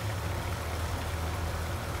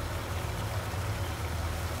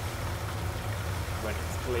 When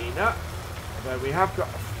it's cleaner. Although we have got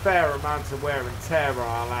a fair amount of wear and tear on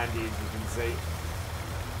our landy, as you can see.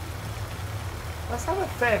 Let's have a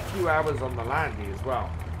fair few hours on the landy as well.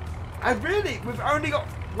 We've only got,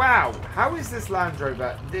 wow, how is this Land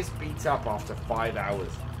Rover this beat up after 5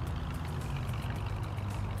 hours?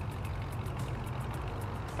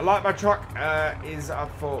 I like my truck, is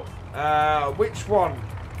up for, which one?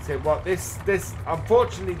 So what, this,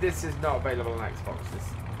 unfortunately this is not available on Xbox,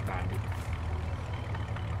 this landy.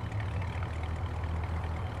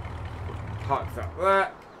 Park that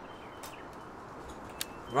there.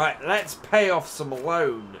 Right, let's pay off some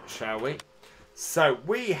loan, shall we? So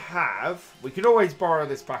we can always borrow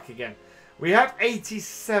this back again. We have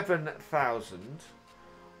 87,000.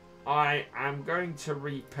 I am going to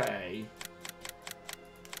repay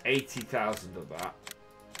 80,000 of that.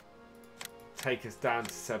 Take us down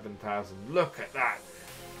to 7,000. Look at that.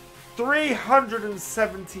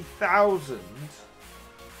 370,000.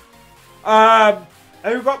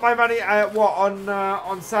 Who got my money? What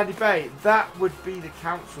on Sandy Bay? That would be the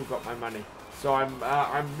council got my money. So I'm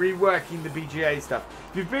reworking the BGA stuff.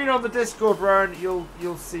 If you've been on the Discord, Rowan,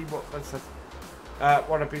 you'll see what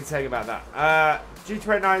I've been saying about that.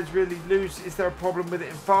 G29 is really loose. Is there a problem with it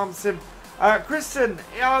in Farm Sim? Kristen,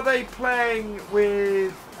 are they playing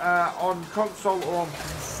with on console or on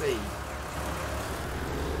PC?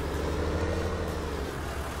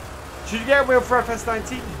 Should you get a wheel for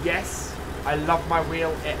FS19? Yes. I love my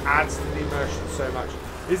wheel. It adds to the immersion so much.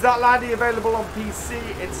 Is that Landy available on PC?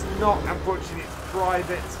 It's not, unfortunately. It's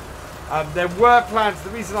private. There were plans. The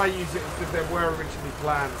reason I use it is because there were originally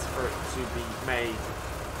plans for it to be made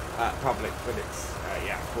public, but it's,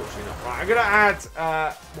 yeah, unfortunately not. Right, I'm going to add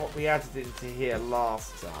what we added into here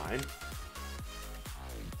last time,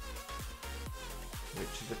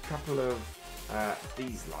 which is a couple of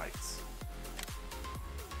these lights.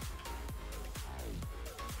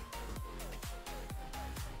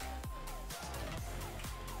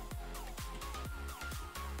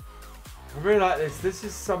 really like this. This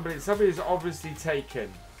is somebody who's obviously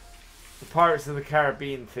taken the Pirates of the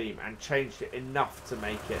Caribbean theme and changed it enough to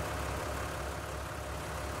make it.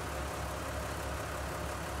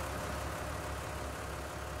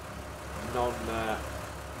 Non.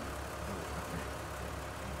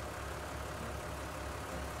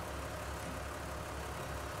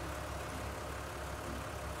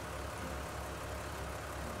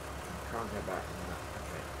 Can't get back in that.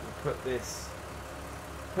 Okay, we'll put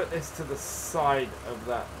this to the side of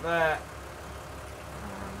that there,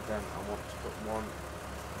 and then I want to put one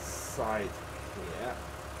side here.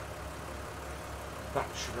 That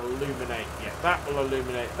should illuminate. Yeah, that will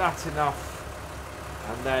illuminate that enough.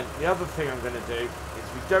 And then the other thing I'm going to do is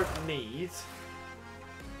we don't need. So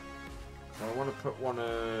I want to put one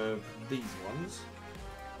of these ones.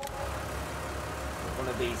 One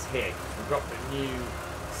of these here because we've got the new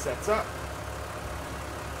setup.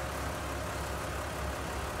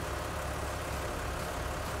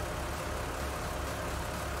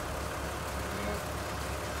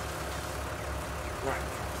 Right,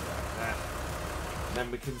 like that. And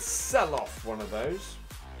then we can sell off one of those.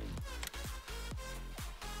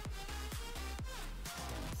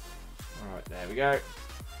 Alright, there we go.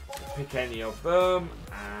 So pick any of them.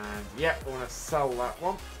 And yeah, we want to sell that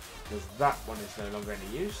one because that one is no longer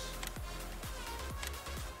any use.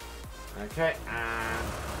 Okay, and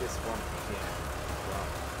this one here as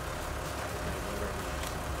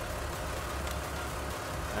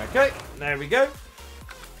well. Okay, there we go.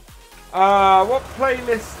 What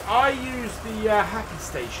playlist? I use the Happy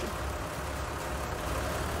Station.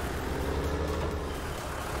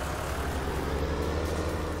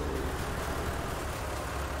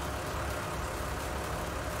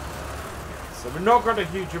 So we've not got a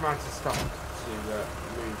huge amount of stuff to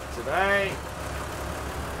move today.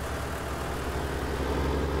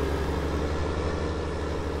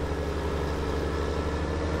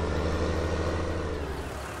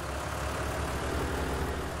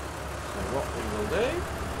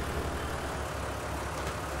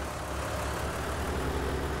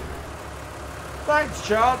 Thanks,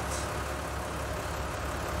 Charts.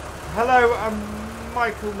 Hello, I'm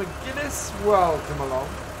Michael McGuinness. Welcome along.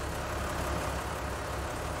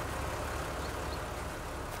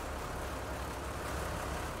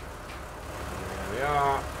 There we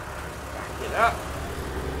are. Back it up.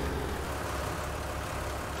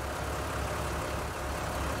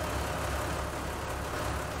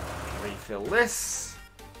 Refill this.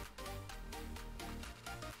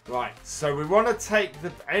 Right, so we want to take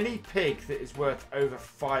any pig that is worth over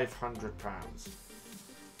 £500.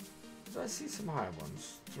 Do I see some higher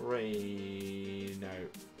ones? 3, no.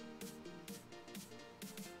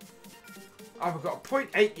 Oh, we've got a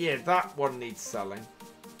 0.8 year. That one needs selling.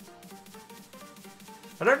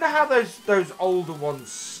 I don't know how those older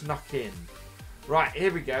ones snuck in. Right,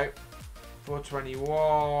 here we go.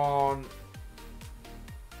 421.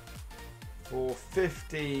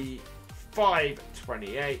 450.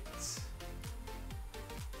 528,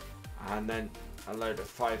 and then a load of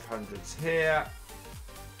 500s here.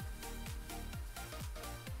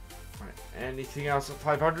 Right, anything else at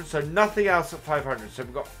 500? So nothing else at 500. So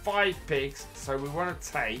we've got 5 pigs. So we want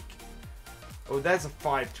to take. Oh, there's a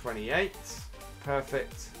 528.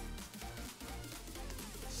 Perfect.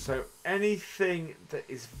 So anything that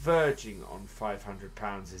is verging on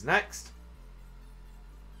 £500 is next.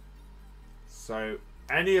 So.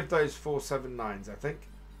 Any of those 479s, I think.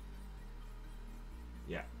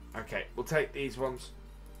 Yeah. Okay, we'll take these ones.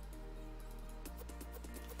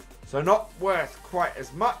 So not worth quite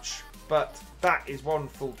as much, but that is one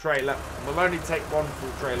full trailer. And we'll only take one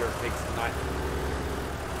full trailer of pigs tonight.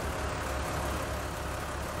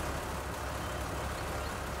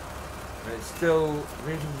 And it's still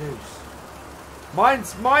really loose.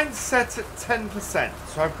 Mine's set at 10%,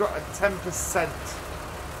 so I've got a 10%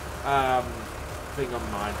 thing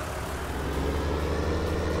on mine,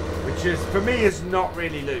 which is for me is not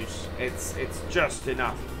really loose. It's just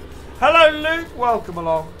enough. Hello, Luke. Welcome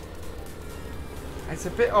along. It's a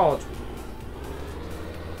bit odd.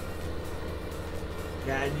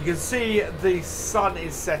 Yeah, and you can see the sun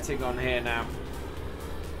is setting on here now.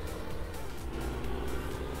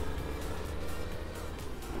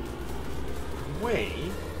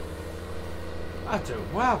 We are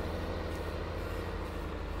doing well.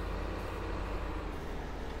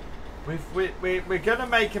 We're going to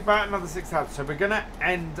make about another 6,000, so we're going to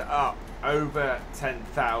end up over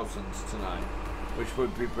 10,000 tonight, which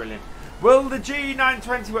would be brilliant. Will the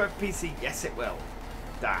G920 work for PC? Yes, it will.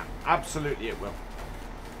 Damn, absolutely it will.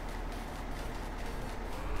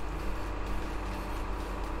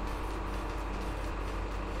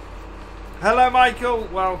 Hello, Michael.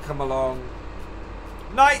 Welcome along.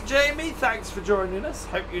 Night, Jamie. Thanks for joining us.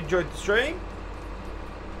 Hope you enjoyed the stream.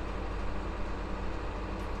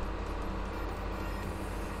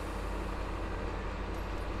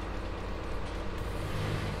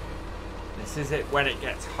 This is it when it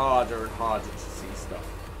gets harder and harder to see stuff.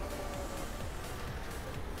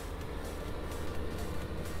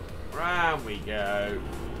 Round we go.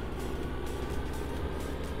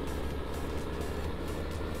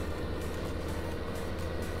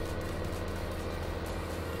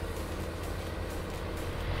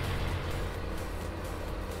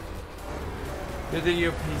 Good in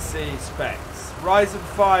your PC specs. Ryzen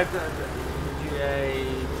 5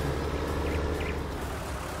 G8.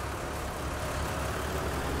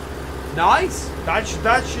 Nice. That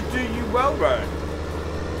should do you well, Rowan.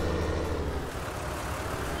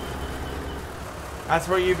 That's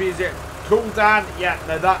what you use it. Cool down. Yeah,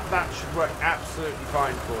 no, that should work absolutely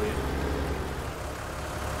fine for you.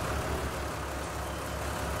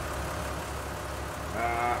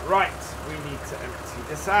 Right, we need to empty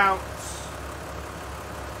this out.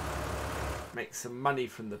 Make some money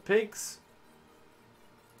from the pigs.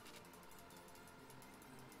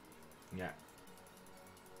 Yeah.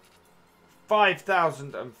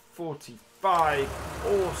 5,045.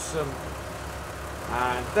 Awesome.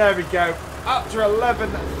 And there we go. Up to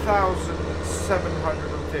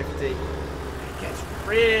 11,750. It gets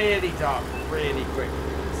really dark really quick.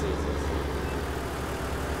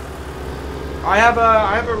 I have a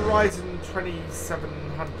Ryzen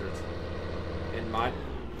 2700 in mind.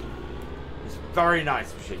 It's a very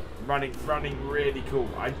nice machine. Running really cool.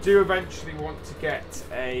 I do eventually want to get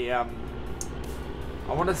a I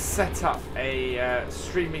want to set up a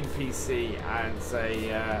streaming PC and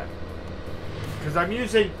a because I'm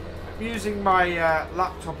using my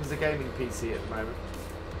laptop as a gaming PC at the moment.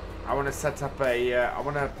 I want to set up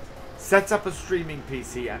a streaming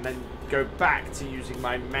PC and then go back to using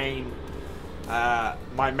my main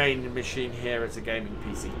machine here as a gaming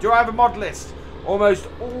PC. Do I have a mod list? Almost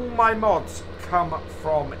all my mods come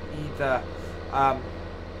from either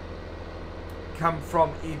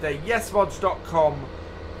yesmods.com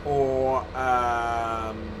or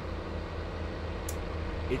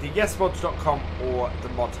either yesmods.com or the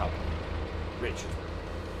Mod Hub. Richard.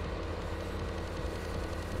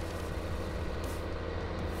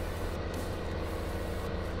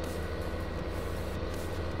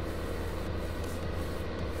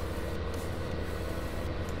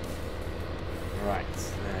 Right,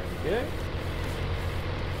 there we go.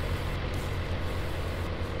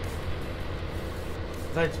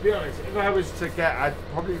 So to be honest, if I was to get, I'd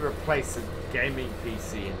probably replace a gaming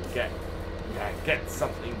PC and get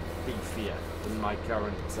something beefier than my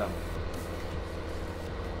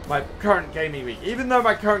current gaming rig. Even though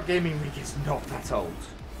my current gaming rig is not that old.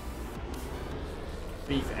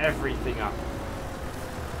 Beef everything up.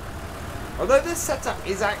 Although this setup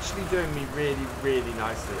is actually doing me really, really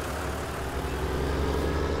nicely at the moment.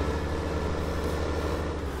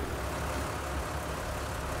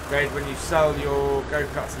 Great when you sell your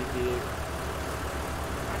go-kart CPU.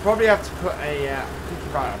 I probably have to put a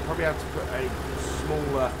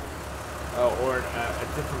smaller or a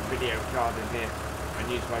different video card in here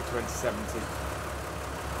and use my 2070.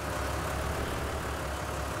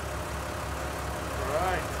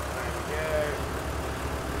 Alright, there we go.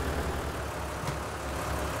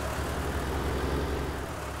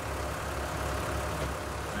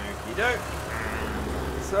 Okie doke.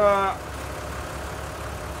 So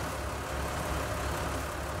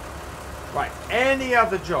right, any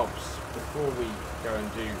other jobs before we go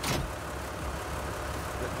and do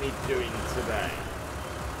that need doing today?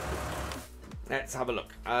 Let's have a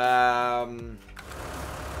look.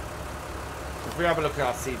 If we have a look at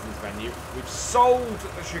our seasons menu, we've sold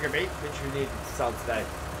the sugar beet, which we needed to sell today.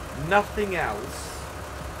 Nothing else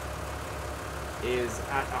is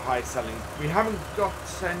at a high selling. We haven't got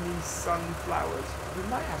any sunflowers. We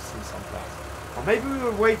might have some sunflowers. Or maybe we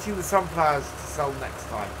were waiting the sunflowers to sell next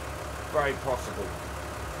time. Very possible.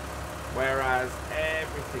 Whereas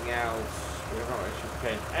everything else, we're not actually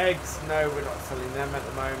paying. Eggs, no, we're not selling them at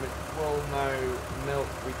the moment. Wool, no. Milk,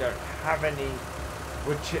 we don't have any.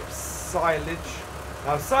 Wood chips, silage.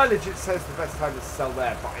 Now silage, it says the best time to sell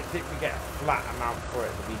there, but I think we get a flat amount for it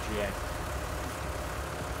at the VGA.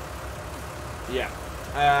 Yeah.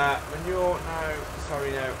 Manure, no.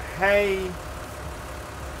 Sorry, no. Hay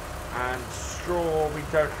and straw, we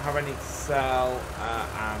don't have any to sell,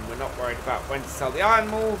 and we're not worried about when to sell the iron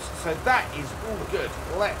malls, so that is all good.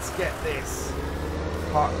 Let's get this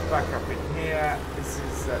parked back up in here. This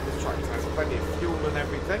is this tractor has plenty of fuel and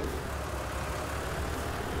everything,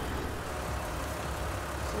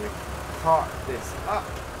 so we can park this up.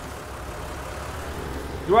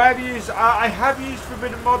 Do I have used? I have used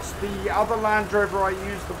Forbidden Mods. The other Land Rover I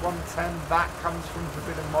used, the 110, that comes from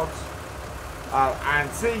Forbidden Mods. And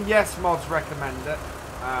seeing Yes Mods recommend it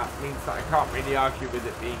means that I can't really argue with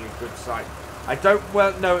it being a good site. I don't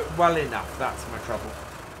know it well enough. That's my trouble.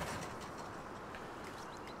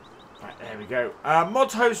 Right, there we go.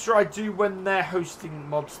 Mod hoster I do when they're hosting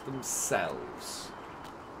mods themselves.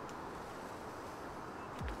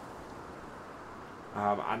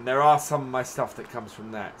 And there are some of my stuff that comes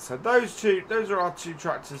from there. So those are our two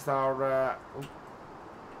tractors that are our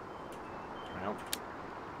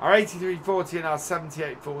 8340 and our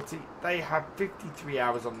 7840. They have 53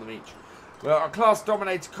 hours on them each. Well, our Class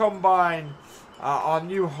Dominator Combine, our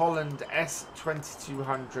New Holland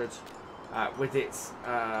S2200 with its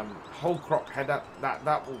whole crop header,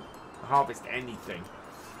 that will harvest anything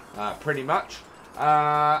pretty much.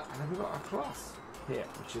 And then we've got our class here,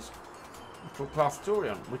 which is full class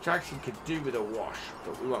Torion, which actually could do with a wash,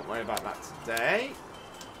 but we won't worry about that today.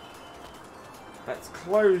 Let's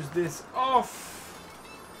close this off.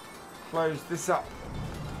 Close this up.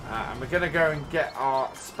 And we're going to go and get our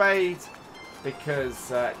spade because,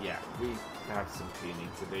 yeah, we have some cleaning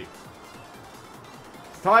to do.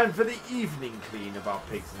 It's time for the evening clean of our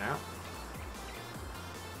pigs now.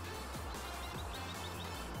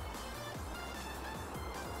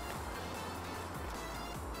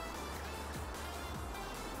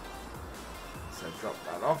 So drop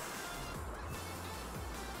that off.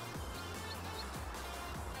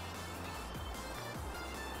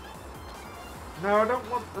 No, I don't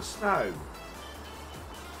want the snow.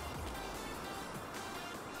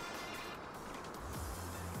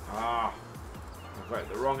 Ah, I've got it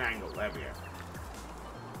the wrong angle. There we go.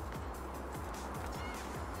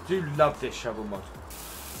 Do love this shovel mod.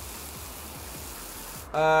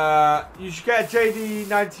 You should get a JD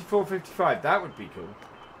 9455. That would be cool.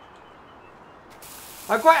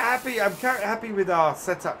 I'm quite happy. I'm quite happy with our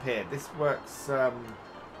setup here. This works.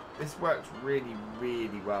 This works really,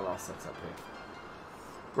 really well. Our setup here.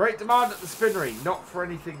 Great demand at the spinnery. Not for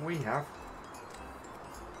anything we have.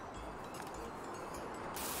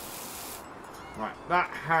 Right, that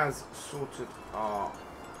has sorted our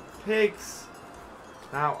pigs.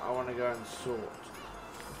 Now I want to go and sort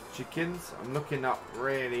chickens. I'm looking up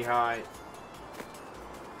really high.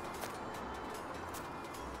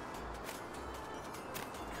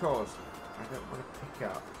 Because I don't want to pick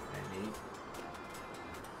up any.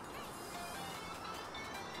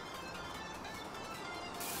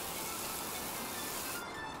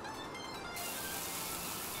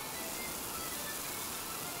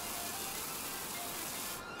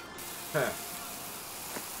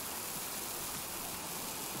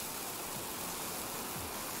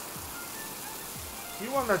 You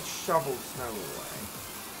want to shovel snow away.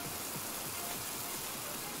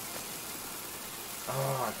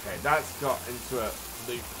 Oh, okay, that's got into a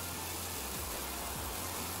loop.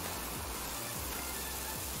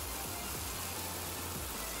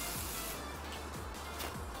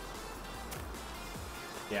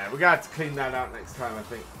 Yeah, we're going to have to clean that out next time, I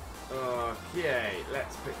think. Okay,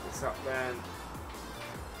 let's pick this up then.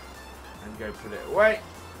 And go put it away.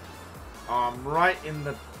 I'm right in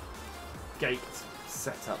the gate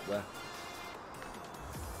setup there.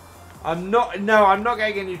 I'm not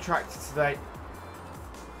getting a new tractor today.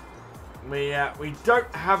 We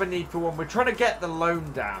don't have a need for one. We're trying to get the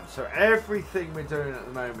loan down, so everything we're doing at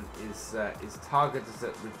the moment is targeted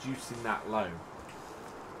at reducing that loan.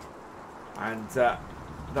 And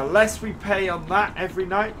the less we pay on that every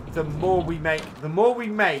night, the more we make. The more we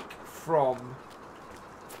make from.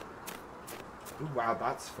 Ooh, wow,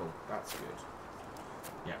 that's full. That's good.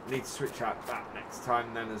 Yeah, we need to switch out that next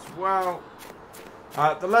time then as well.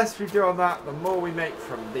 The less we do on that, the more we make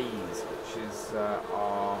from these, which is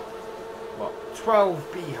our, what,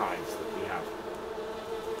 12 beehives that we have.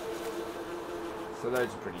 So those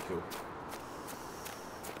are pretty cool.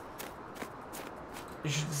 You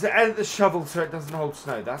should edit the shovel so it doesn't hold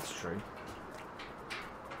snow. That's true.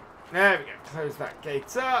 There we go. Close that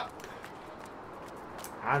gate up.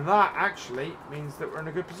 And that actually means that we're in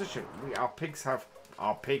a good position. Our pigs have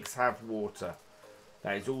water.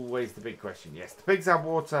 That is always the big question. Yes, the pigs have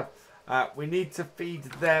water. We need to feed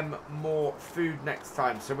them more food next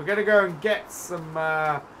time. So we're going to go and get some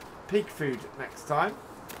pig food next time.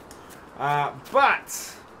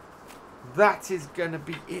 But that is going to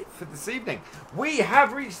be it for this evening. We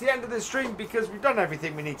have reached the end of this stream because we've done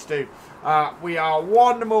everything we need to do. We are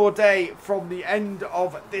one more day from the end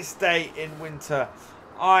of this day in winter.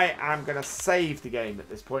 I am going to save the game at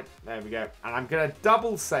this point. There we go. And I'm going to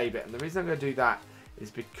double save it. And the reason I'm going to do that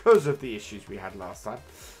is because of the issues we had last time.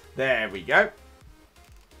 There we go.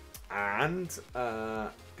 and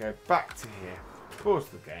go back to here. Pause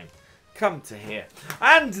the game. Come to here.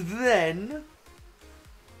 And then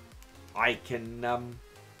I can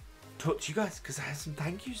talk to you guys because I have some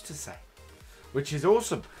thank yous to say. Which is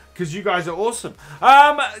awesome, because you guys are awesome.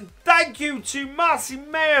 Thank you to Marcy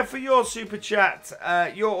Mayer for your super chat.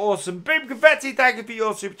 You're awesome. Boom Confetti, thank you for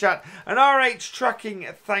your super chat. And RH Trucking,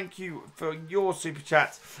 thank you for your super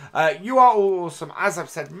chat. You are all awesome. As I've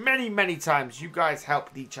said many, many times, you guys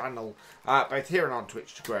help the channel, both here and on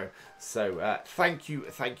Twitch, to grow. So thank you,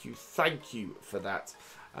 thank you, thank you for that.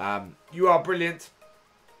 You are brilliant.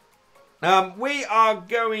 We are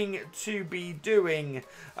going to be doing,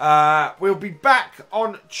 we'll be back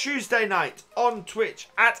on Tuesday night on Twitch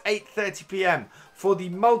at 8:30 PM for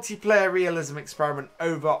the multiplayer realism experiment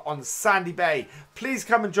over on Sandy Bay. Please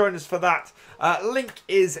come and join us for that. Link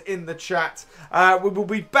is in the chat. We will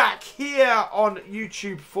be back here on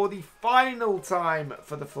YouTube for the final time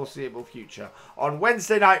for the foreseeable future on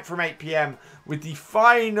Wednesday night from 8 PM with the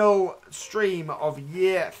final stream of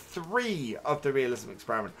year 3 of the realism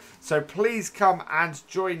experiment. So please come and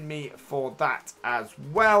join me for that as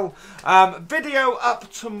well. Video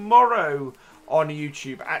up tomorrow on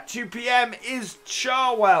YouTube at 2 PM is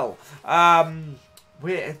Charwell.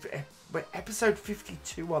 We're episode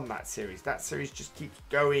 52 on that series. That series just keeps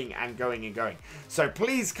going and going and going. So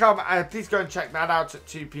please come, please go and check that out at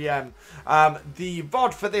 2 PM. The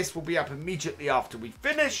VOD for this will be up immediately after we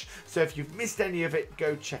finish. So if you've missed any of it,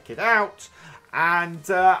 go check it out. And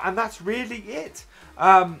that's really it.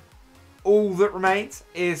 All that remains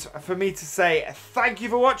is for me to say thank you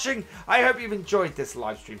for watching. I hope you've enjoyed this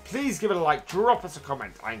live stream. Please give it a like, drop us a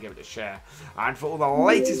comment, and give it a share. And for all the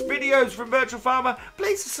latest videos from Virtual Farmer,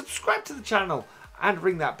 please subscribe to the channel and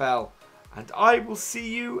ring that bell. And I will see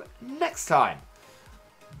you next time.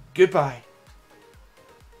 Goodbye.